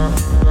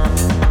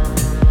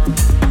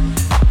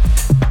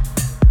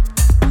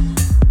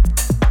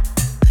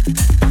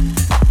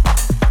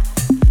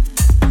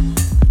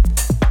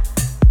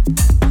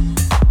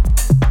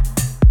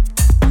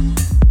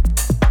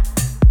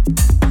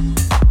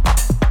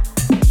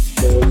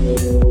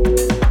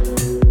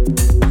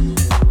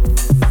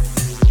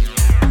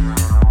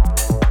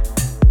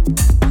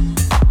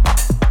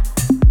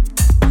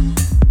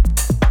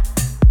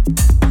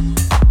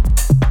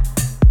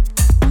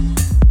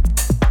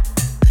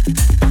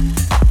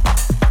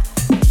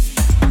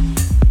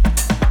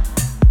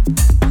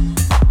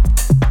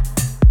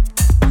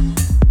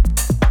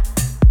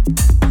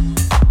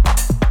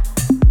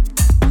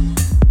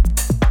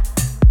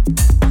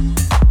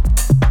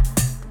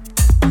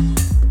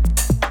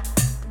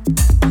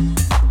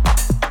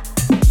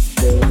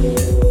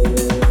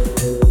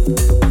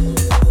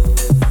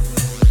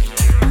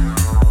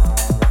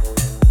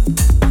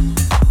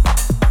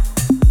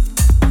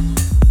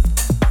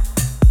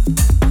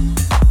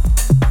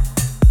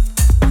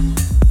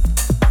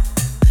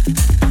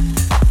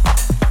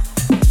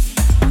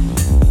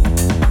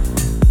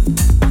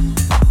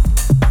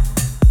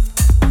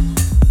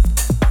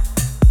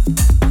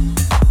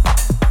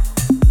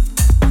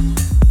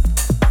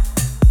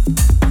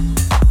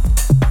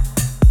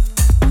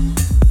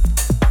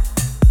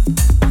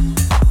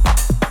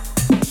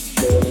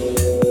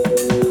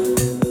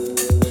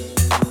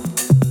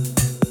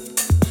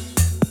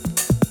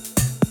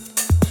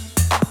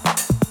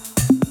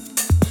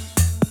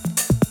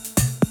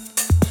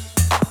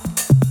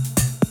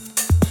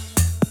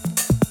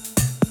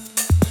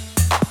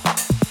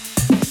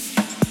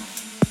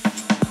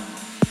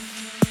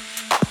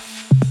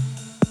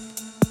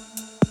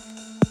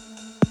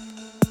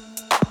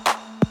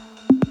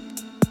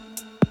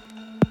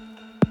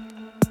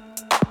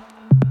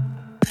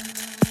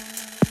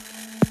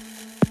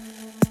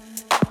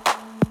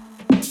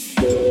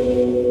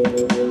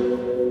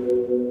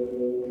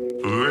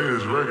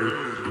 Lenny's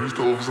record, we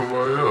stole from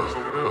somebody else.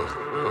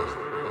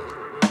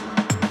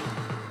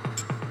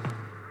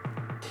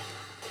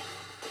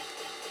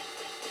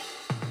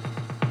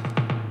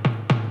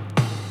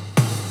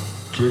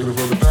 Taking it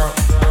from the top.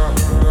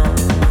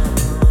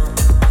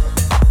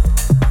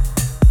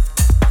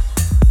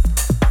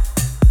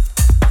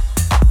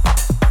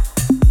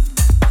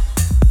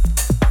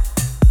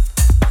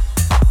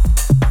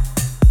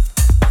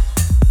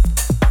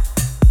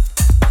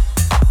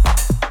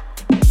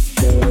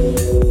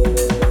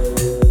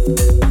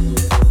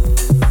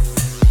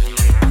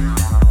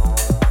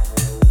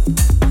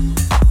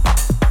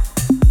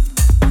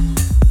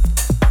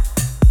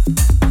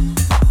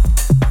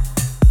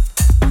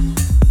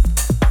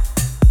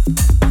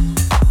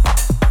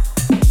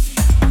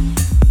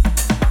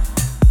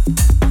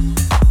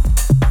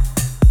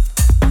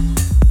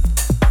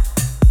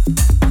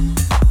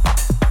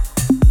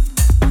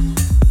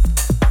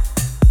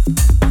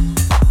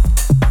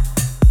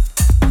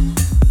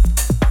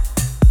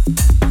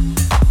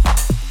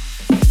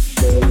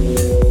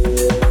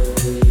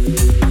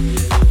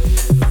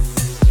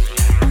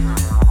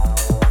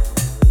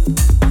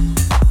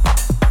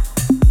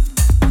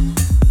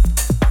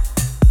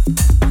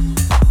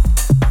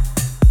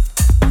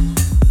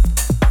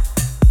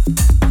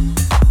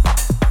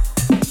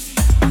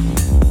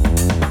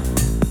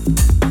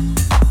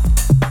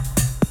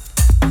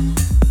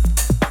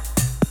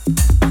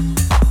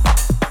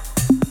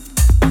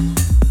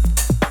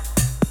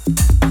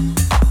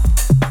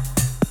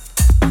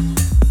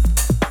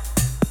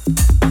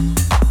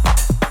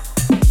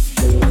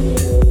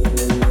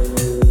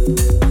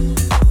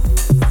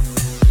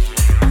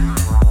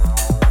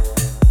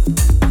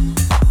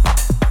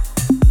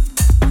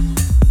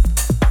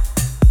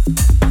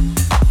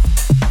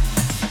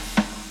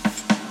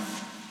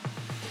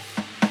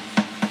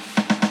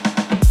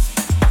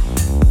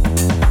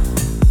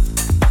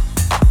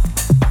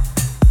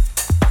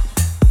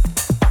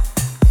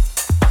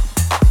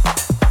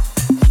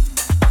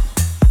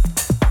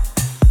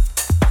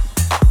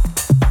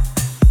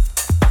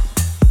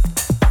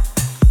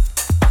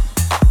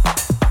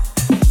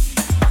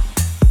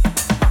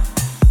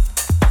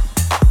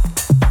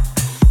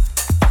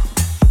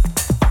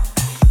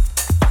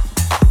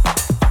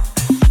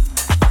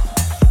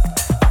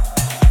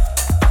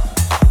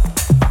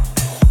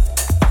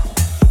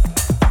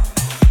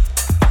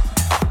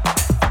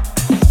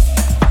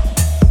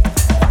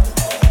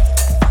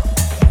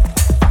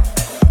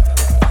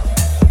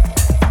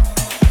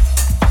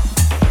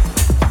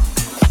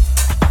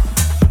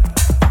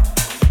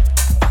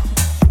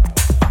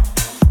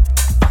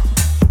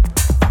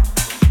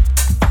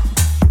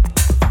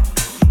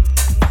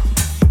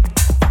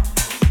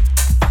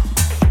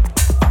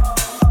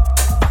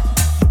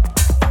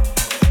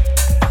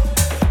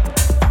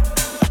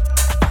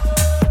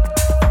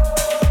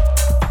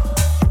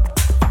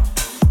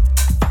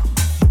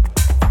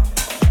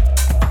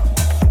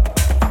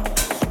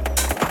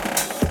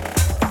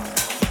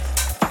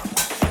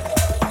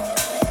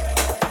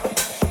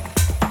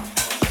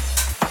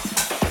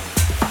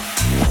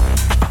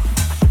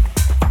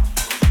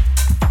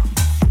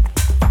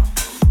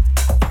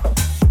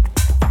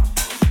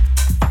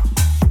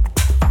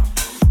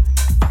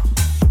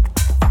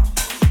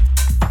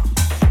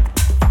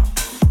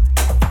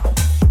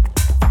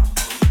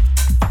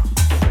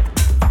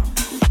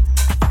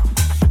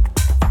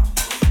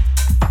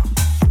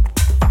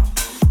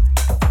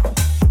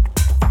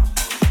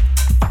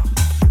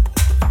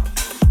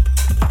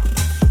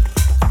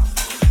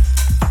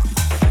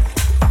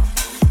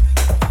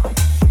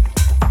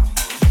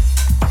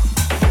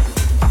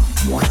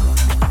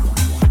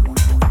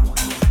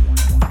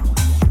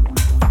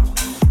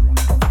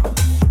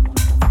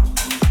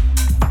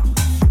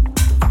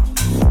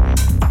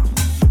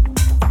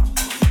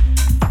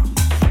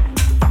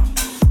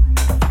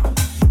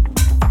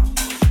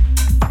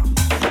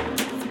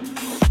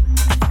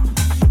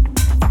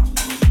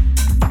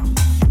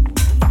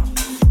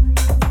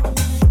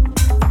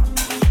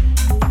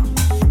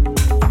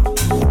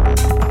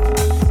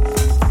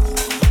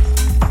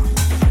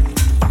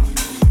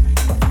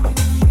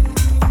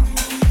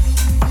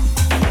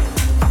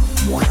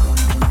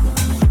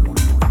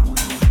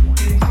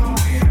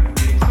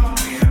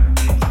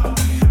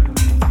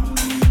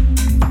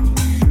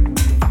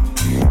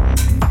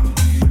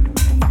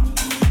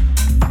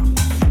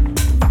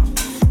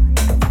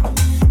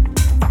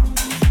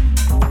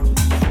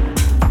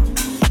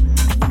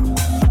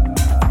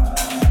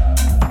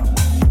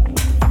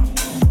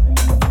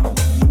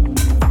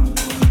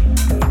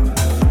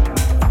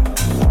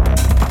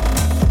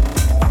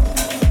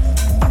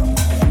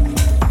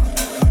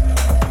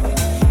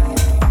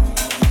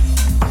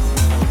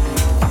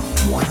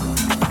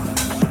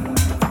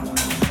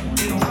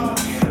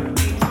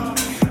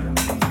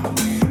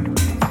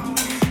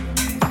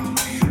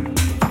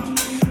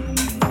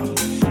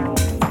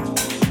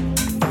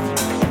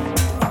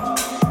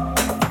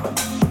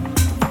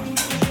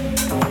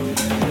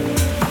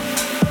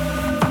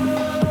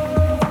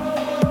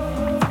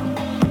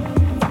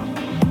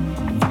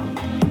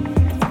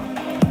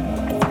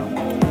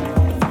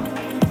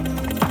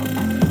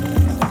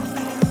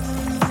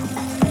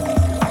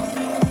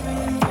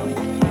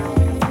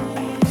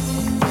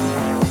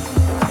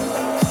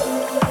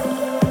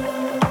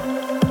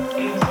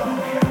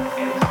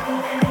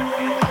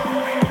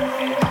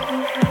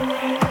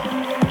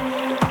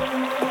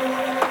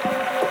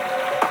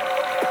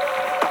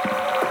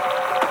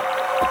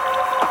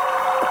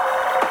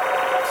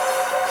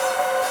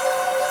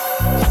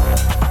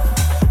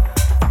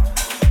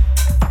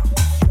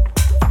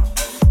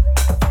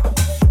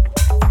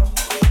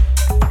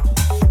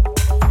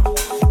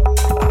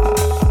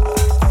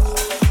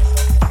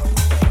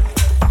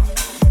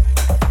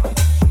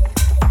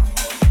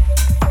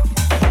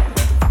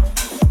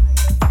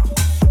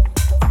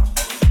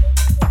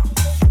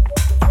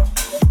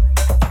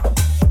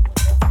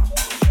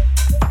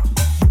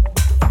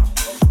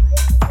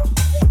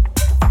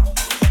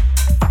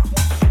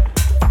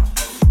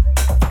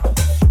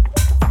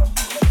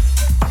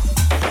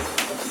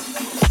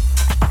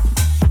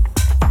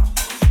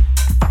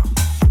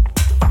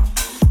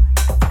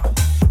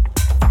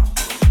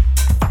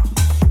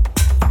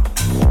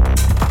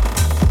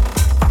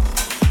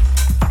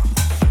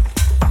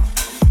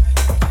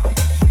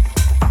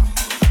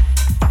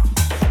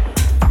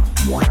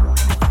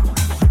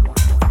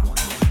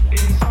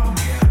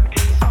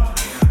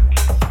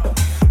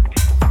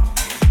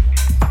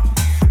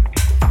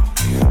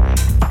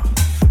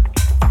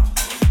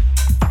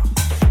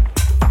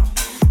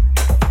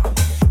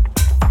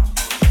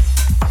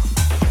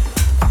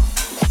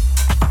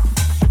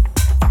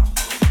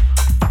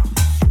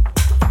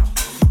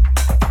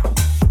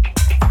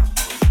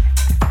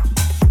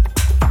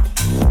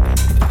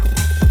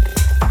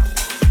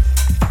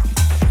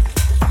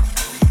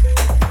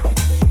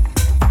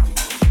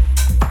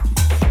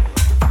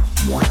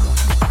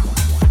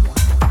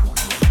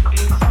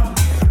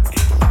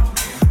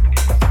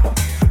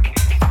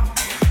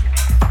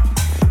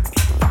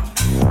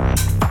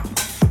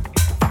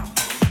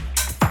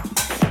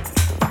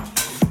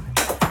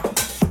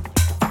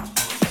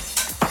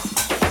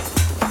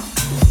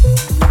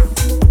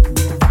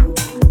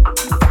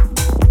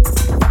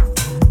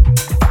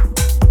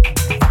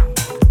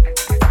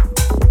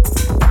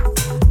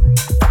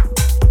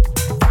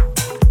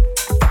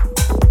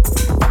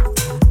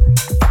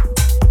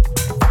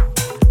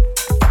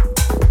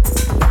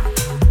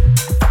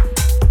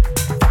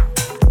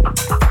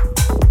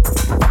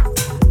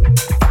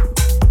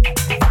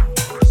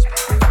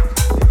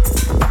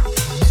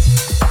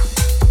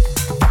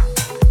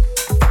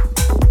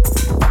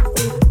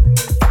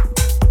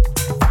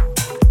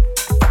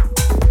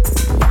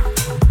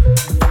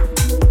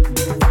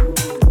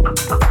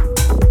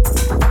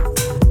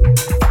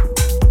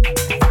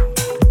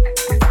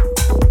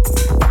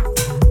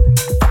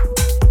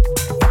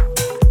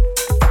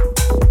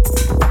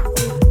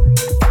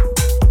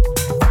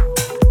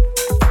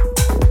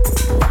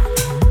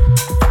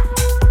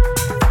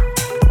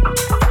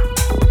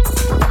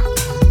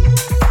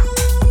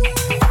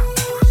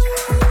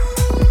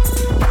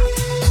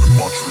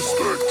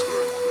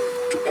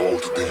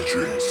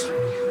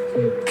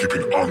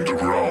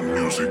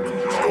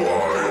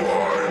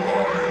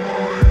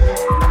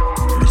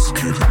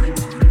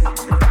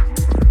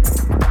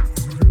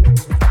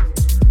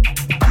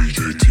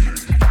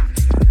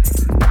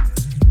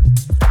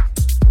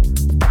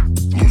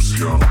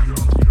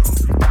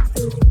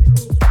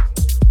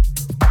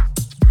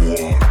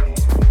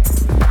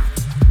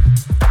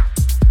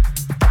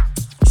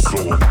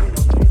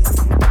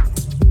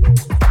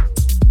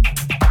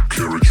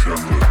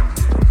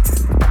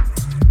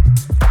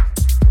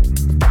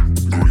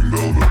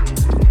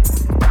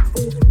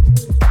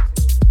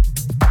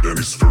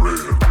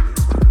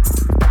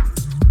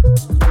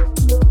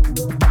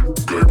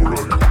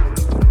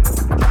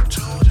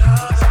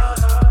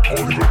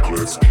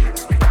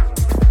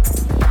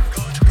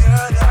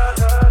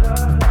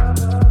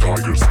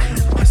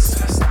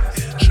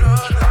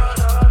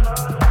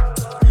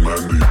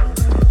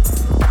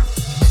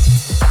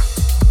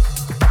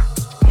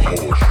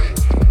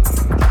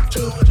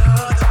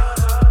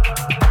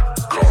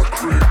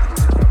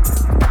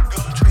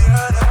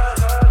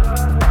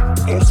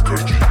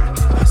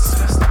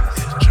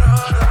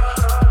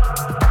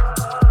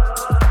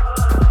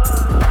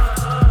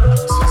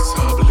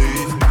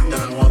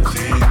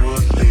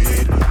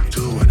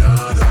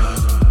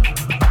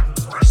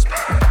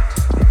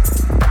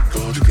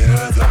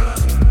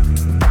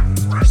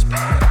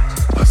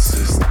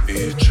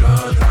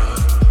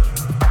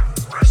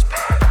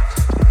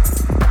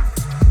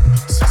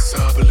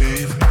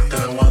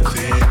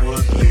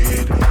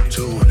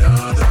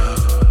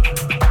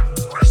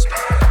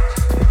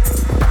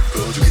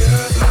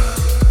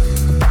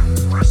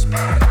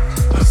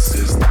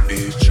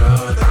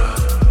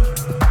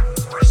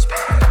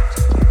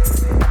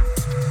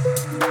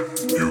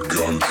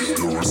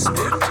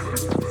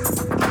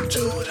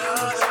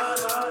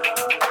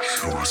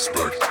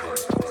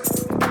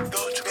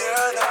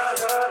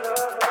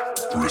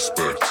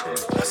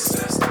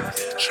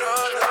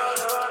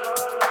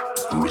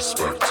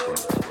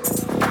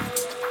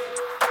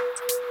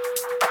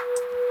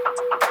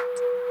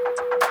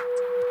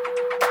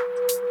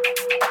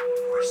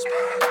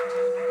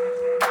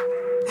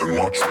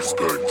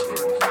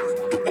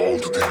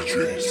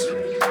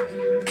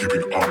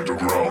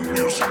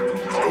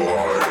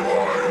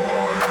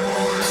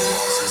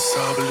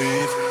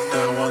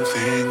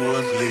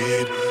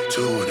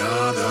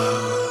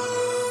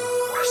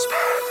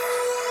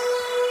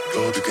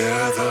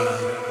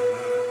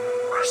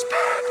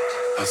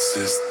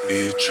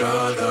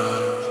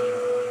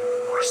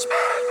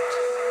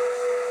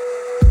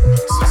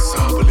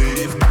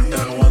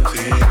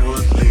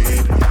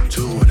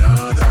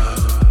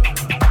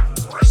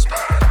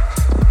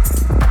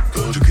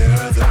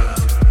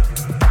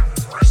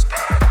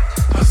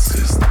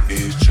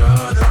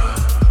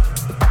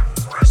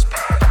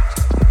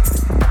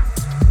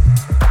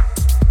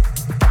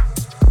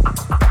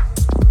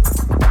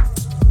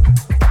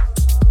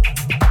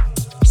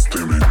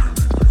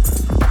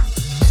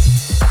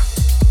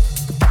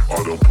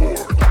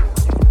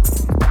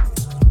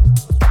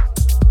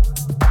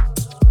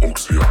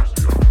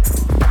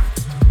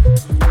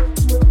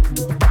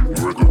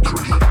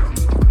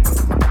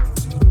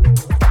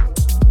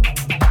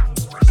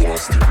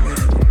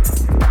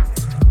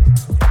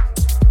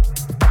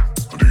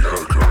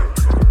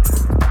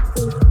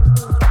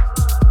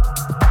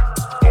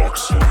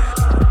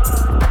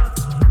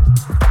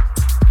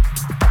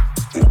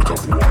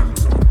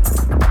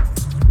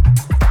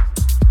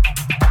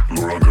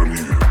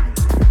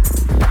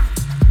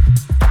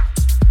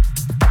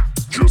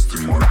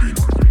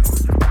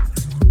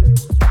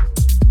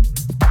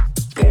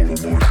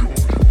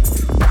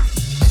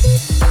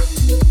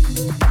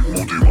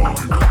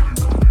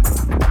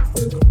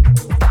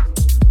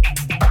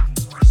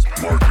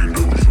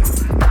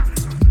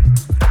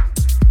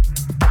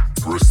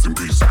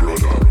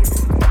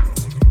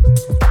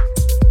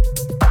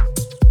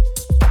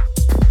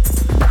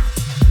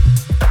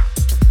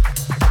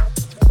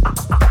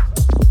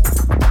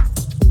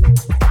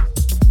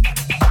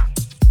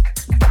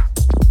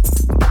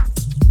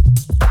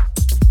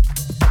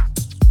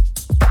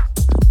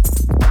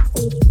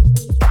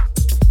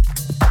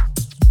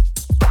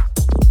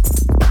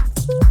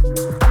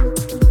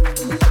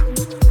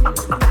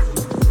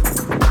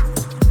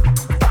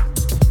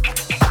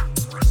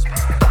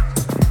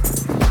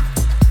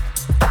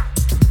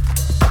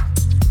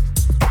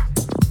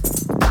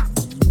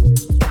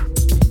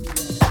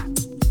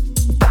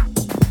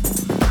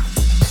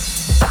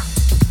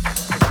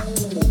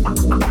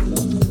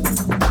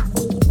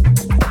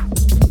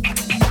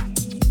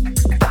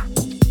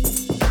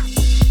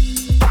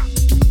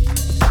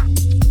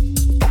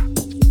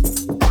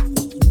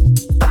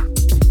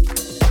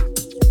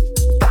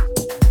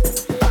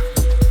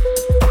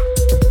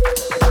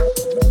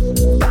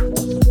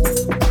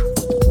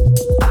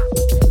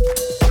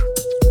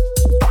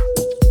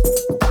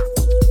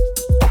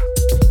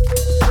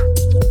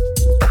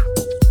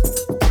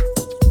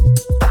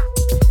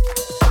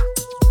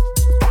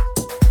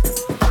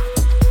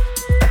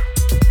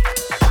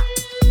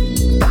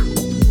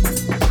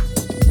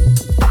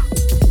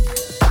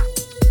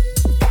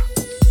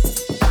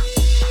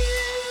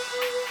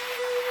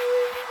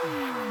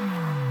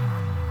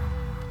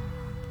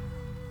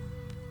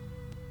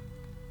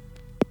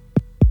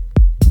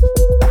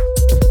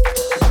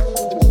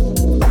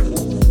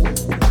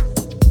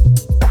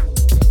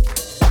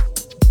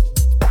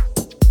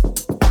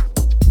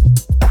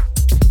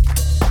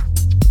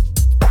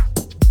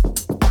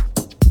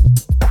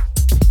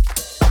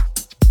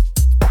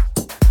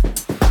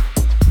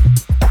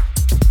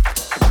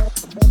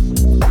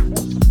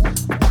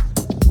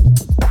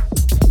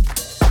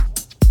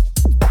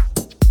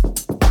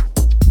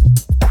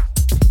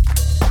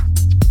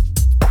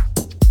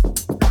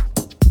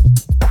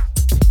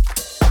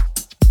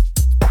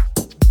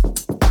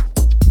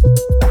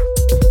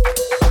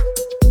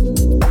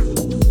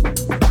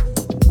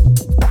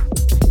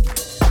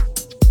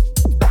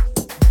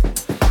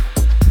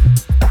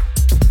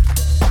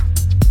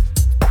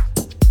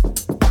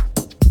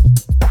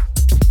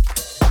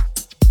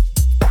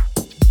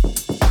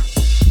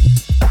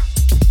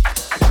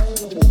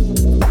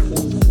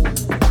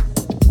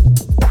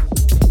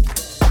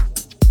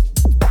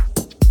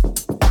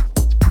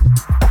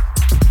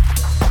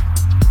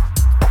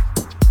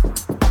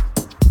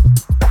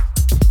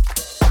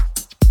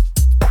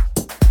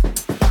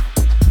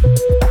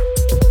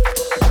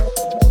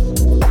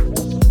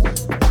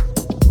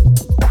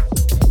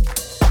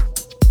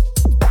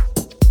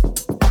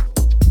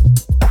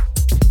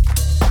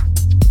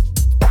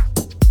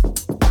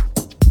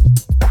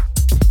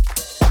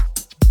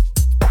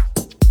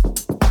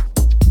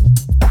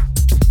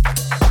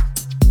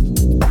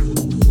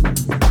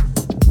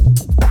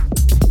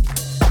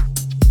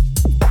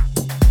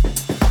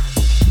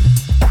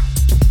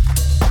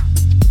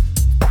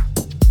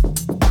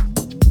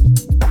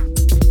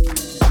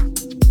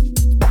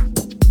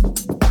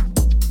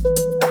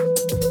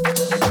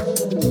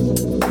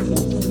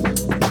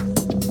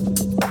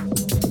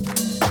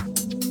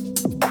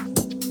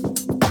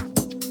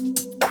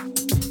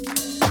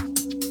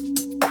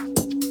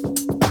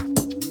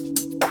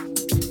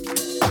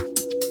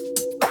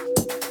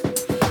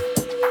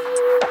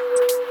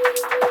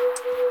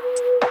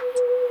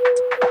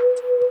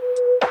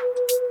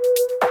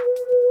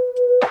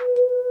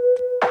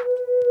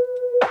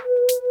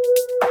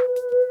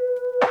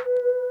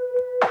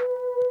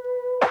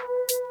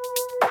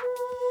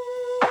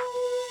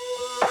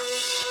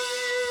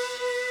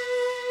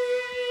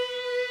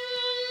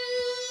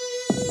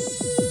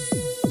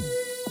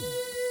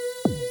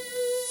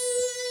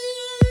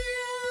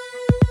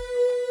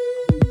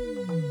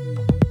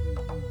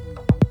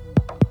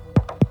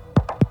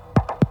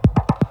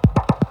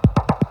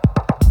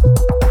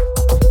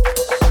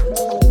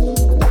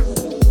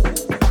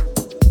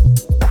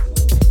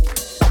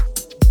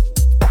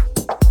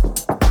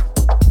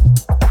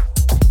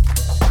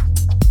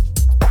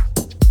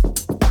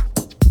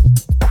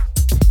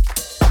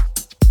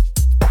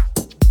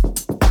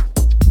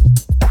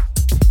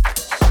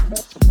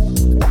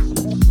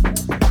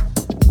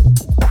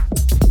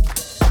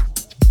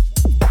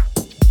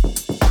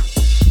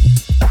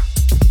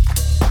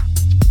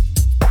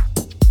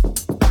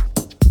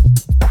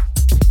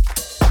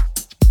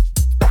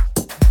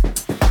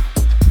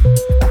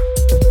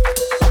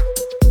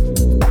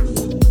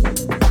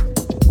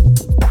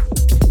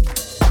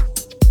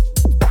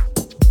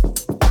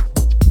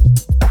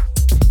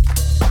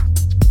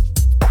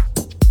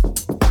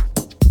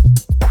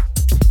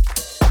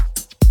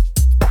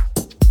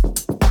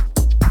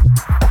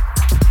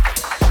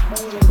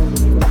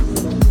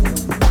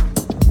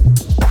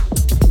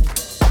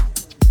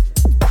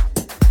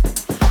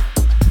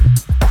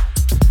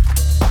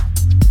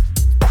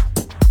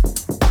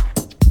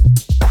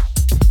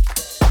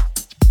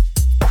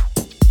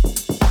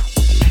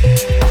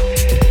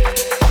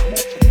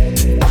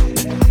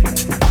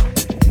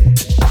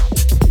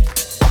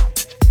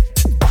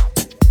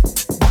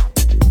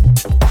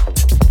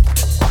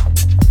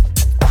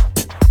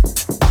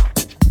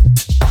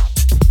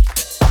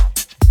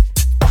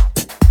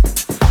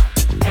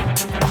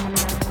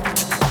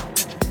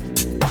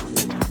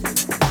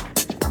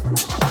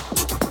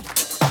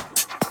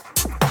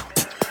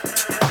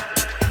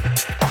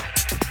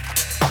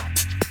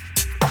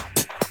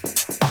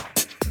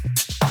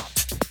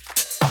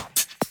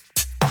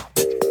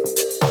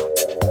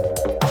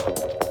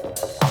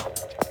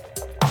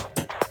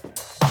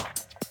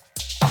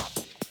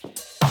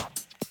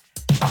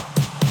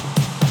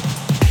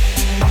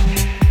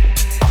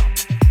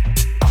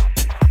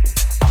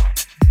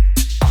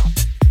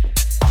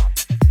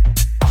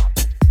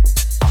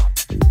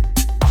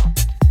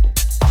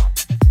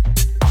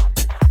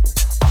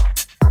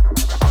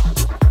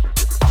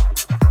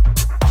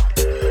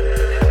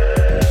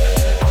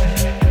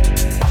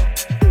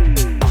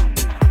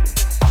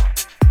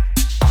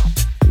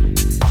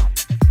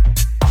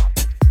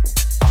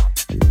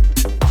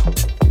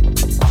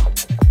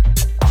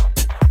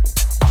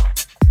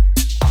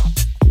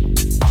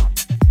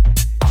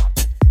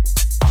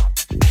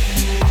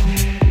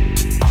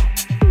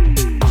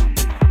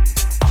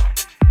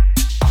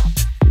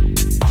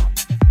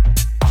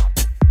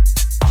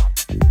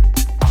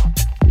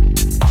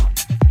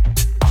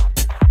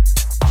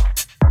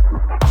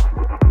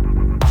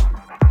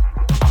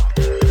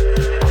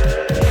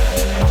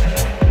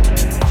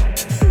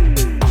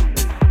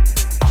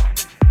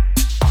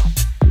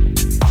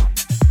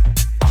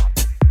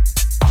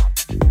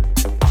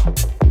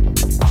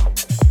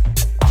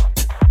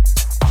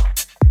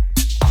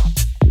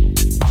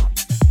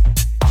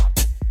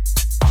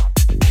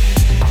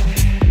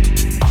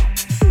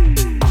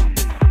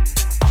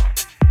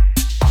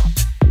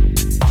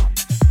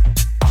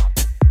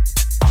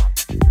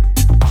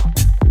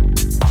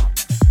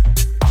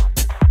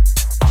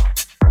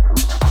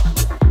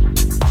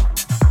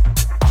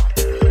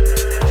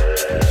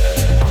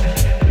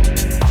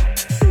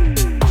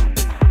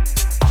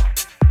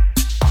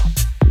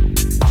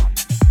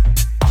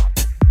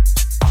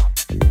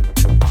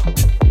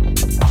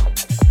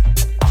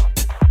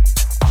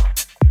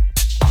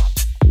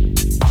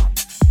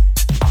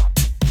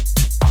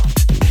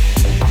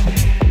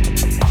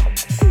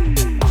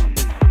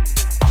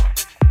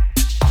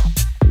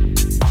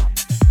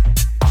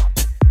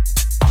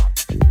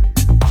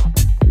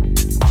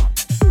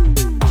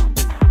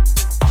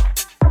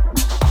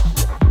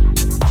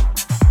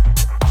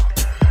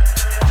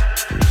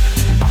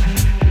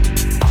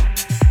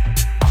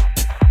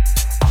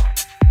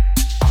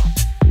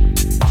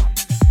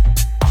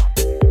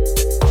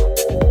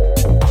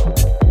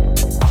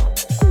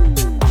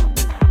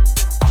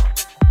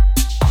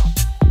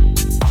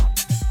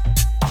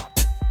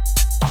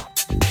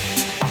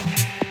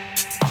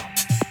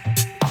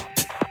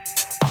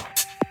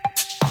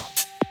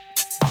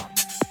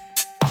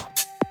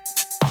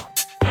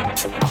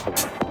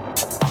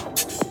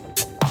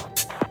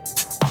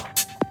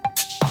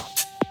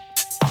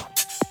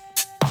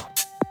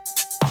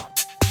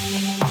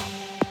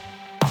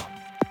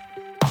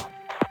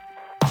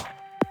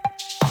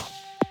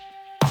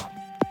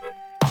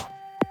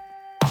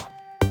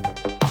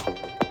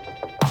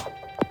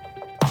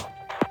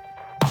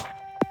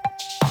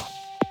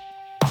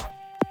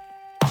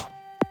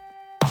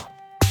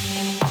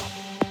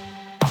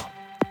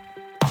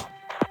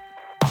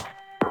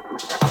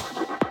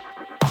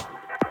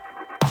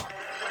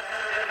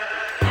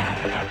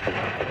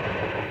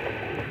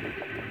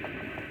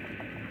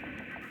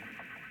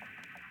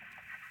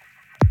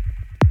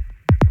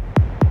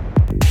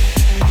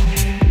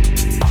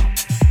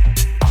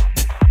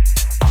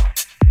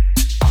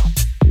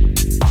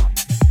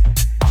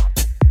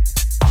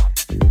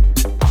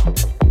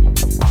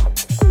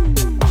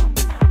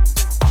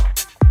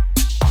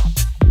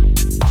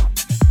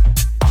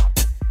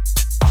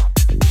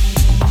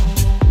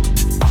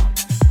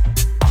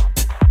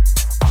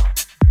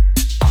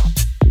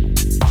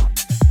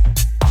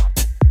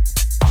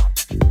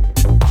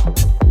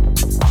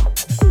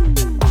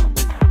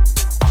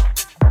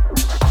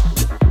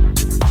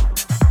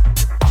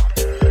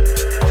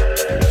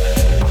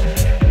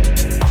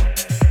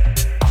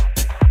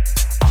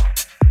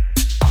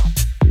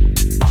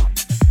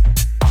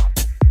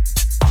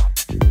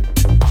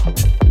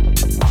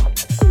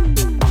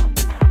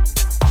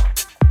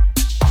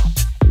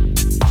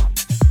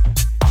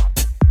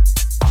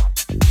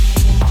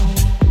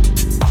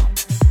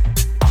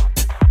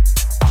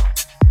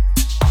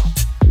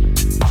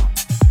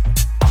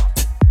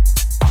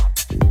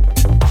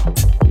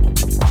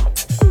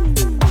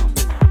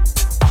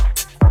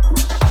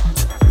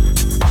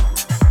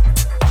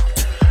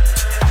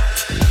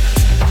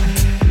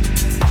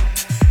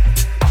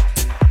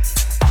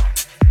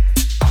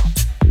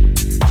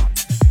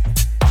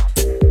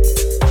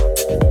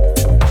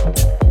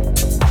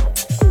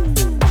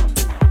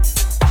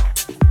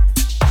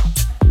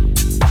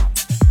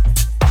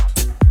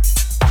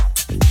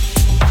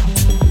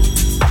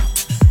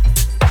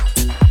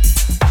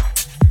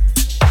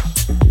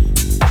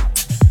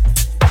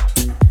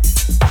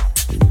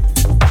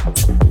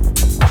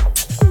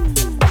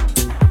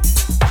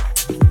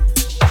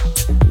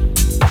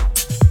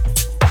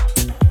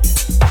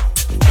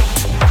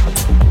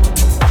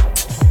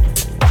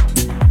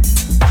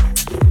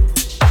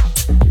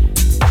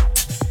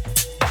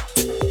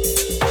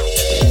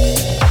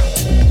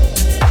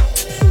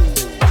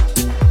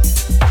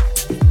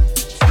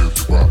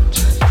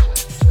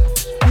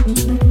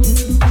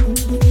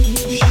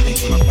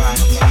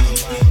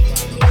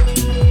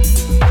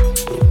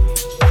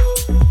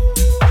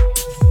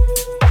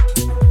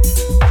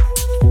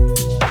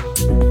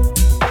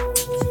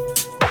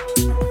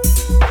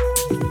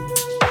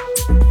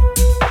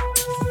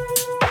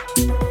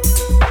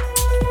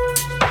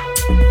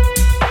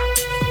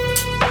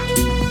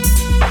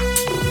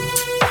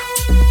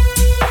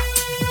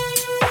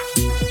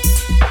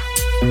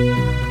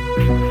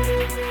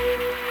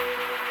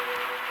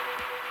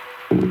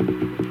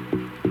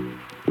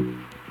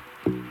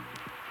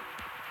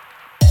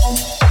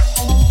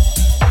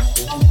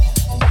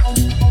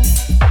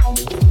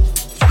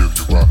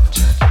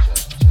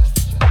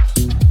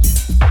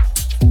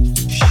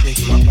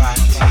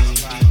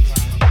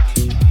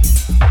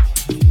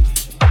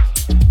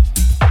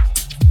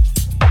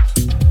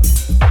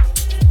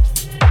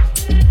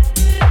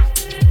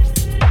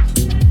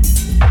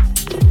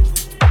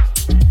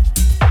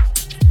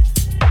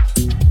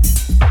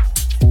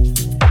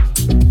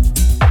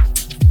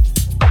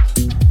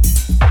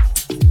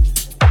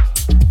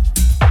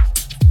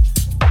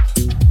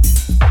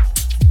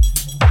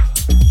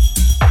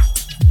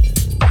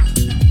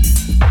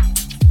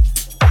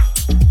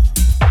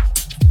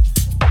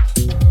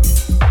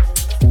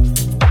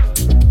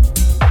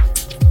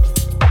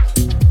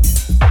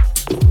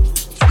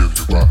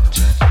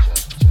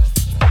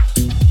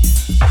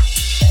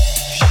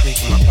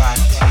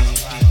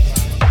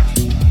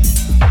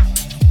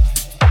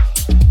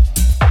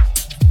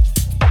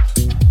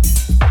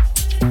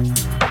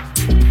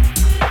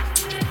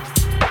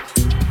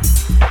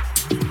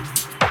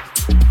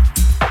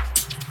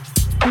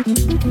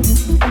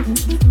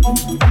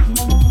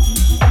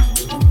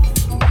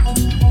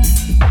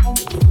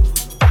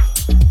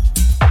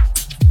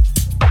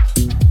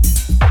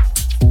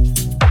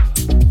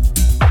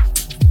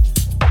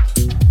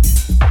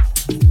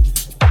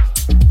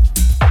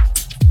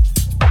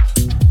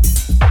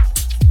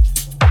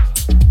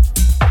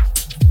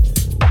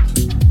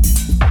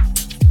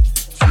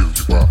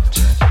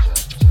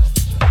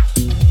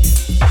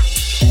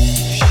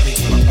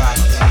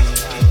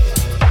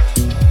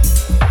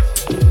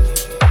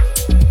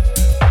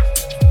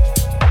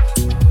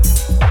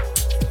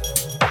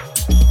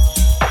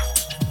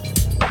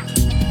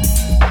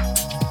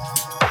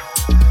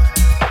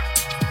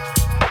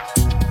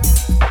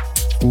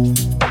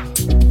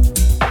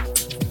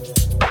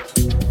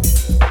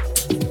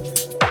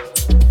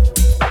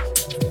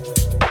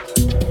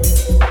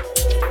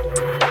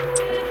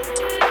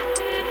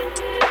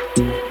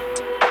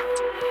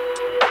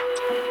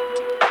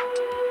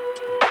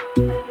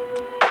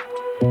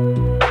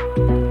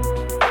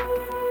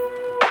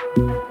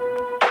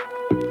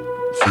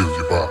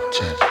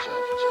 body.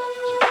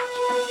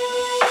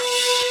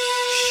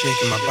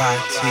 Shaking my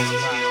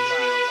body.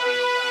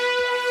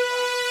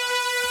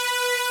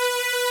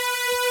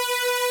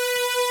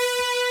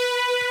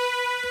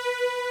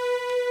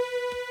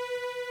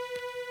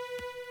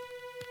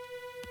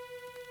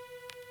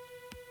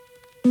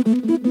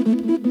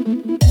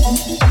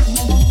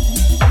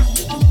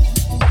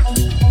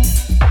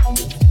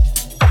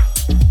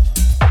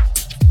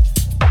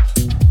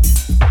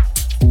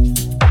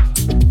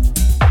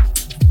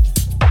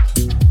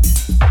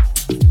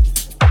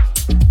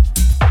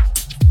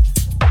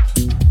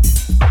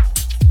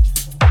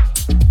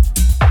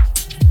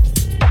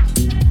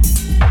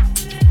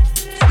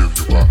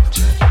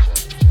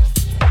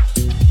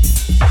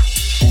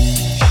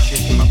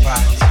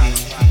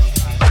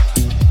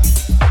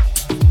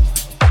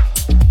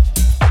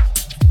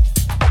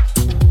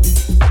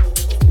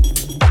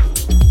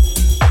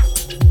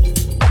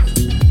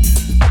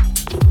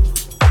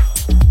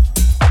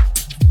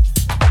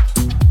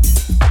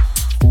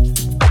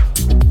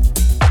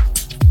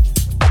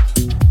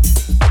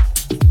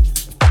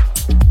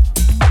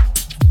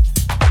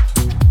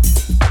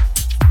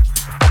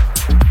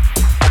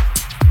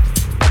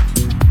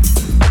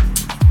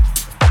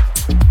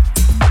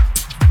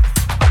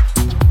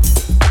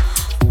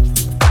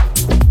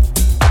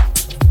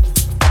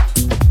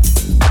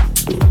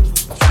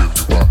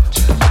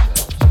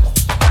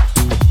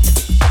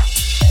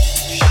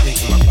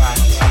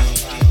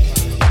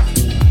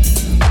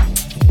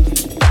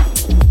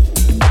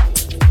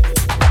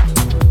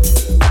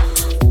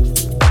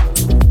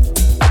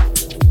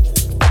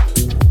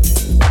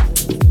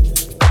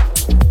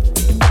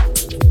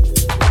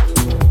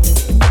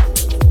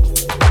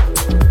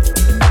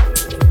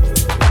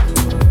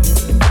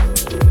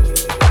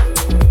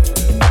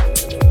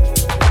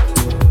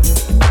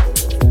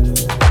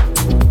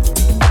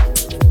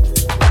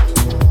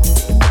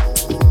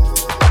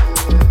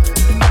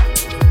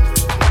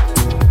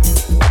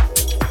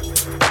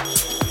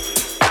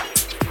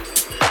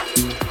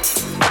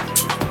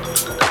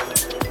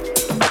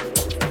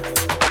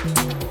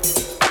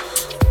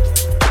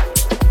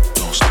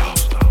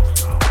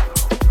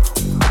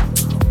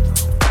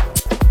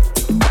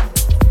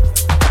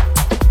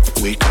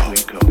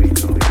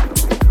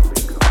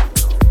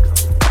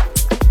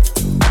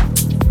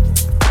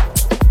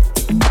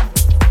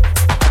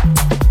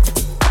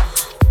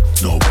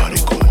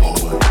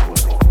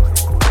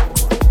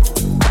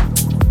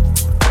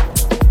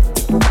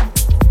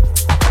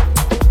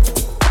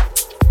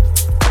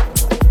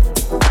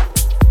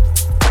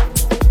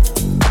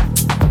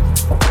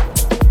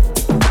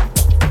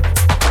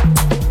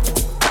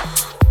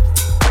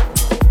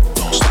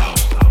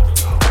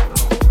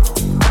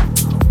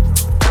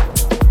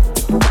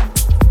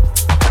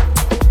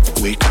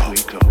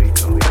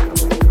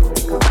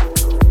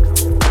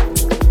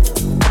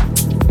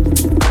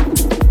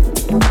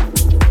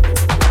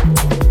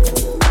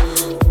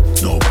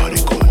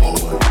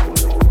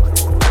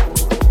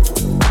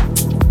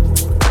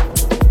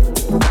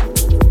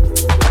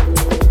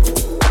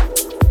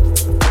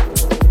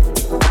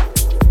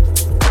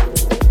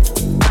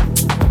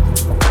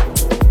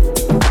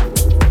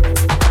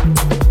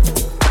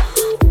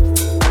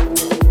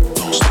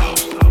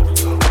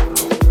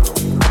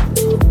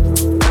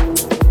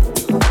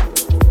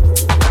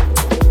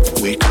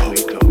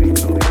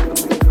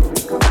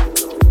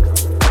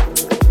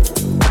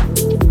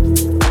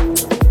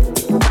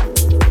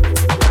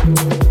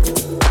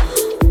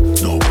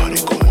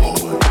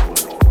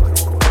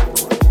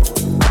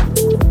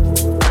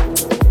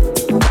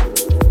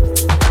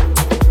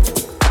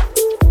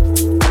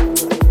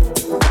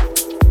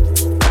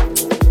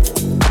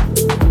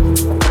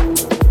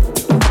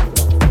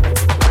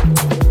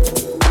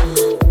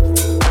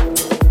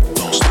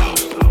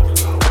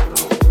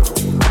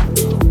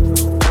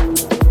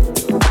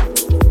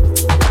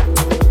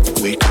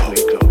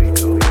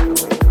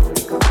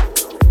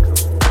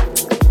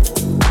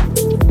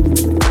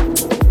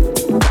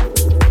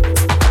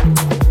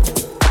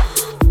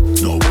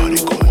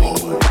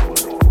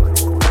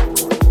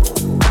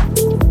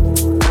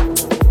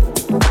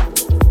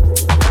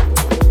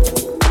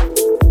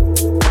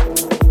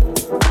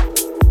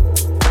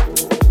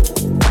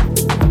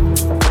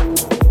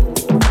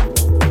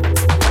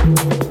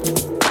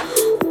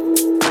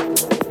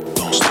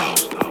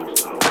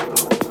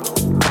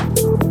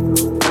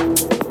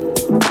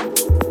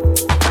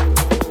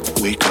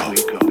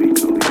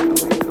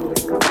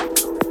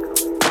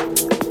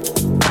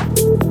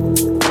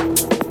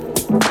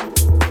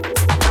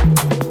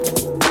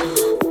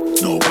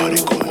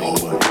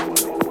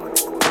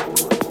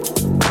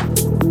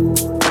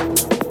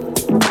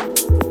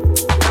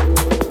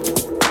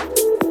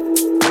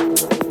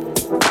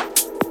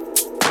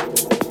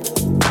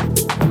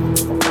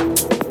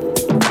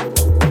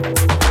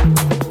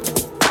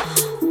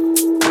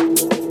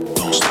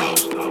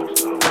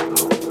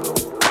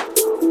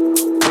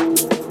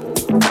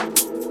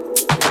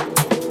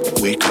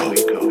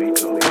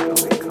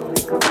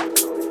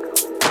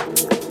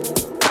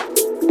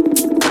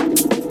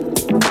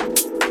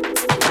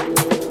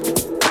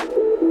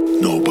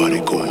 Nobody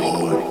go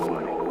home.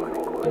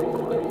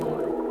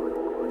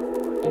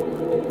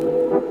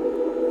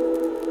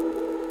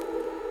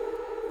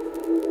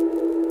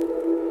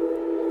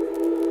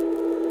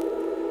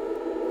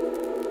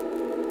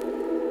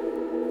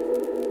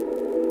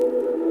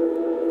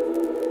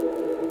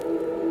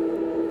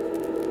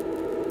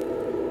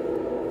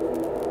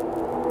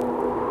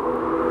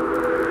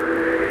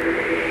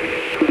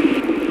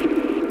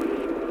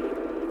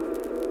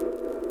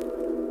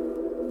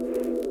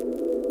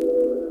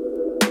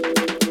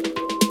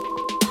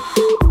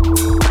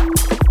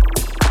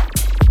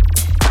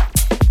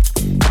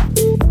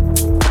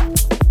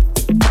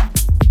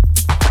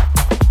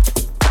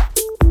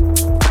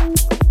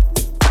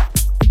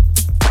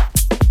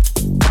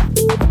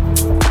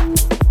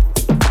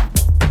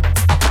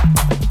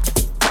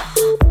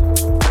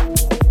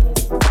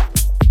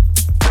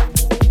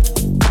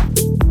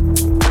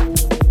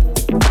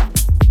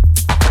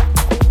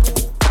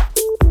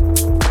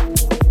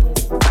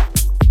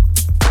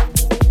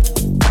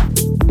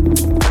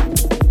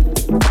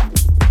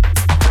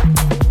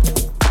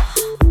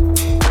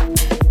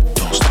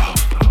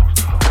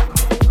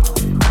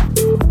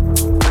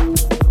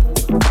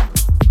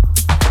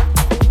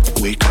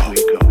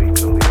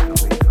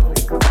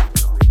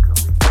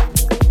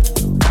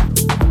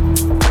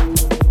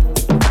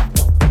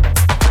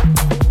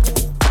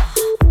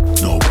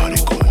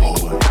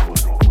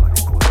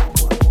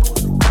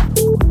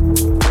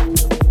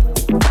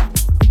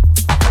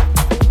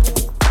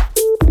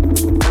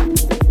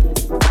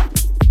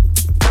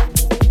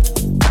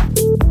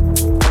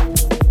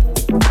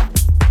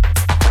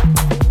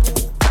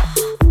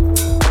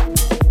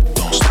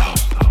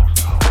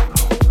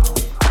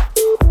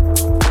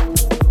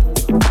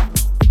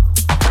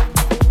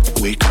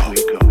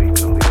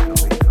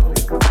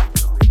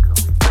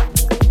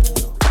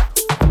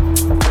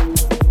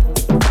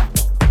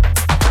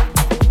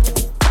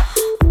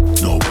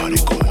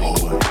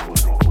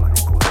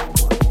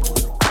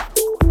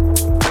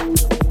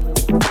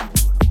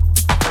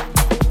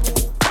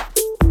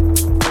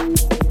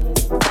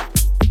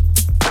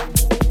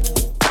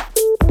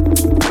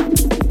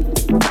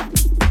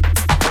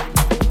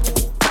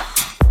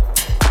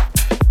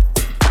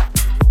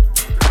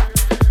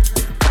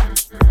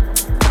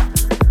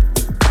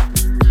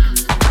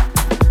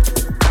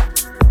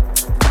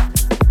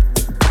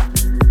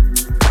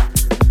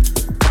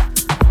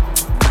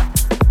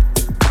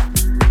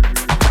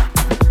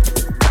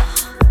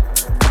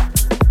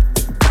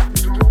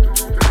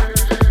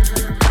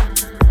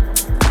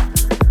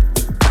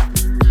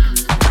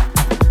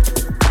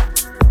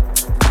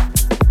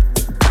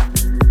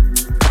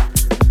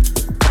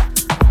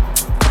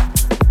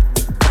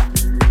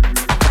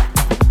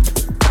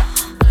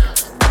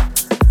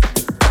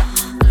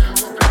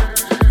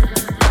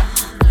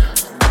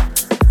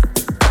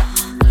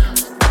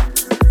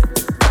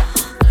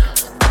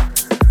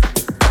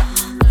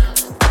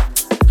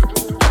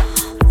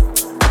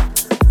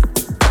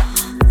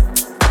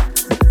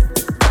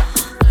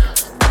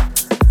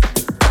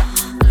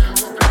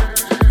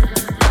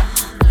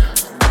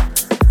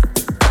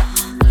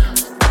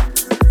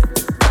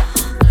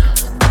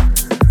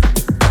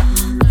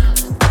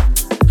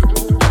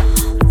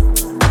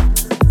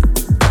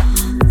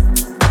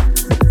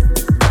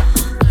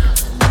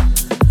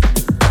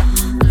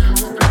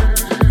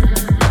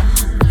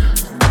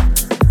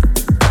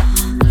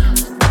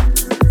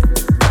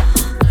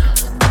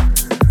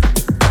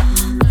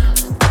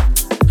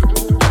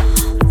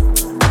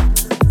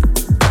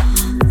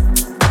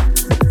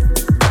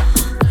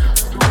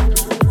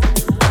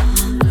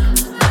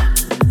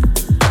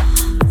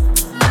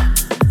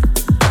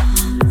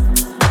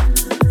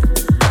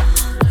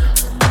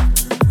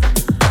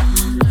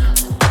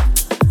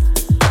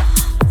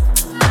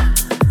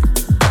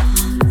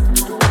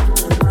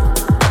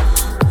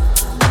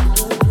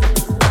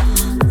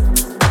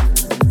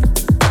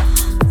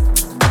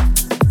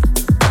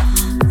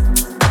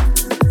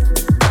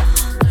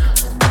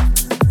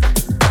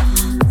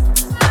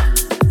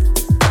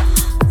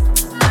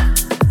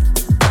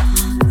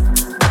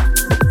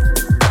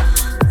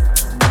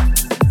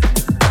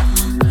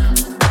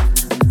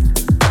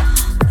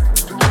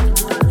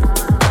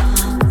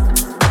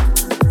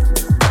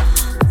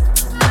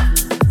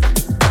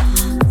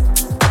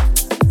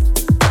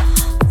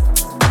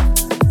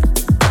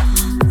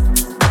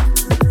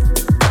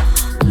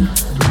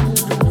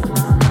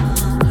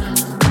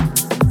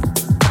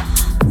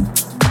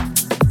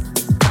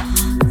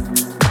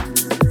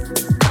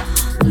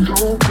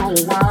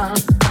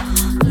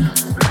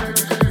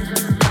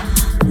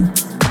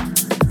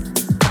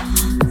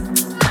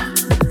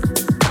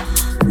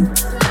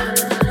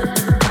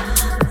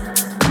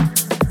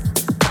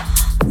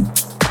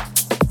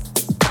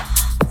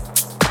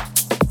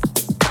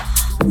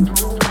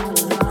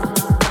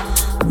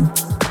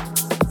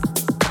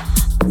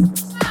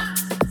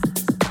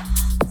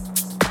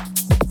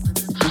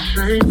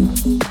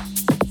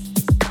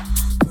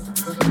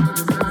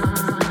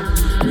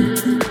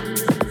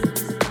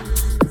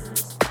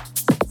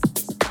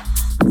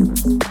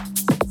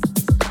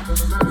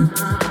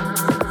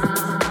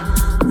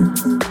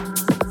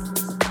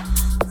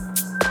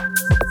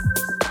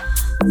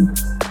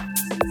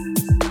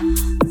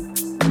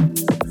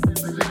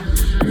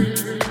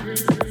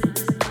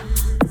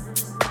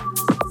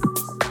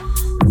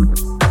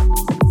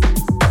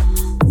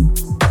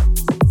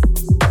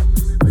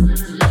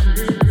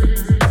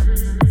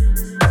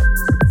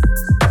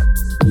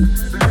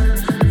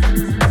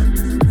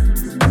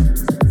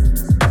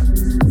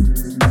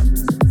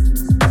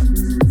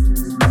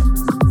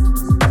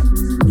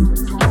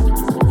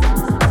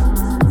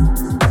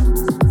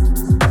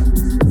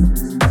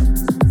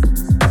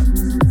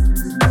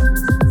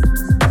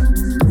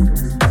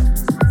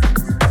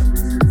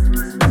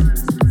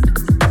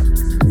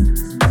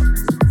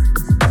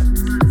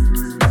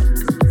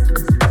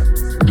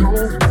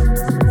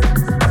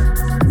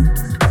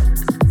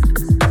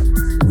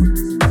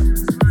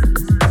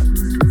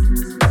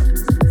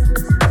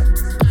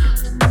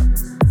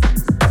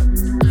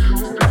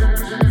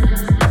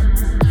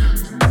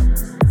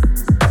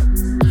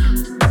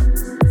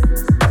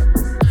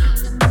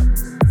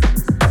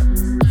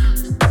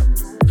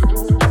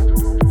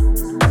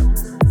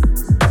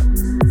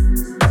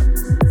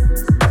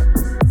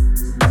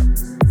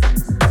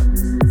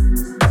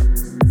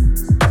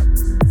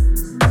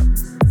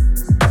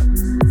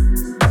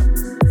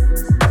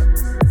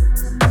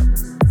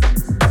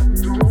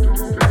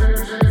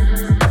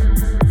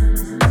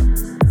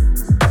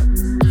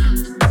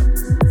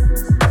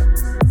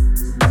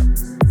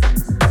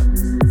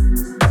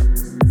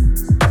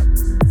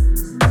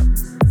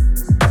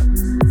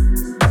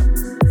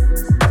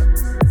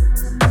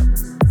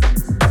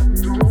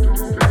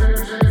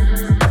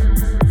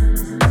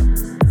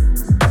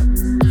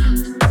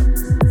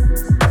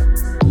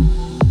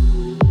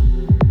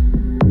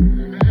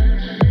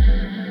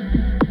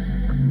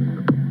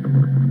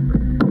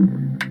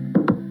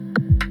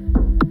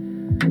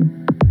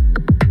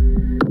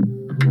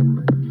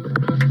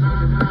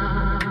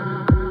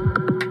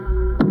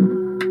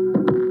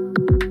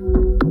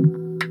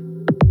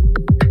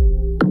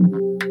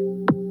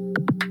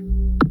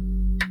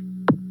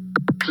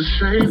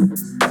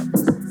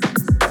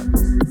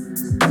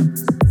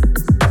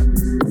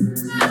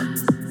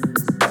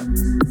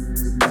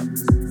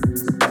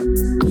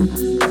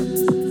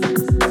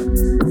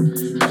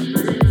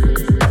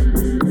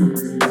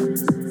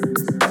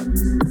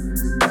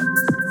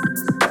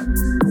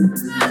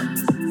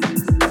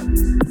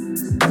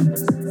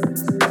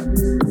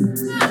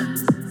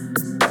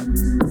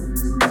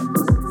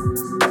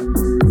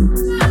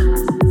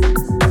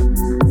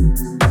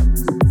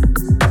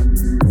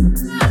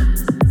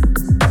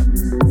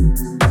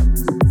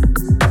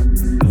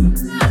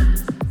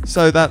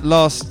 So that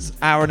last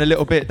hour and a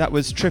little bit, that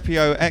was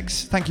Trippio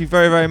X. Thank you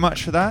very, very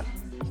much for that.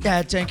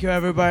 Yeah, thank you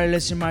everybody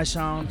listening to my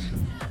sound.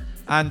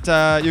 And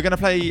you're going to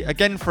play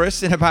again for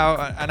us in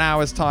about an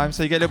hour's time,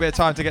 so you get a little bit of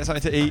time to get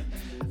something to eat.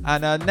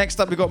 And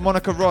next up we've got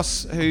Monica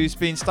Ross, who's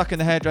been stuck in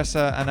the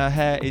hairdresser, and her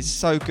hair is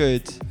so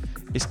good.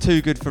 It's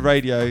too good for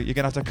radio. You're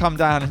going to have to come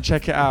down and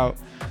check it out.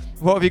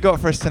 What have you got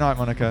for us tonight,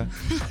 Monica?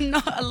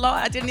 Not a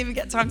lot. I didn't even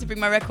get time to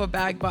bring my record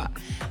bag, but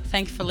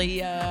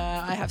thankfully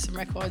I have some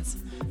records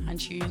and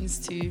tunes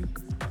to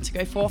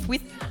go forth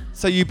with.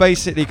 So you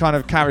basically kind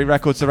of carry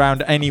records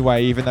around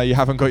anyway, even though you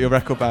haven't got your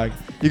record bag.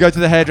 You go to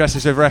the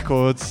hairdressers with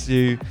records,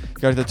 you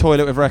go to the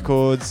toilet with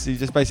records, you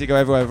just basically go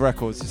everywhere with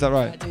records. Is that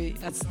right? Yeah,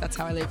 I do. That's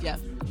how I live, yeah.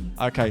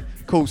 Okay,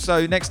 cool.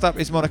 So next up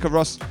is Monica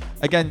Ross.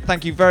 Again,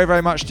 thank you very,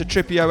 very much to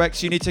Trippio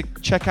X. You need to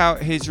check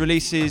out his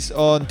releases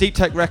on Deep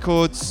Tech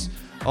Records,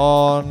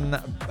 on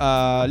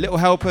Little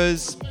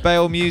Helpers,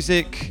 Bale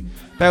Music.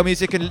 Bale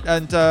Music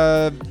and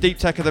Deep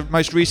Tech are the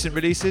most recent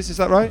releases, is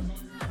that right?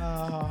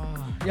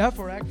 Yeah,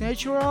 for Act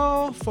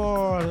Natural,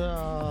 for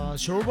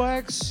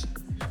Showbags.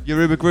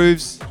 Yoruba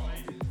Grooves.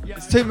 Yeah.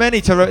 It's too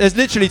many to. There's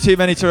literally too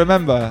many to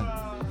remember,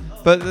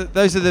 but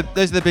those are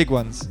the big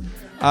ones.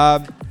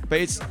 But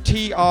it's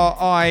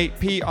TRIPIOX.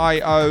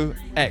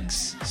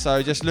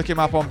 So just look him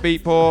up on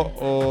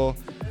Beatport or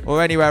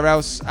anywhere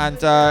else. And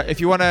if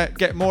you want to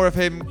get more of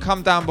him,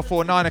 come down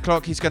before 9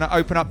 o'clock. He's going to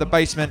open up the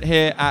basement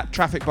here at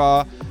Traffic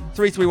Bar,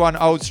 331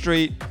 Old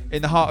Street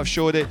in the heart of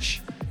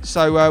Shoreditch.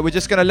 So we're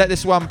just going to let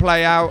this one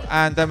play out,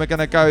 and then we're going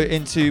to go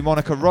into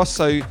Monica Ross.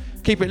 So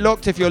keep it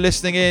locked if you're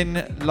listening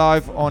in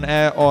live on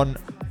air on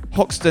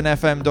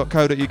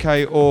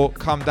hoxtonfm.co.uk, or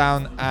come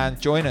down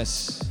and join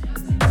us.